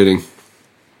frustrating.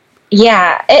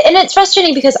 Yeah, and it's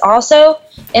frustrating because also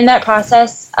in that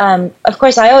process, of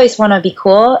course, I always want to be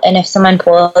cool, and if someone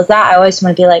pulls that, I always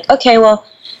want to be like, okay, well,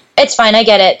 it's fine, I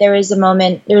get it. There was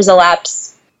a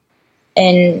lapse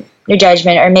in your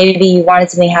judgment, or maybe you wanted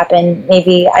something to happen.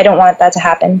 Maybe I don't want that to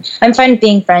happen. I'm fine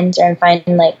being friends, or I'm fine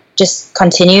like just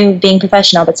continue being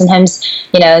professional. But sometimes,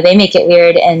 they make it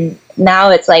weird, and now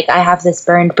it's like I have this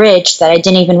burned bridge that I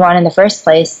didn't even want in the first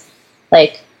place.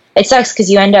 Like, it sucks because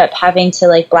you end up having to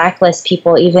like blacklist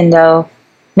people, even though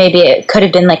maybe it could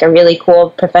have been like a really cool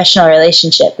professional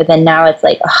relationship, but then now it's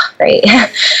like, oh, great,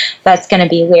 that's gonna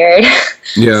be weird.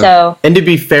 Yeah. So, and to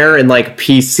be fair and like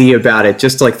PC about it,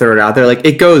 just to like throw it out there, like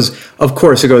it goes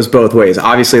both ways.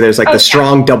 Obviously, there's like the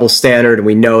strong double standard, and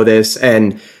we know this,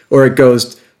 or it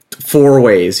goes 4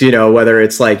 ways. Whether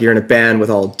it's like you're in a band with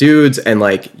all dudes and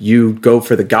like you go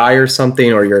for the guy or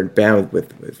something, or you're in a band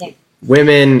with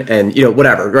women and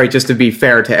whatever, right? Just to be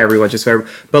fair to everyone,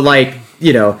 but like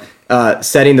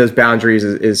setting those boundaries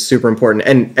is super important,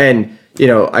 and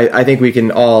I think we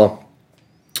can all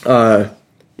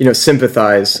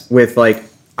sympathize with, like,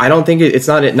 I don't think it's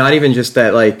not even just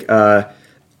that, like,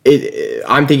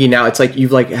 I'm thinking now it's like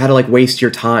you've like had to like waste your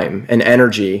time and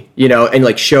energy, and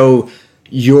like show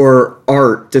your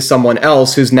art to someone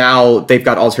else who's now they've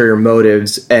got ulterior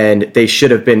motives, and they should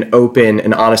have been open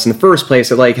and honest in the first place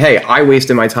that like, hey, I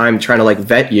wasted my time trying to like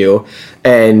vet you,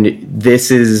 and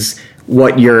this is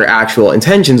what your actual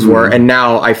intentions were. And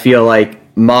now I feel like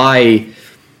my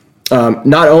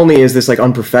not only is this like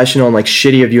unprofessional and like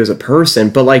shitty of you as a person,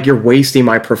 but like you're wasting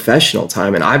my professional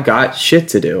time, and I've got shit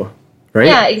to do, right?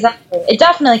 Yeah, exactly. It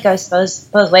definitely goes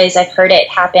both ways. I've heard it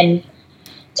happen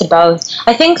to both.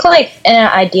 I think like in an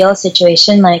ideal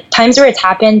situation, like times where it's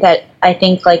happened that I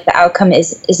think like the outcome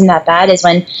isn't that bad is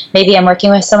when maybe I'm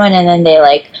working with someone and then they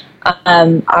like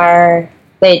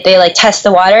they like test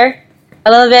the water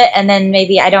a little bit, and then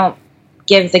maybe I don't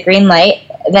give the green light,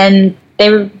 then they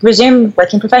resume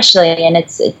working professionally, and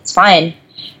it's fine.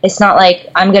 It's not like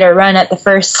I'm gonna run at the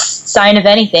first sign of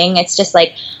anything. It's just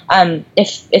like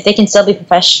if they can still be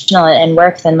professional and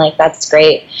work, then like that's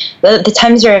great. The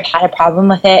times where I've had a problem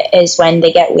with it is when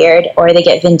they get weird or they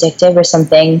get vindictive or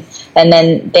something, and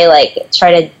then they like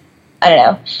try to, I don't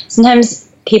know.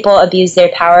 Sometimes people abuse their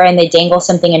power and they dangle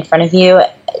something in front of you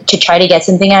to try to get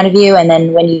something out of you, and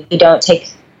then when you don't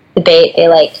take the bait, they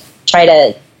like try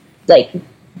to like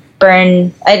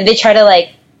burn. They try to like,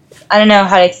 I don't know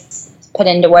how to put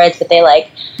into words, but they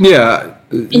like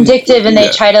vindictive, and they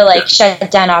try to like shut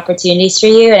down opportunities for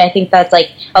you. And I think that's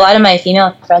like a lot of my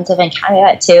female friends have encountered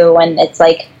that too, when it's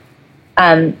like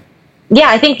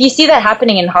I think you see that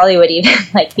happening in Hollywood even.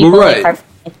 Like people like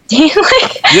they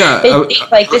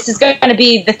think like this is going to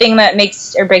be the thing that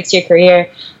makes or breaks your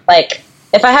career. Like,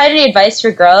 if I had any advice for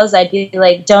girls, I'd be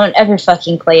like, don't ever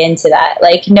fucking play into that.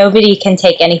 Like, nobody can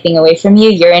take anything away from you.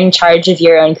 You're in charge of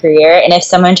your own career. And if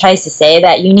someone tries to say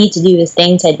that you need to do this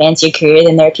thing to advance your career,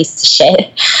 then they're a piece of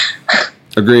shit.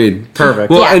 Agreed.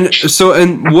 Perfect. Well,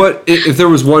 and what if there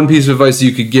was one piece of advice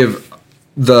you could give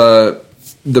the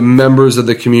members of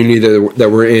the community that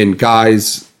we're in,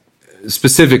 guys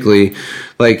specifically,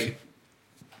 like,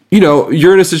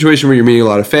 you're in a situation where you're meeting a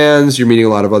lot of fans, you're meeting a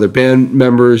lot of other band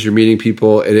members, you're meeting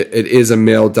people. It is a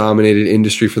male-dominated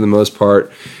industry for the most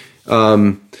part.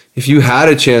 If you had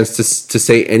a chance to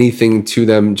say anything to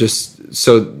them, just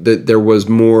so that there was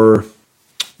more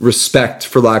respect,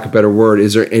 for lack of a better word,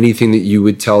 is there anything that you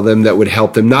would tell them that would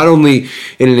help them, not only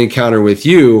in an encounter with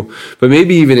you, but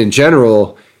maybe even in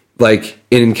general, like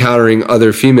in encountering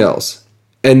other females?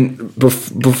 And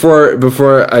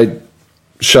before I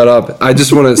shut up, I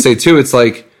just want to say too, it's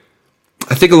like,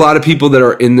 I think a lot of people that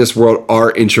are in this world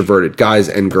are introverted, guys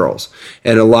and girls.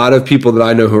 And a lot of people that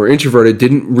I know who are introverted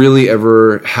didn't really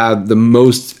ever have the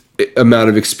most amount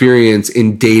of experience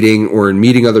in dating or in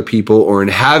meeting other people or in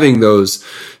having those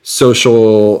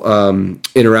social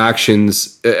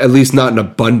interactions, at least not in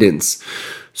abundance.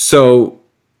 So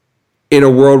in a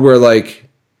world where like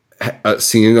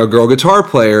seeing a girl guitar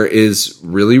player is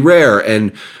really rare,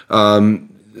 and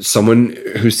someone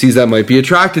who sees that might be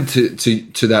attracted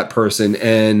to that person,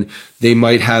 and they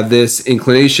might have this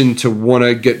inclination to want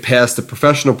to get past the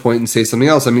professional point and say something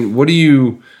else. I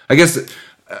mean, I guess,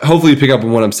 hopefully you pick up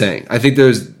on what I'm saying. I think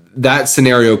that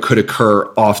scenario could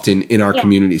occur often in our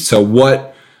community. So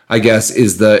what, I guess,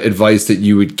 is the advice that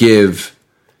you would give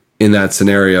in that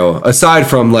scenario, aside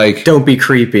from like, don't be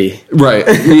creepy. Right.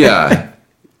 Yeah.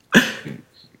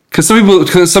 Because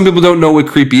some people don't know what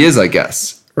creepy is, I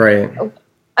guess. Right.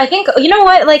 I think, you know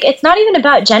what, like, it's not even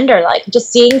about gender. Like,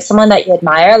 just seeing someone that you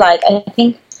admire, like, I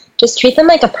think just treat them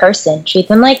like a person. Treat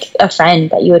them like a friend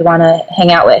that you would want to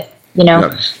hang out with, you know?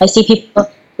 Yeah. I see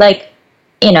people, like,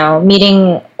 you know,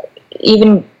 meeting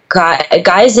even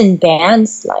guys in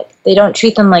bands, like, they don't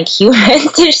treat them like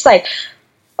humans. They're just, like,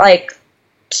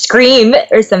 scream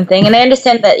or something. And I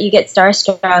understand that you get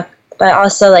starstruck, but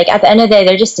also, like, at the end of the day,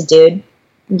 they're just a dude.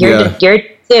 You're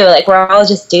too. Like, we're all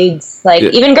just dudes. Like,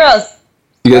 even girls.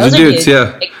 You guys are dudes,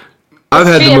 yeah. Like, I've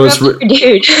had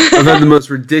the most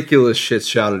ridiculous shit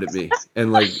shouted at me,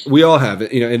 and like we all have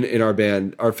it. You know, in our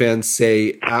band, our fans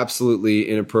say absolutely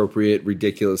inappropriate,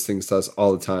 ridiculous things to us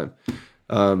all the time.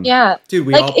 Yeah, dude,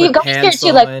 we like, all put pants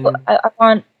on. Like, I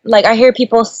want, like, I hear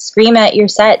people scream at your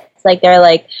sets, like they're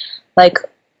like,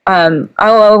 oh,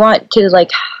 I want to,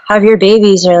 like, have your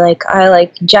babies, or like, I,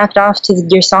 like, jacked off to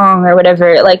your song or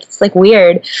whatever. Like, it's, like,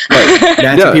 weird. Right.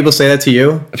 Yeah. People say that to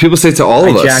you? People say it to all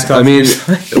of us. I mean,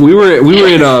 we were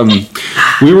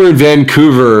in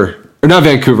Vancouver, or not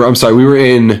Vancouver, I'm sorry, we were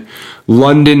in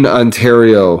London,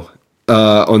 Ontario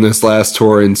on this last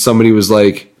tour, and somebody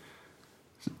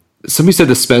said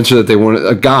to Spencer that they wanted,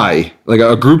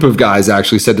 a group of guys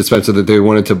actually said to Spencer that they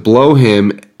wanted to blow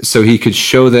him so he could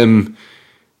show them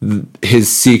his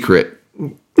secret.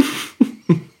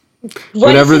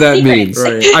 Whatever that means.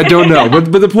 Right. I don't know.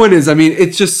 But the point is, I mean,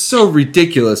 it's just so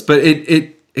ridiculous, but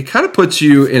it kind of puts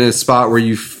you in a spot where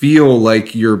you feel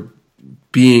like you're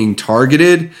being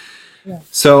targeted. Yeah.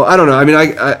 So I don't know. I mean,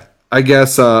 I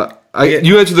guess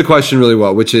you answered the question really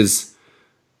well, which is,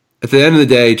 at the end of the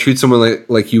day, treat someone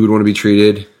like you would want to be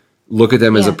treated. Look at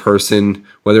them as a person,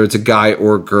 whether it's a guy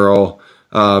or a girl.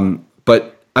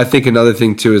 But I think another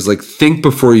thing too is, like, think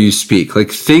before you speak.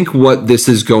 Like, think what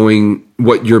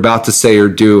you're about to say or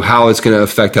do, how it's going to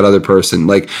affect that other person.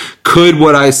 Like, could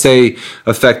what I say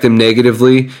affect them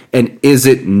negatively? And is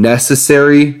it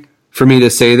necessary for me to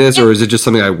say this, or is it just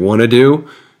something I want to do?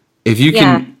 If you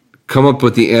can come up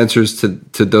with the answers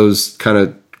to those kind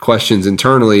of questions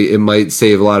internally, it might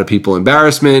save a lot of people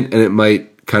embarrassment, and it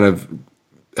might kind of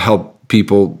help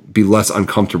people be less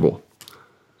uncomfortable.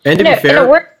 And to be fair, it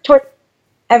works toward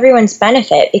everyone's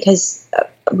benefit, because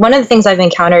one of the things I've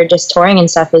encountered just touring and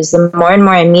stuff is the more and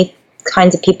more I meet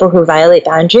kinds of people who violate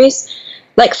boundaries.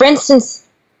 Like, for instance,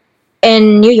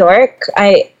 in New York,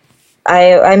 I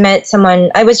met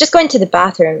someone. I was just going to the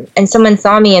bathroom, and someone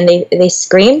saw me, and they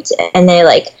screamed, and they,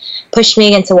 like, pushed me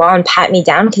against a wall and pat me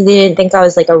down because they didn't think I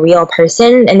was, like, a real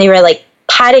person, and they were, like,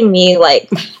 patting me, like,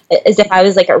 as if I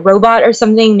was, like, a robot or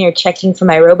something. They were checking for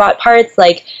my robot parts.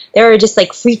 Like, they were just,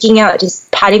 like, freaking out, just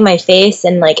patting my face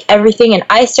and, like, everything. And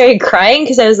I started crying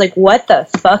because I was like, what the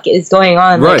fuck is going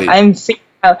on? Right. Like, I'm freaking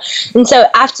out. And so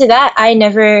after that, I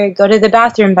never go to the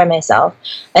bathroom by myself.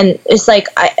 And it's like,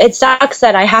 it sucks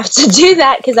that I have to do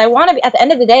that, because I want to be, at the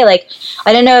end of the day, like,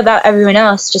 I don't know about everyone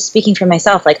else, just speaking for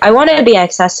myself. Like, I want to be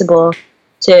accessible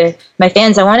to my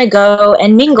fans. I want to go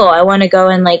and mingle. I want to go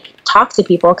and, like, talk to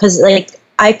people, because, like,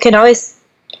 I always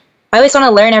want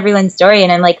to learn everyone's story,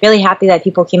 and I'm, like, really happy that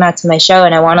people came out to my show,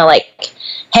 and I want to, like,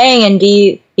 hang and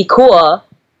be cool.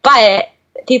 But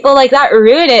people like that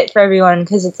ruin it for everyone,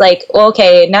 because it's like, well,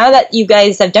 okay, now that you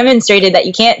guys have demonstrated that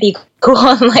you can't be cool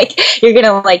and, like, you're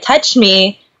gonna, like, touch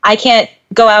me, I can't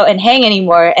go out and hang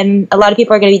anymore. And a lot of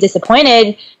people are gonna be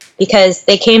disappointed because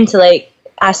they came to, like,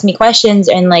 ask me questions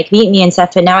and, like, meet me and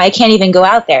stuff, and now I can't even go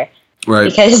out there, right?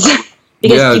 Because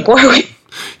people are.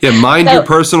 Yeah, mind your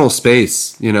personal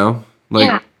space, you know?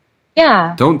 Like,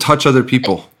 don't touch other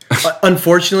people.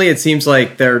 Unfortunately, it seems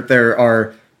like there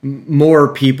are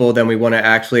more people than we want to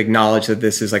actually acknowledge that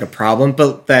this is, like, a problem,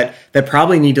 but that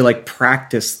probably need to, like,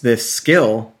 practice this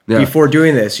skill before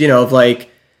doing this, you know, of, like,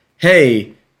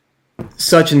 hey,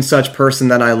 such and such person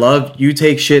that I love, you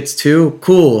take shits too?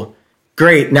 Cool.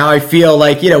 Great. Now I feel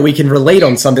like, you know, we can relate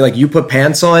on something. Like, you put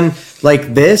pants on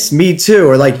like this, me too.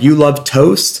 Or, like, you love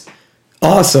toast.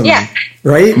 Awesome. Yeah.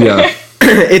 Right? Yeah.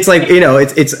 It's like, you know,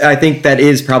 it's I think that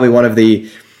is probably one of the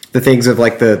things of,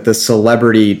 like, the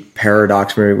celebrity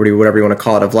paradox, or whatever you want to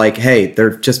call it, of, like, hey,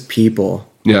 they're just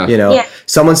people. Yeah. You know,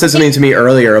 someone said something to me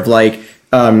earlier of, like,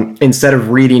 instead of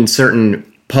reading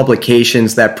certain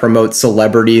publications that promote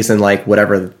celebrities and, like,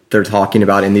 whatever they're talking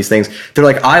about in these things, they're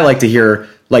like, I like to hear,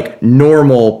 like,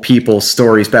 normal people's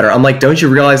stories better. I'm like, don't you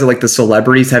realize that, like, the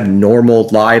celebrities have normal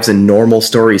lives and normal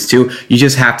stories too? You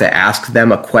just have to ask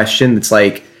them a question that's,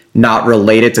 like, not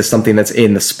related to something that's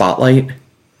in the spotlight.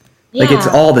 Yeah. Like, it's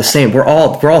all the same. We're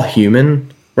all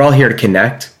human. We're all here to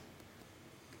connect.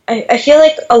 I feel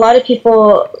like a lot of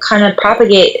people kind of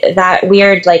propagate that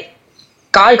weird, like,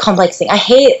 God complex thing. I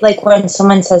hate like when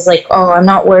someone says like, "Oh, I'm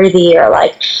not worthy," or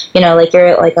like, you know, like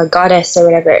you're like a goddess or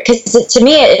whatever. Because to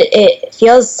me, it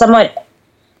feels somewhat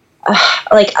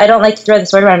like, I don't like to throw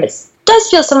this word around, but it does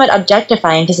feel somewhat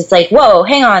objectifying, because it's like, whoa,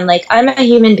 hang on, like I'm a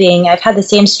human being. I've had the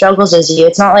same struggles as you.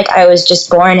 It's not like I was just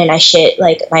born and I shit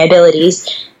like my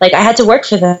abilities. Like I had to work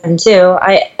for them too.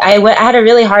 I had a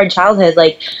really hard childhood.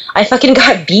 Like I fucking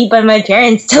got beat by my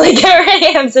parents to like get where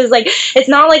I am. So it's like, it's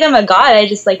not like I'm a god. I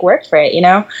just like worked for it, you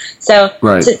know? So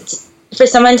Right. For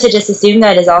someone to just assume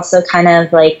that is also kind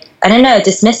of like, I don't know,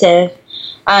 dismissive.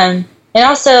 And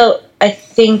also I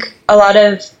think a lot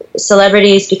of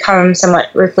celebrities become somewhat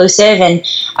reclusive and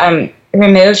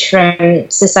removed from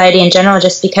society in general,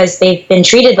 just because they've been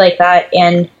treated like that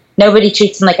and nobody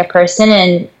treats them like a person,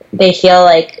 and they feel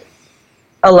like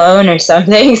alone or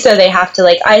something, so they have to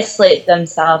like isolate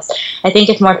themselves. I think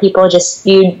if more people just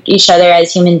viewed each other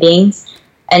as human beings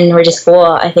and were just cool,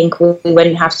 I think we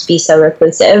wouldn't have to be so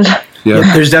reclusive.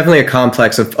 Yeah. There's definitely a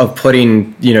complex of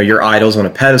putting, you know, your idols on a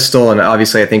pedestal, and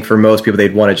obviously I think for most people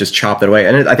they'd want to just chop that away.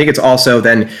 And I think it's also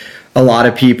then a lot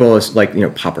of people, like, you know,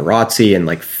 paparazzi and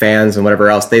like fans and whatever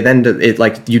else, they then they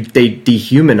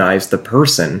dehumanize the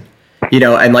person, you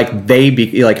know, and like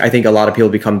I think a lot of people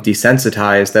become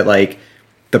desensitized that like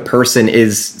the person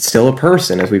is still a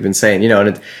person, as we've been saying, you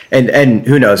know, and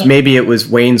who knows, maybe it was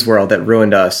Wayne's World that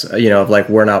ruined us, you know, of like,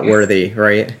 we're not worthy,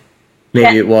 right?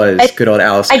 Maybe it was good old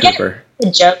Alice Cooper. Get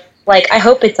a joke. Like, I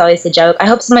hope it's always a joke. I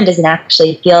hope someone doesn't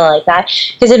actually feel like that,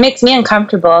 because it makes me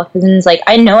uncomfortable. Because then it's like,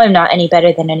 I know I'm not any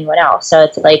better than anyone else. So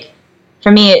it's like,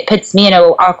 for me, it puts me in an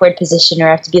awkward position where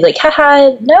I have to be like,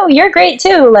 haha, no, you're great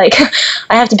too. Like,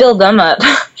 I have to build them up.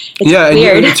 It's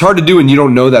weird. And it's hard to do when you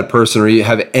don't know that person or you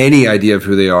have any idea of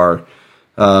who they are.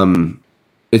 It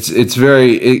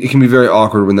can be very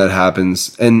awkward when that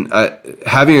happens. And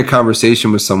having a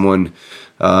conversation with someone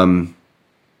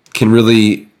can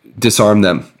really disarm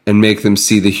them and make them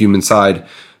see the human side.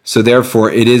 So therefore,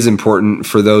 it is important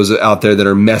for those out there that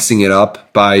are messing it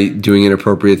up by doing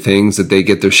inappropriate things that they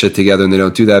get their shit together and they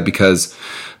don't do that, because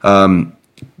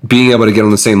being able to get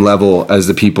on the same level as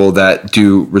the people that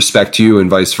do respect you and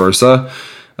vice versa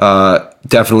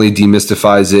definitely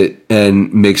demystifies it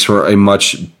and makes for a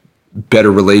much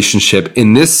better relationship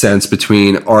in this sense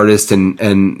between artist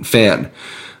and fan.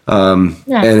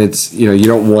 And it's, you know, you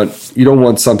don't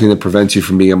want something that prevents you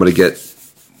from being able to get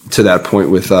to that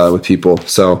point with people.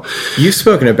 So you've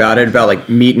spoken about it, about like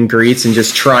meet and greets and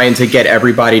just trying to get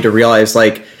everybody to realize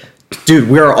like, dude,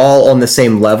 we're all on the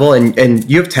same level, and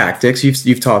you have tactics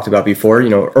you've talked about before. You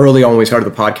know, early on when we started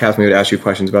the podcast, we would ask you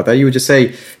questions about that. You would just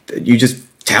say, you just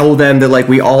tell them that like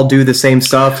we all do the same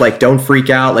stuff. Like, don't freak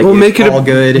out. Like, it's all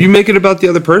good. You make it about the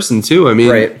other person too. I mean,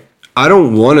 right. I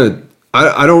don't want to.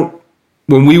 I don't.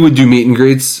 When we would do meet and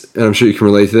greets, and I'm sure you can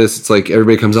relate to this, it's like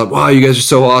everybody comes up, wow, you guys are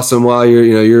so awesome. Wow,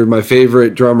 you're my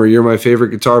favorite drummer. You're my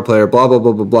favorite guitar player. Blah blah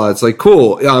blah blah blah. It's like,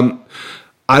 cool.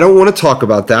 I don't want to talk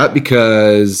about that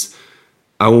because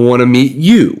I want to meet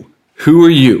you. Who are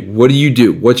you? What do you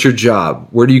do? What's your job?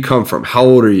 Where do you come from? How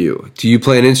old are you? Do you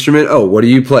play an instrument? Oh, what do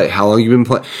you play? How long have you been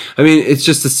playing? I mean, it's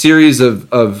just a series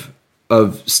of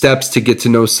steps to get to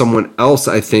know someone else.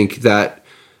 I think that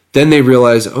then they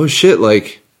realize, oh shit,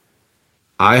 like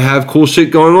I have cool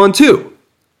shit going on too.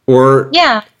 Or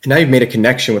yeah. And now you've made a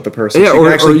connection with the person. Yeah, so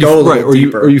you can go a little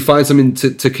deeper. Or you find something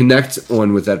to connect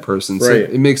on with that person. So right.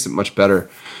 It makes it much better.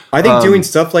 I think doing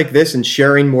stuff like this and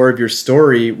sharing more of your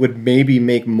story would maybe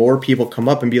make more people come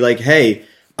up and be like, hey,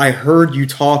 I heard you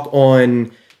talk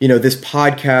on, you know, this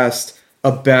podcast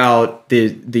about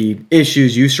the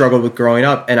issues you struggled with growing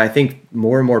up. And I think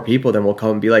more and more people then will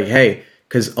come and be like, hey,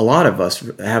 because a lot of us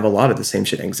have a lot of the same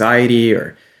shit, anxiety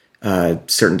or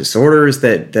certain disorders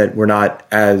that we're not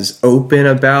as open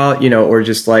about, you know, or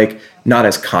just like not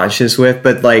as conscious with,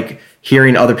 but like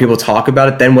hearing other people talk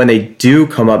about it, then when they do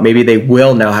come up, maybe they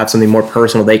will now have something more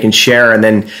personal they can share. And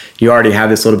then you already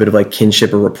have this little bit of like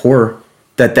kinship or rapport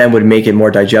that then would make it more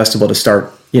digestible to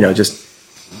start, you know, just,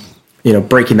 you know,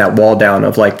 breaking that wall down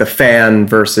of like the fan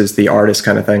versus the artist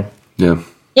kind of thing. Yeah.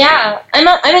 Yeah. I'm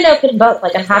an open book.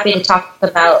 Like, I'm happy to talk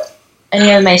about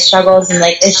any of my struggles and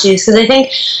like issues, because I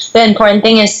think the important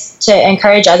thing is to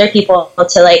encourage other people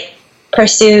to like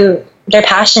pursue their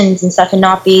passions and stuff and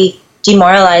not be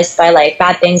demoralized by like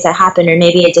bad things that happen, or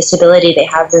maybe a disability they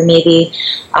have, or maybe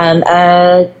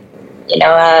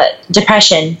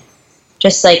depression.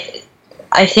 Just like,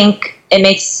 I think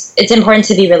it's important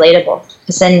to be relatable,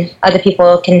 because then other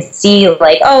people can see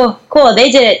like, oh cool, they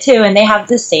did it too and they have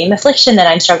the same affliction that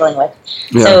I'm struggling with.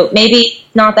 Yeah. So maybe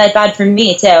not that bad for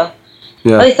me too.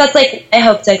 Yeah. At least that's like I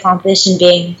hope to accomplish in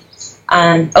being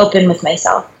open with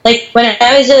myself. Like when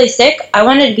I was really sick, I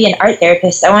wanted to be an art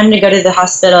therapist. I wanted to go to the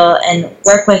hospital and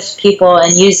work with people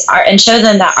and use art and show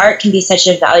them that art can be such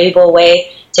a valuable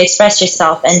way to express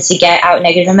yourself and to get out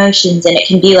negative emotions. And it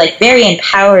can be like very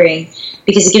empowering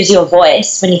because it gives you a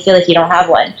voice when you feel like you don't have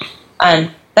one.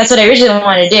 That's what I originally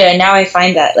wanted to do. And now I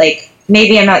find that like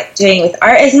maybe I'm not doing it with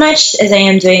art as much as I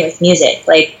am doing it with music.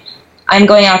 Like I'm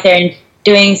going out there and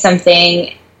doing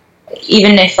something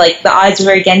even if like the odds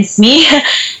were against me,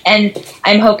 and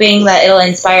I'm hoping that it'll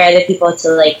inspire other people to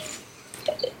like,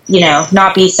 you know,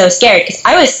 not be so scared, because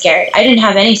I was scared. I didn't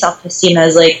have any self-esteem. I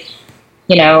was like,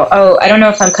 you know, oh, I don't know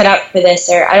if I'm cut out for this,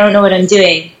 or I don't know what I'm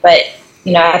doing, but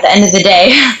you know, at the end of the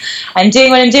day, I'm doing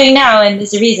what I'm doing now, and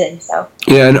there's a reason. So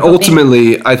yeah, and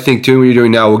ultimately, I think doing what you're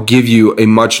doing now will give you a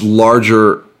much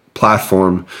larger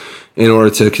platform in order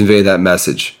to convey that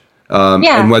message.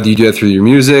 And whether you do it through your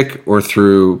music or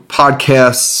through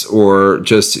podcasts or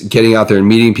just getting out there and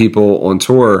meeting people on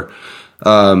tour,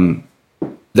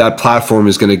 that platform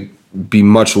is going to be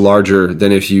much larger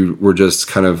than if you were just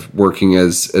kind of working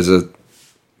as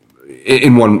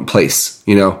in one place,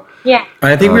 you know? Yeah.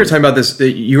 I think we were talking about this.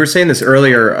 You were saying this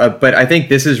earlier, but I think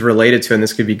this is related to, and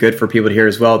this could be good for people to hear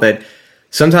as well, that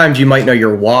sometimes you might know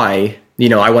your why. You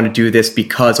know, I want to do this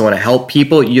because I want to help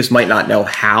people. You just might not know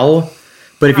how.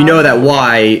 But if you know that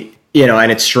why, you know,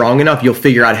 and it's strong enough, you'll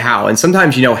figure out how. And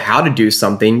sometimes you know how to do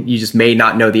something. You just may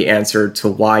not know the answer to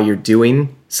why you're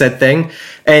doing said thing.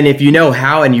 And if you know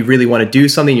how and you really want to do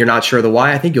something, you're not sure of the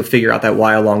why, I think you'll figure out that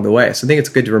why along the way. So I think it's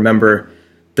good to remember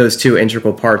those two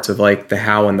integral parts of like the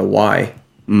how and the why,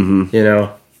 you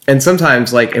know. And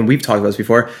sometimes, like, and we've talked about this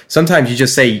before, sometimes you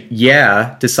just say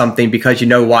yeah to something because you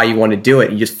know why you want to do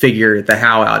it. You just figure the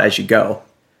how out as you go.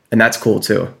 And that's cool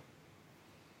too.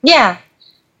 Yeah.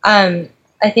 I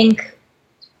think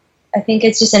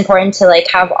it's just important to like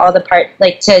have all the part,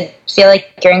 like to feel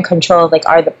like you're in control of like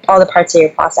all the parts of your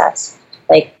process.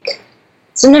 Like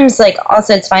sometimes like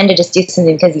also it's fine to just do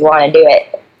something because you want to do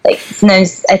it. Like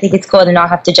sometimes I think it's cool to not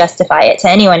have to justify it to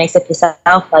anyone except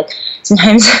yourself. Like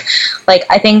sometimes like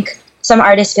I think some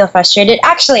artists feel frustrated.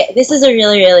 Actually, this is a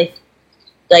really, really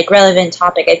like relevant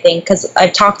topic, I think, because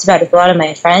I've talked about it with a lot of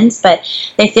my friends, but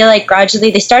they feel like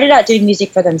gradually they started out doing music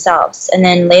for themselves, and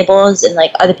then labels and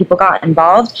like other people got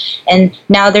involved, and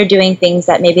now they're doing things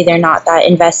that maybe they're not that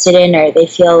invested in, or they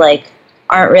feel like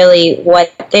aren't really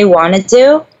what they want to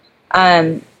do,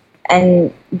 and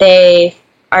they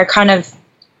are kind of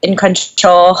in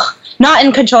control, not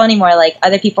in control anymore, like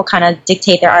other people kind of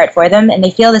dictate their art for them, and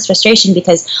they feel this frustration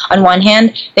because on one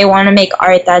hand they want to make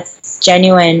art that's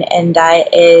genuine and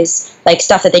that is like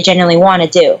stuff that they genuinely want to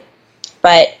do,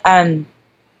 but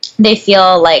they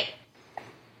feel like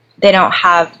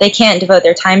they can't devote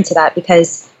their time to that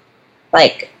because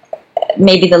like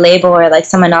maybe the label or like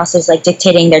someone else is like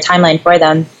dictating their timeline for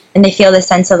them, and they feel this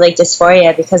sense of like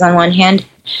dysphoria because on one hand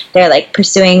they're like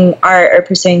pursuing art or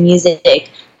pursuing music,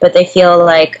 but they feel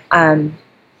like they're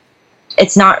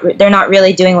not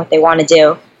really doing what they want to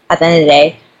do at the end of the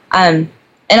day. And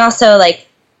also like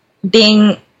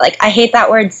being like, I hate that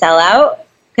word sellout,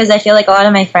 because I feel like a lot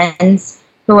of my friends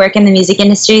who work in the music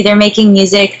industry, they're making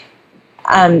music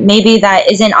maybe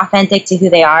that isn't authentic to who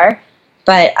they are,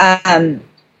 but I'm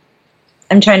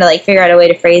trying to like figure out a way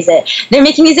to phrase it. They're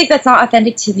making music that's not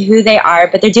authentic to who they are,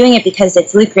 but they're doing it because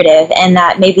it's lucrative, and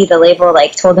that maybe the label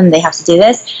like told them they have to do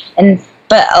this.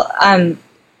 But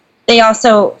they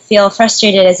also feel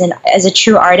frustrated as a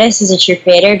true artist, as a true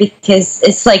creator, because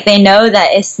it's like they know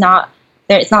that it's not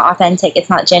authentic, it's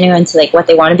not genuine to like what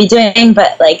they want to be doing,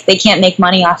 but like they can't make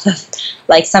money off of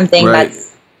like something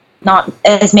that's not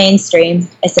as mainstream,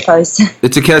 I suppose.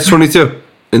 It's a catch-22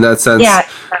 in that sense. Yeah.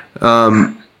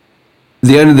 At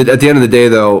the end of the day,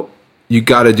 though, you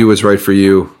got to do what's right for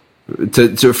you,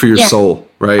 for your soul,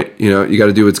 right? You know, you got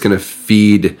to do what's going to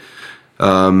feed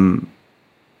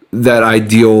that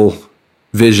ideal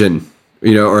vision,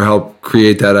 you know, or help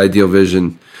create that ideal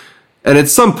vision. And at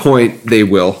some point, they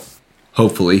will,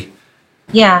 hopefully.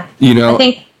 Yeah. You know, I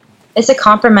think it's a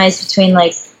compromise between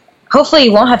like. Hopefully,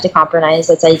 you won't have to compromise.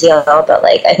 That's ideal, but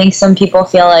like I think some people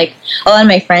feel like a lot of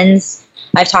my friends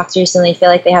I've talked to recently feel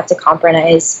like they have to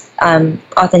compromise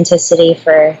authenticity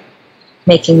for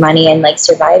making money and like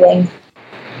surviving.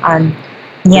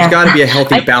 There's got to be a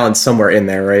healthy balance somewhere in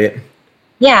there, right?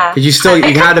 Yeah, because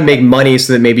you got to make money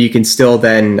so that maybe you can still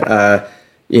then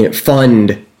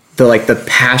fund the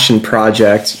passion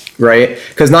project, right?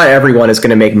 Because not everyone is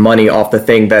going to make money off the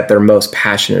thing that they're most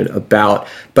passionate about.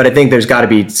 But I think there's got to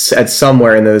be at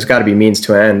somewhere, and there's got to be means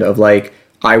to an end of like,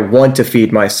 I want to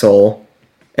feed my soul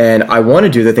and I want to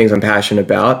do the things I'm passionate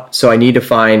about. So I need to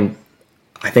find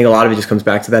I think a lot of it just comes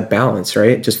back to that balance,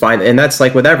 right? And that's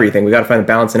like with everything, we got to find a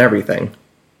balance in everything.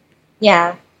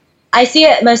 Yeah. I see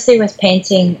it mostly with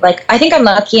painting. Like, I think I'm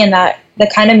lucky in that the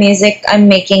kind of music I'm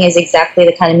making is exactly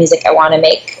the kind of music I want to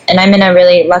make. And I'm in a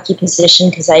really lucky position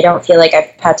because I don't feel like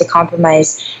I've had to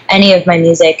compromise any of my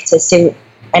music to suit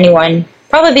anyone.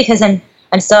 Probably because I'm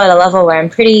still at a level where I'm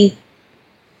pretty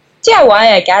DIY,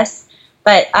 I guess.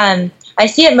 But I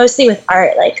see it mostly with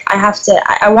art. Like,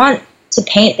 I want to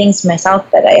paint things for myself,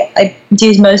 but I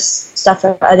do most stuff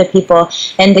for other people.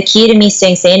 And the key to me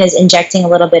staying sane is injecting a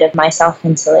little bit of myself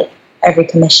into like every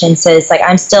commission. So it's like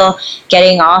I'm still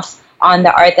getting off on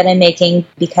the art that I'm making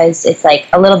because it's like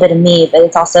a little bit of me, but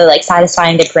it's also like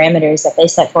satisfying the parameters that they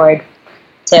set forward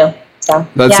too. So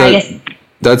that's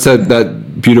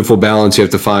that beautiful balance you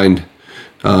have to find.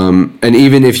 And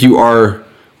even if you are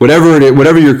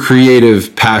whatever your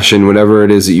creative passion, whatever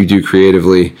it is that you do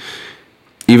creatively,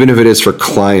 even if it is for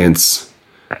clients,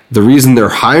 the reason they're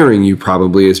hiring you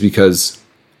probably is because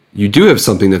you do have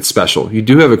something that's special. You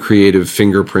do have a creative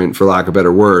fingerprint, for lack of a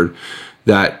better word,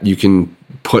 that you can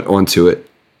put onto it.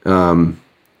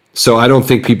 So I don't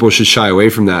think people should shy away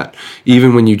from that.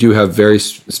 Even when you do have very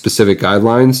specific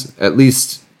guidelines, at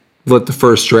least let the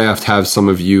first draft have some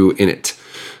of you in it.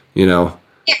 You know,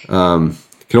 you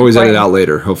can always edit out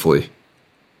later, hopefully,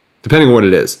 depending on what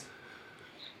it is.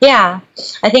 Yeah,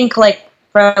 I think like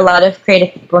for a lot of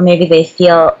creative people, maybe they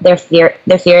feel their fear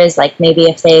is like maybe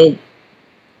if they,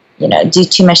 do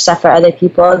too much stuff for other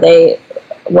people, they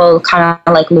will kind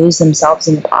of like lose themselves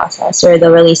in the process, or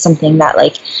they'll release something that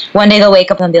like one day they'll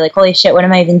wake up and be like, holy shit, what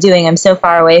am I even doing? I'm so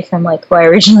far away from like who I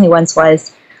originally once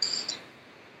was.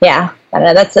 Yeah, I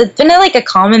don't know. It's been like a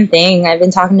common thing. I've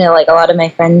been talking to like a lot of my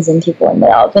friends and people, and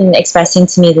they've all been expressing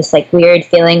to me this like weird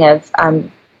feeling of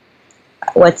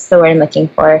what's the word I'm looking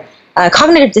for?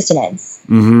 Cognitive dissonance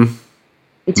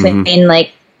between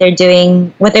like they're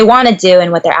doing what they want to do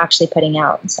and what they're actually putting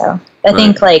out. So I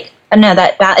think like I don't know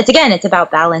that it's about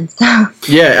balance.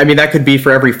 Yeah, I mean that could be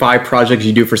for every 5 projects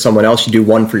you do for someone else, you do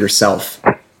 1 for yourself.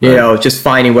 You know, just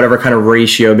finding whatever kind of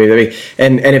ratio maybe.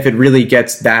 And if it really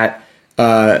gets that,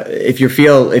 if you're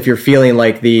feeling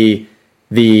like the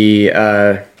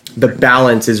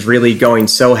balance is really going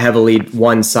so heavily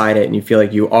one-sided, and you feel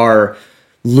like you are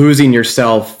losing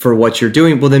yourself for what you're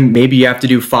doing, well then maybe you have to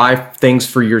do 5 things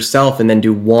for yourself and then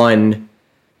do 1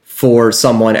 for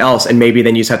someone else, and maybe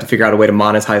then you just have to figure out a way to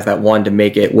monetize that 1 to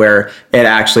make it where it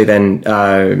actually then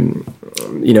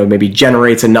maybe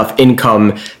generates enough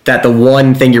income that the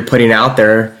 1 thing you're putting out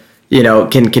there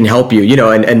can help you,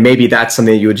 and maybe that's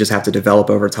something that you would just have to develop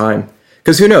over time.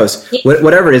 Because who knows,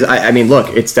 whatever it is. I mean, look,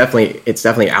 it's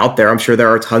definitely out there. I'm sure there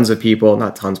are tons of people,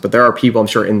 not tons, but there are people I'm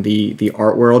sure in the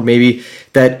art world maybe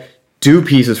that do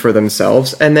pieces for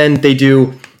themselves, and then they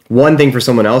do 1 thing for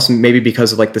someone else, maybe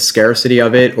because of like the scarcity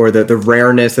of it or the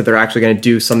rareness that they're actually going to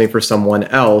do something for someone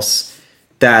else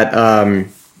that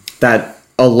that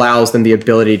allows them the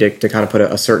ability to kind of put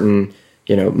a certain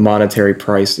monetary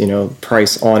price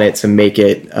on it to make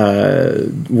it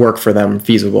work for them,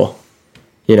 feasible.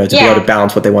 To be able to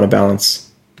balance what they want to balance.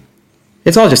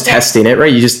 It's all just testing it,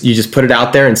 right? You just put it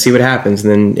out there and see what happens. And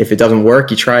then if it doesn't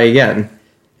work, you try again.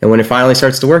 And when it finally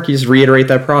starts to work, you just reiterate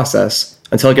that process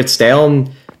until it gets stale and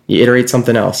you iterate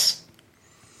something else.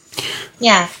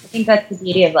 Yeah, I think that's the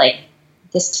beauty of like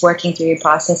just working through your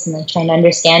process and like trying to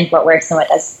understand what works and what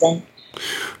doesn't.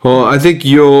 Well, I think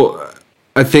your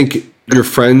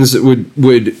friends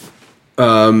would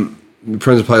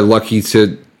friends are probably lucky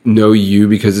to know you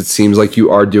because it seems like you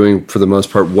are doing for the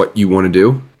most part what you want to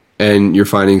do, and you're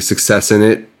finding success in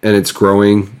it, and it's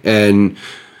growing. And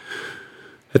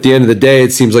at the end of the day,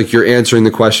 it seems like you're answering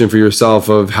the question for yourself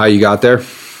of how you got there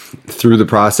through the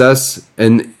process.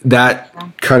 And that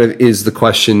kind of is the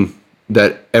question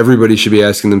that everybody should be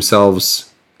asking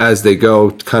themselves as they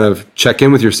go, to kind of check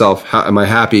in with yourself. How, am I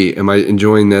happy? Am I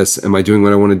enjoying this? Am I doing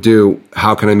what I want to do?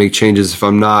 How can I make changes if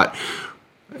I'm not?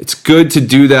 It's good to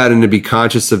do that and to be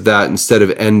conscious of that instead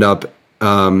of end up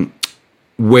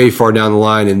way far down the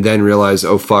line and then realize,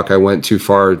 oh, fuck, I went too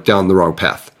far down the wrong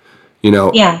path.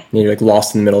 Yeah. You're like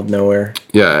lost in the middle of nowhere.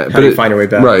 Yeah. How do you find your way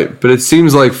back? Right. But it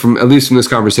seems like at least from this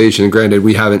conversation, and granted,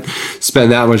 we haven't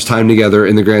spent that much time together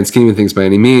in the grand scheme of things by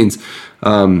any means,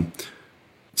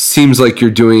 seems like you're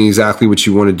doing exactly what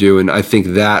you want to do. And I think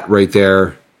that right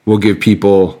there will give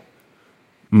people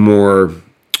more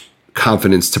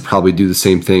confidence to probably do the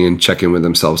same thing and check in with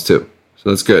themselves too. So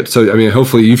that's good. So, I mean,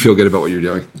 hopefully you feel good about what you're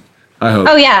doing. I hope.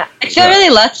 Oh yeah. I feel really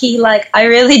lucky. Like I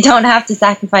really don't have to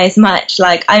sacrifice much.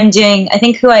 Like I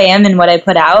think who I am and what I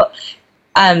put out,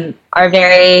 are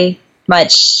very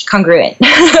much congruent.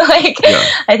 Like, yeah.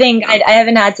 I think I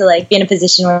haven't had to like be in a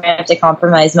position where I have to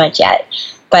compromise much yet.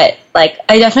 But like,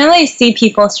 I definitely see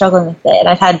people struggling with it. And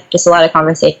I've had just a lot of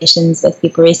conversations with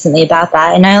people recently about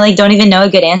that. And I like don't even know a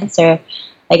good answer.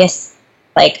 I guess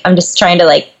like I'm just trying to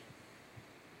like,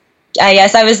 I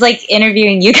guess I was like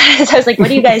interviewing you guys. I was like, what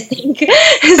do you guys think is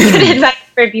good advice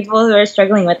for people who are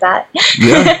struggling with that?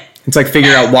 Yeah. It's like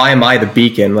figure out, why am I the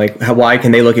beacon? Like, why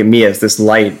can they look at me as this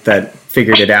light that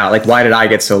figured it out? Like, why did I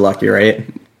get so lucky, right?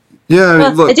 Yeah, I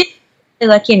mean, look, I did feel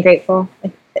lucky and grateful.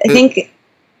 I think,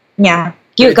 yeah.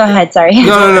 You go ahead. Sorry.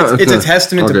 No. It's a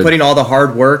testament to putting all the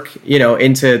hard work,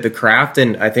 into the craft,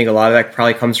 and I think a lot of that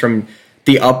probably comes from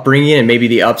the upbringing and maybe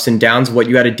the ups and downs of what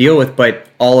you had to deal with. But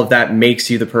all of that makes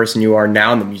you the person you are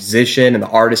now, and the musician and the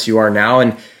artist you are now,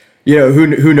 and.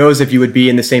 Who knows if you would be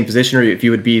in the same position, or if you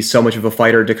would be so much of a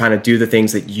fighter to kind of do the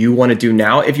things that you want to do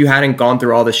now if you hadn't gone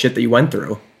through all the shit that you went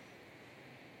through.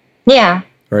 Yeah.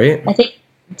 Right? I think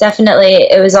definitely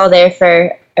it was all there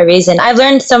for a reason. I've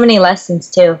learned so many lessons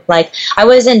too. Like, I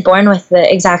wasn't born with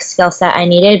the exact skill set I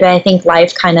needed, but I think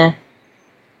life kind of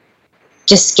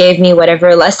just gave me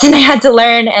whatever lesson I had to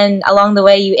learn, and along the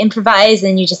way you improvise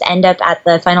and you just end up at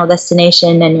the final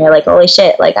destination and you're like, holy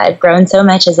shit, like I've grown so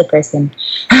much as a person.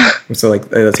 So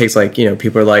like it takes like,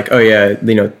 people are like, oh yeah,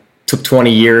 took 20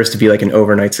 years to be like an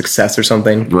overnight success or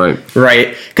something. Right.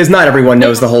 Because not everyone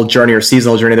knows the whole journey or sees the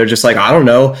whole journey. They're just like, I don't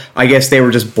know, I guess they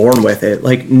were just born with it.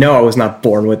 Like, no, I was not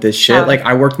born with this shit. Like,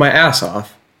 I worked my ass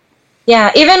off.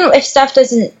 Yeah, even if stuff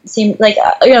doesn't seem like,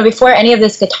 before any of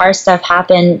this guitar stuff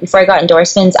happened, before I got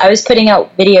endorsements, I was putting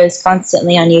out videos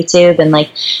constantly on YouTube and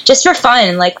like just for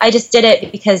fun. Like, I just did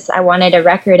it because I wanted a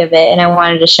record of it and I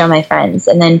wanted to show my friends.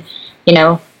 And then,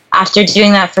 after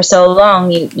doing that for so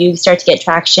long, you start to get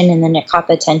traction, and then it caught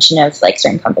the attention of like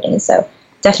certain companies. So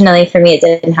definitely for me, it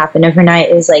didn't happen overnight.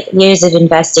 It was like years of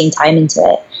investing time into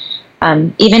it.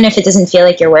 Even if it doesn't feel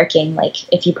like you're working,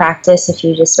 like if you practice, if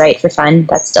you just write for fun,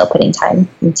 that's still putting time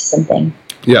into something.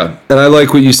 Yeah. And I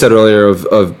like what you said earlier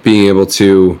of being able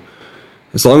to,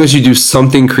 as long as you do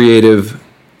something creative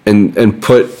and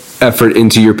put effort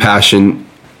into your passion,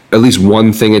 at least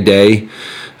one thing a day,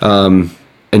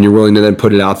 and you're willing to then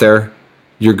put it out there,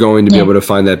 you're going to be able to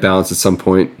find that balance at some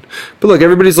point. But look,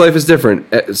 everybody's life is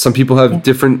different. Some people have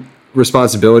different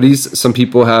responsibilities. Some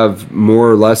people have more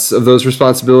or less of those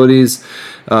responsibilities.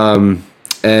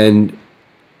 And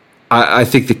I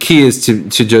think the key is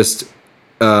to just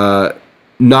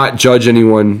not judge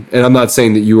anyone. And I'm not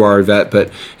saying that you are, Yvette,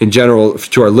 but in general,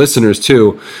 to our listeners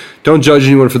too, don't judge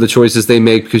anyone for the choices they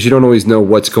make, because you don't always know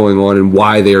what's going on and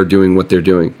why they are doing what they're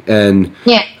doing. And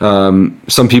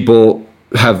some people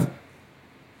have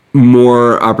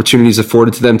more opportunities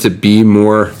afforded to them to be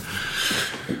more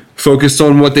focused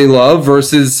on what they love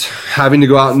versus having to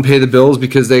go out and pay the bills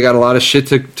because they got a lot of shit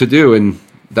to do. And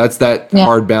that's that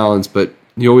hard balance, but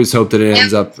you always hope that it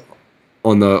ends up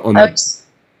on the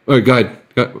oh, go ahead.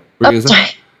 Sorry.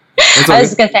 I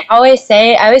was going to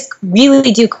say, I always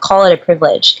really do call it a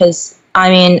privilege, because I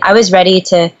mean, I was ready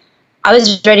to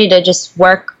just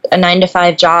work a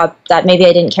 9-to-5 job that maybe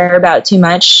I didn't care about too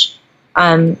much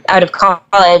out of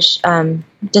college,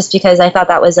 just because I thought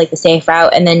that was like the safe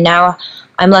route. And then now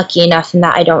I'm lucky enough in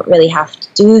that I don't really have to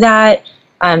do that.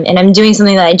 And I'm doing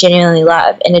something that I genuinely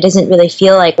love, and it doesn't really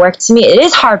feel like work to me. It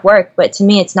is hard work, but to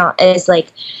me, it's not as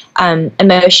like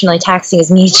emotionally taxing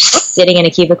as me just sitting in a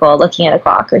cubicle looking at a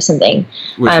clock or something.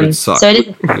 Which would suck. So it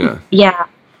is,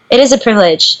 it is a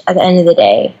privilege at the end of the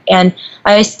day. And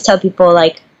I always tell people,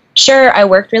 like, sure, I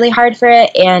worked really hard for it,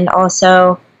 and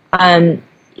also,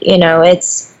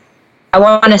 I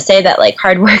want to say that like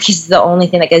hard work is the only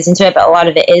thing that goes into it, but a lot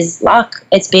of it is luck.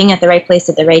 It's being at the right place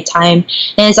at the right time.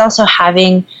 And it's also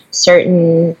having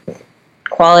certain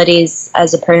qualities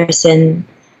as a person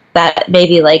that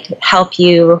maybe like help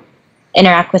you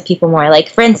interact with people more. Like,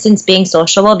 for instance, being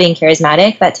sociable, being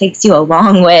charismatic, that takes you a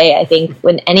long way. I think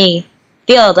in any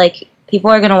field, like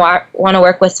people are going to want to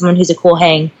work with someone who's a cool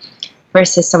hang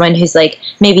versus someone who's like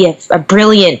maybe a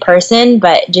brilliant person,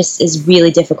 but just is really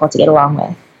difficult to get along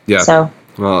with. Yeah. So,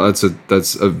 well,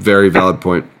 that's a very valid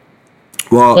point.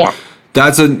 Well,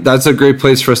 that's a great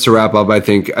place for us to wrap up. I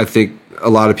think a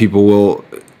lot of people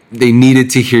they needed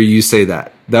to hear you say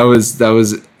that. That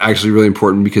was actually really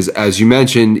important, because as you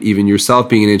mentioned, even yourself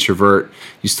being an introvert,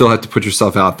 you still have to put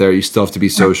yourself out there. You still have to be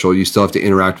social. You still have to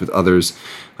interact with others.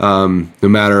 No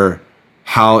matter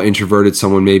how introverted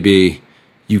someone may be,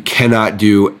 you cannot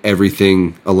do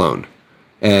everything alone,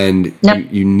 and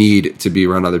you need to be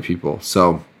around other people.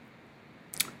 So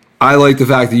I like the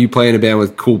fact that you play in a band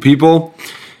with cool people,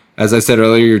 As I said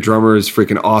earlier, your drummer is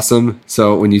freaking awesome.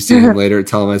 So when you see him later,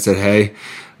 tell him I said hey.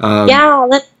 Yeah,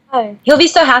 let's go. He'll be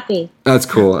so happy. That's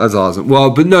cool. That's awesome. Well,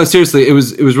 but no, seriously, it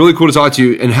was really cool to talk to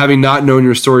you. And having not known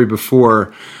your story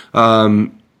before,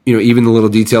 even the little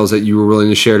details that you were willing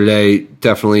to share today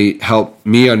definitely helped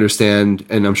me understand,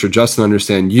 and I'm sure Justin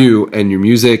understand you and your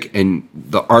music and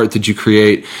the art that you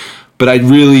create. But I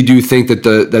really do think that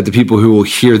the people who will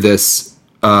hear this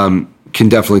can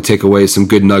definitely take away some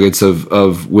good nuggets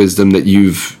of wisdom that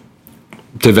you've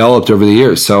developed over the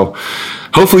years. So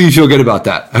hopefully you feel good about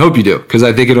that. I hope you do, because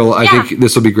I think I think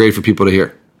this will be great for people to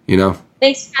hear,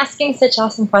 Thanks for asking such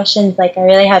awesome questions. Like, I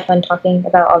really had fun talking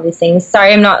about all these things.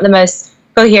 Sorry I'm not the most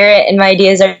coherent and my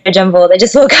ideas are jumbled. I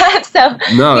just woke up, so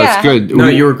no, that's good. No,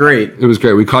 you were great. It was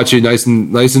great. We caught you nice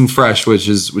and fresh, which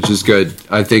is good.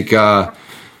 I think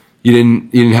you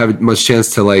didn't have much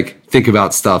chance to think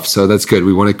about stuff, so that's good.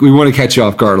 We want to catch you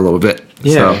off guard a little bit.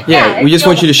 Yeah. We just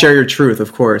want you to share your truth,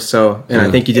 of course. So, and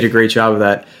I think you did a great job of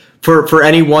that. For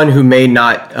anyone who may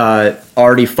not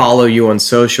already follow you on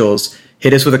socials,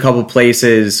 hit us with a couple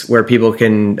places where people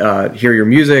can hear your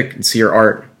music and see your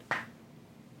art.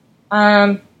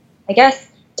 I guess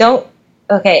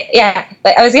okay, yeah.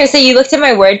 But I was gonna say you looked at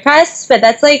my WordPress, but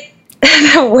that's the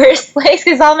worst place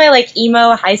because all my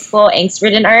emo high school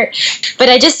angst-ridden art. But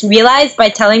I just realized by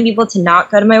telling people to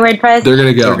not go to my WordPress, they're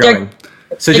gonna go.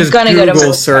 So just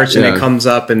Google search and it comes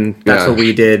up, and that's what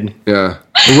we did. Yeah.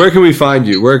 But where can we find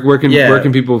you? Where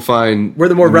can people find? We're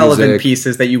the more relevant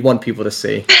pieces that you want people to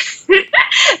see.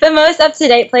 The most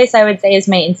up-to-date place I would say is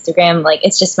my Instagram.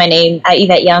 It's just my name,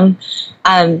 Yvette Young.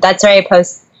 That's where I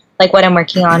post what I'm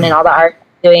working on and all the art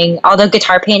I'm doing, all the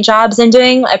guitar paint jobs I'm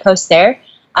doing. I post there.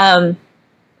 I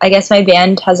guess my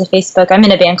band has a Facebook. I'm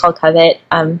in a band called Covet.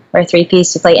 We're a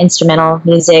 3-piece. We play instrumental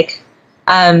music.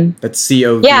 That's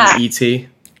COVET.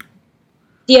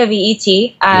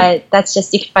 COVET. That's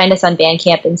just, you can find us on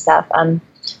Bandcamp and stuff, and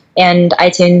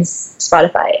iTunes,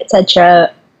 Spotify,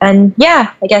 etc. And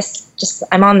yeah, I guess just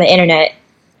I'm on the internet.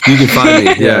 You can find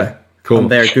me. Yeah, cool. I'm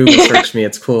there. Google search me.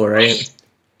 It's cool, right?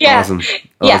 Yeah. Awesome.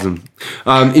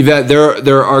 Yvette,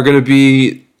 there are going to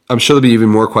be, I'm sure there'll be even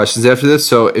more questions after this.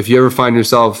 So if you ever find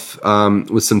yourself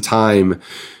with some time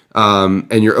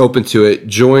and you're open to it,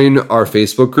 join our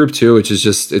Facebook group too, which is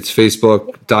it's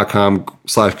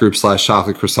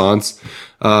facebook.com/group/chocolate croissants.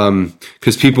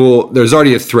 Because there's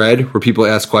already a thread where people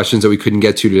ask questions that we couldn't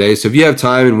get to today. So if you have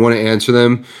time and want to answer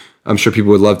them, I'm sure people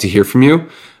would love to hear from you.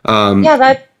 Yeah,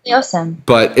 that'd be awesome.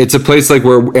 But it's a place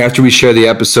where after we share the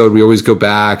episode, we always go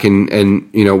back and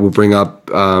we'll bring up,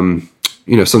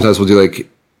 sometimes we'll do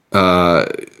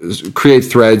create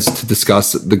threads to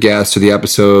discuss the guests or the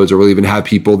episodes, or we'll even have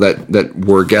people that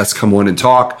were guests come on and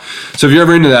talk. So if you're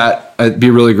ever into that, it'd be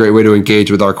a really great way to engage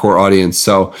with our core audience.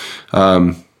 So,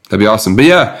 that'd be awesome. But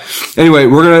yeah, anyway,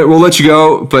 we'll let you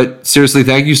go, but seriously,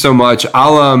 thank you so much.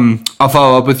 I'll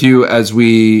follow up with you as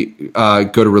we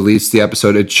go to release the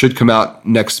episode. It should come out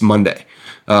next Monday.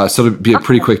 So it'll be a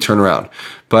pretty quick turnaround,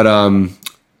 but,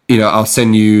 I'll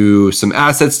send you some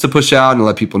assets to push out and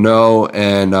let people know,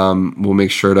 and we'll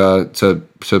make sure to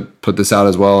put this out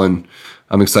as well. And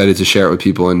I'm excited to share it with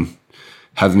people and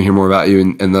have them hear more about you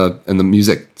and the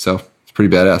music. So it's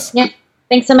pretty badass. Yeah.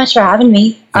 Thanks so much for having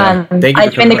me. Thank you. I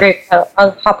joined the group, so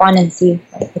I'll hop on and see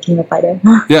if I can reply to.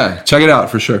 Yeah, check it out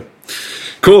for sure.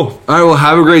 Cool. All right. Well,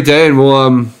 have a great day, and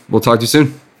we'll talk to you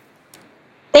soon.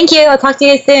 Thank you. I'll talk to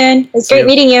you soon. It was great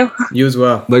meeting you. You as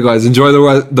well. Likewise. Enjoy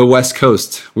the West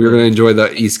Coast. We're going to enjoy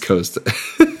the East Coast.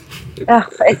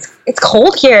 It's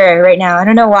cold here right now. I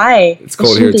don't know why. It's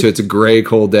cold here too. It's a gray,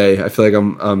 cold day. I feel like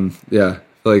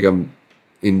I'm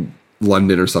in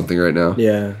London or something right now.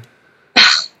 Yeah.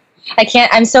 I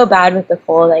can't. I'm so bad with the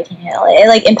cold. I can't handle it.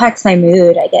 It impacts my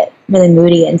mood. I get really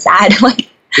moody and sad.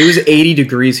 It was 80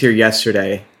 degrees here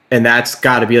yesterday, and that's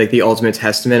got to be the ultimate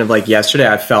testament of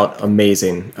yesterday. I felt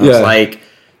amazing. I was like,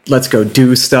 let's go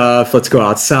do stuff. Let's go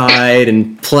outside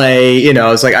and play.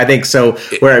 I was like, I think so.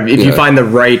 If you find the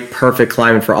right, perfect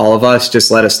climate for all of us,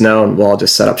 just let us know, and we'll all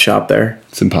just set up shop there.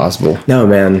 It's impossible. No,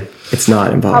 man, it's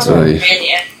not impossible.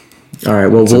 All right,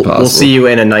 well, we'll see you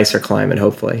in a nicer climate,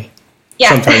 hopefully.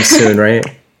 Yeah. Sometime soon, right?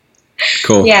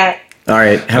 Cool. Yeah. All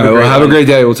right. Have a great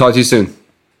day. We'll talk to you soon.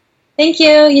 Thank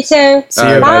you. You too. See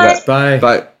you. Bye. Bye.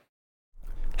 Bye.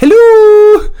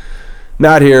 Hello.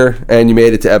 Matt here, and you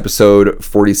made it to episode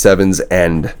 47's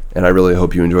end. And I really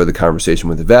hope you enjoyed the conversation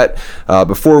with Yvette.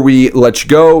 Before we let you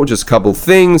go, just a couple of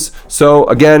things. So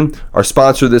again, our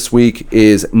sponsor this week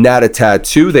is Nata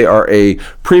Tattoo. They are a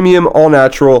premium,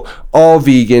 all-natural,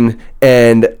 all-vegan,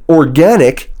 and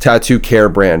organic tattoo care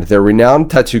brand. Their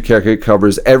renowned tattoo care kit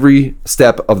covers every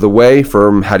step of the way,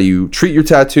 from how do you treat your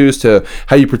tattoos to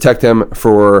how you protect them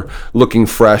for looking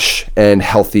fresh and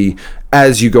healthy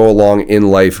as you go along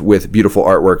in life with beautiful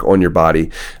artwork on your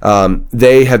body.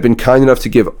 They have been kind enough to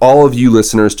give all of you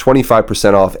listeners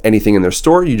 25% off anything in their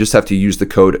store. You just have to use the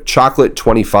code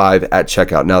CHOCOLATE25 at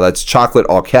checkout. Now that's chocolate,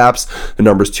 all caps, the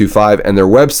number's 25, and their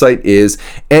website is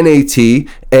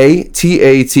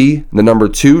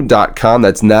NATATAT2.com.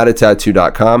 That's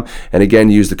natatattoo.com. And again,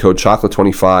 use the code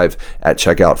CHOCOLATE25 at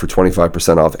checkout for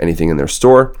 25% off anything in their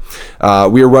store.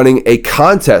 We are running a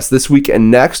contest this week and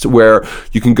next where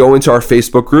you can go into our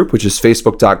Facebook group, which is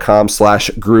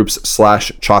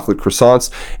facebook.com/groups/chocolate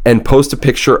croissants, and post a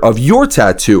picture of your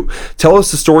tattoo. Tell us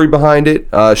the story behind it.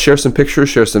 Share some pictures,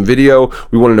 share some video.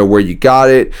 We want to know where you got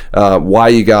it, why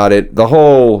you got it, the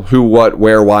whole who, what,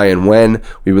 where, why, and when.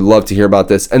 We would love to hear about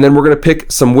this. And then we're going to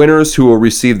pick some winners who will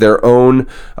receive their own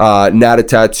Nata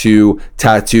Tattoo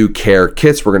tattoo care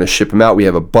kits. We're going to ship them out. We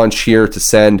have a bunch here to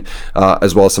send,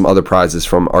 as well as some other prizes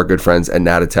from our good friends at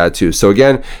Nata Tattoo. So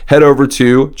again, head over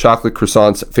to Chocolate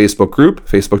Croissants Facebook group,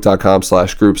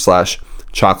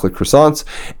 facebook.com/group/chocolate croissants,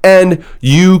 and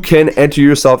you can enter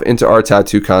yourself into our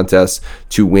tattoo contest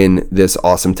to win this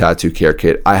awesome tattoo care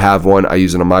kit. I have one. I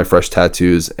use it on my fresh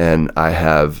tattoos, and I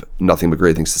have nothing but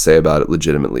great things to say about it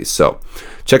legitimately. So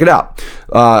check it out.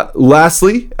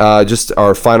 Lastly, just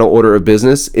our final order of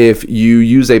business. If you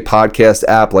use a podcast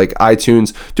app like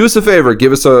iTunes, do us a favor,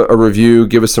 give us a review,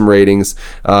 give us some ratings,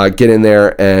 get in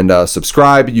there and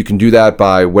subscribe. You can do that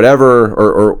by whatever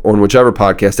or on whichever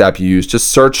podcast app you use. Just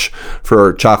search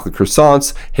for Chocolate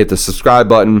Croissants, hit the subscribe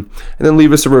button, and then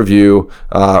leave us a review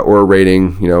or a rating.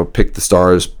 Pick the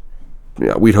stars.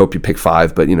 We'd hope you pick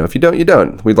 5, but if you don't, you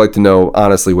don't. We'd like to know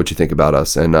honestly what you think about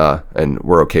us, and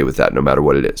we're okay with that no matter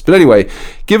what it is. But anyway,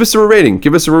 give us a rating,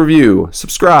 give us a review,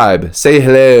 subscribe, say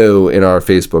hello in our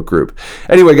Facebook group.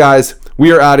 Anyway, guys,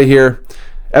 we are out of here.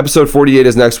 Episode 48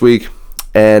 is next week,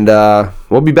 and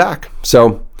we'll be back.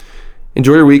 So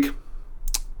enjoy your week.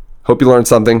 Hope you learned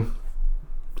something.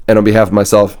 And on behalf of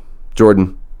myself,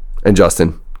 Jordan, and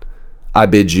Justin, I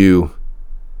bid you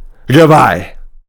goodbye.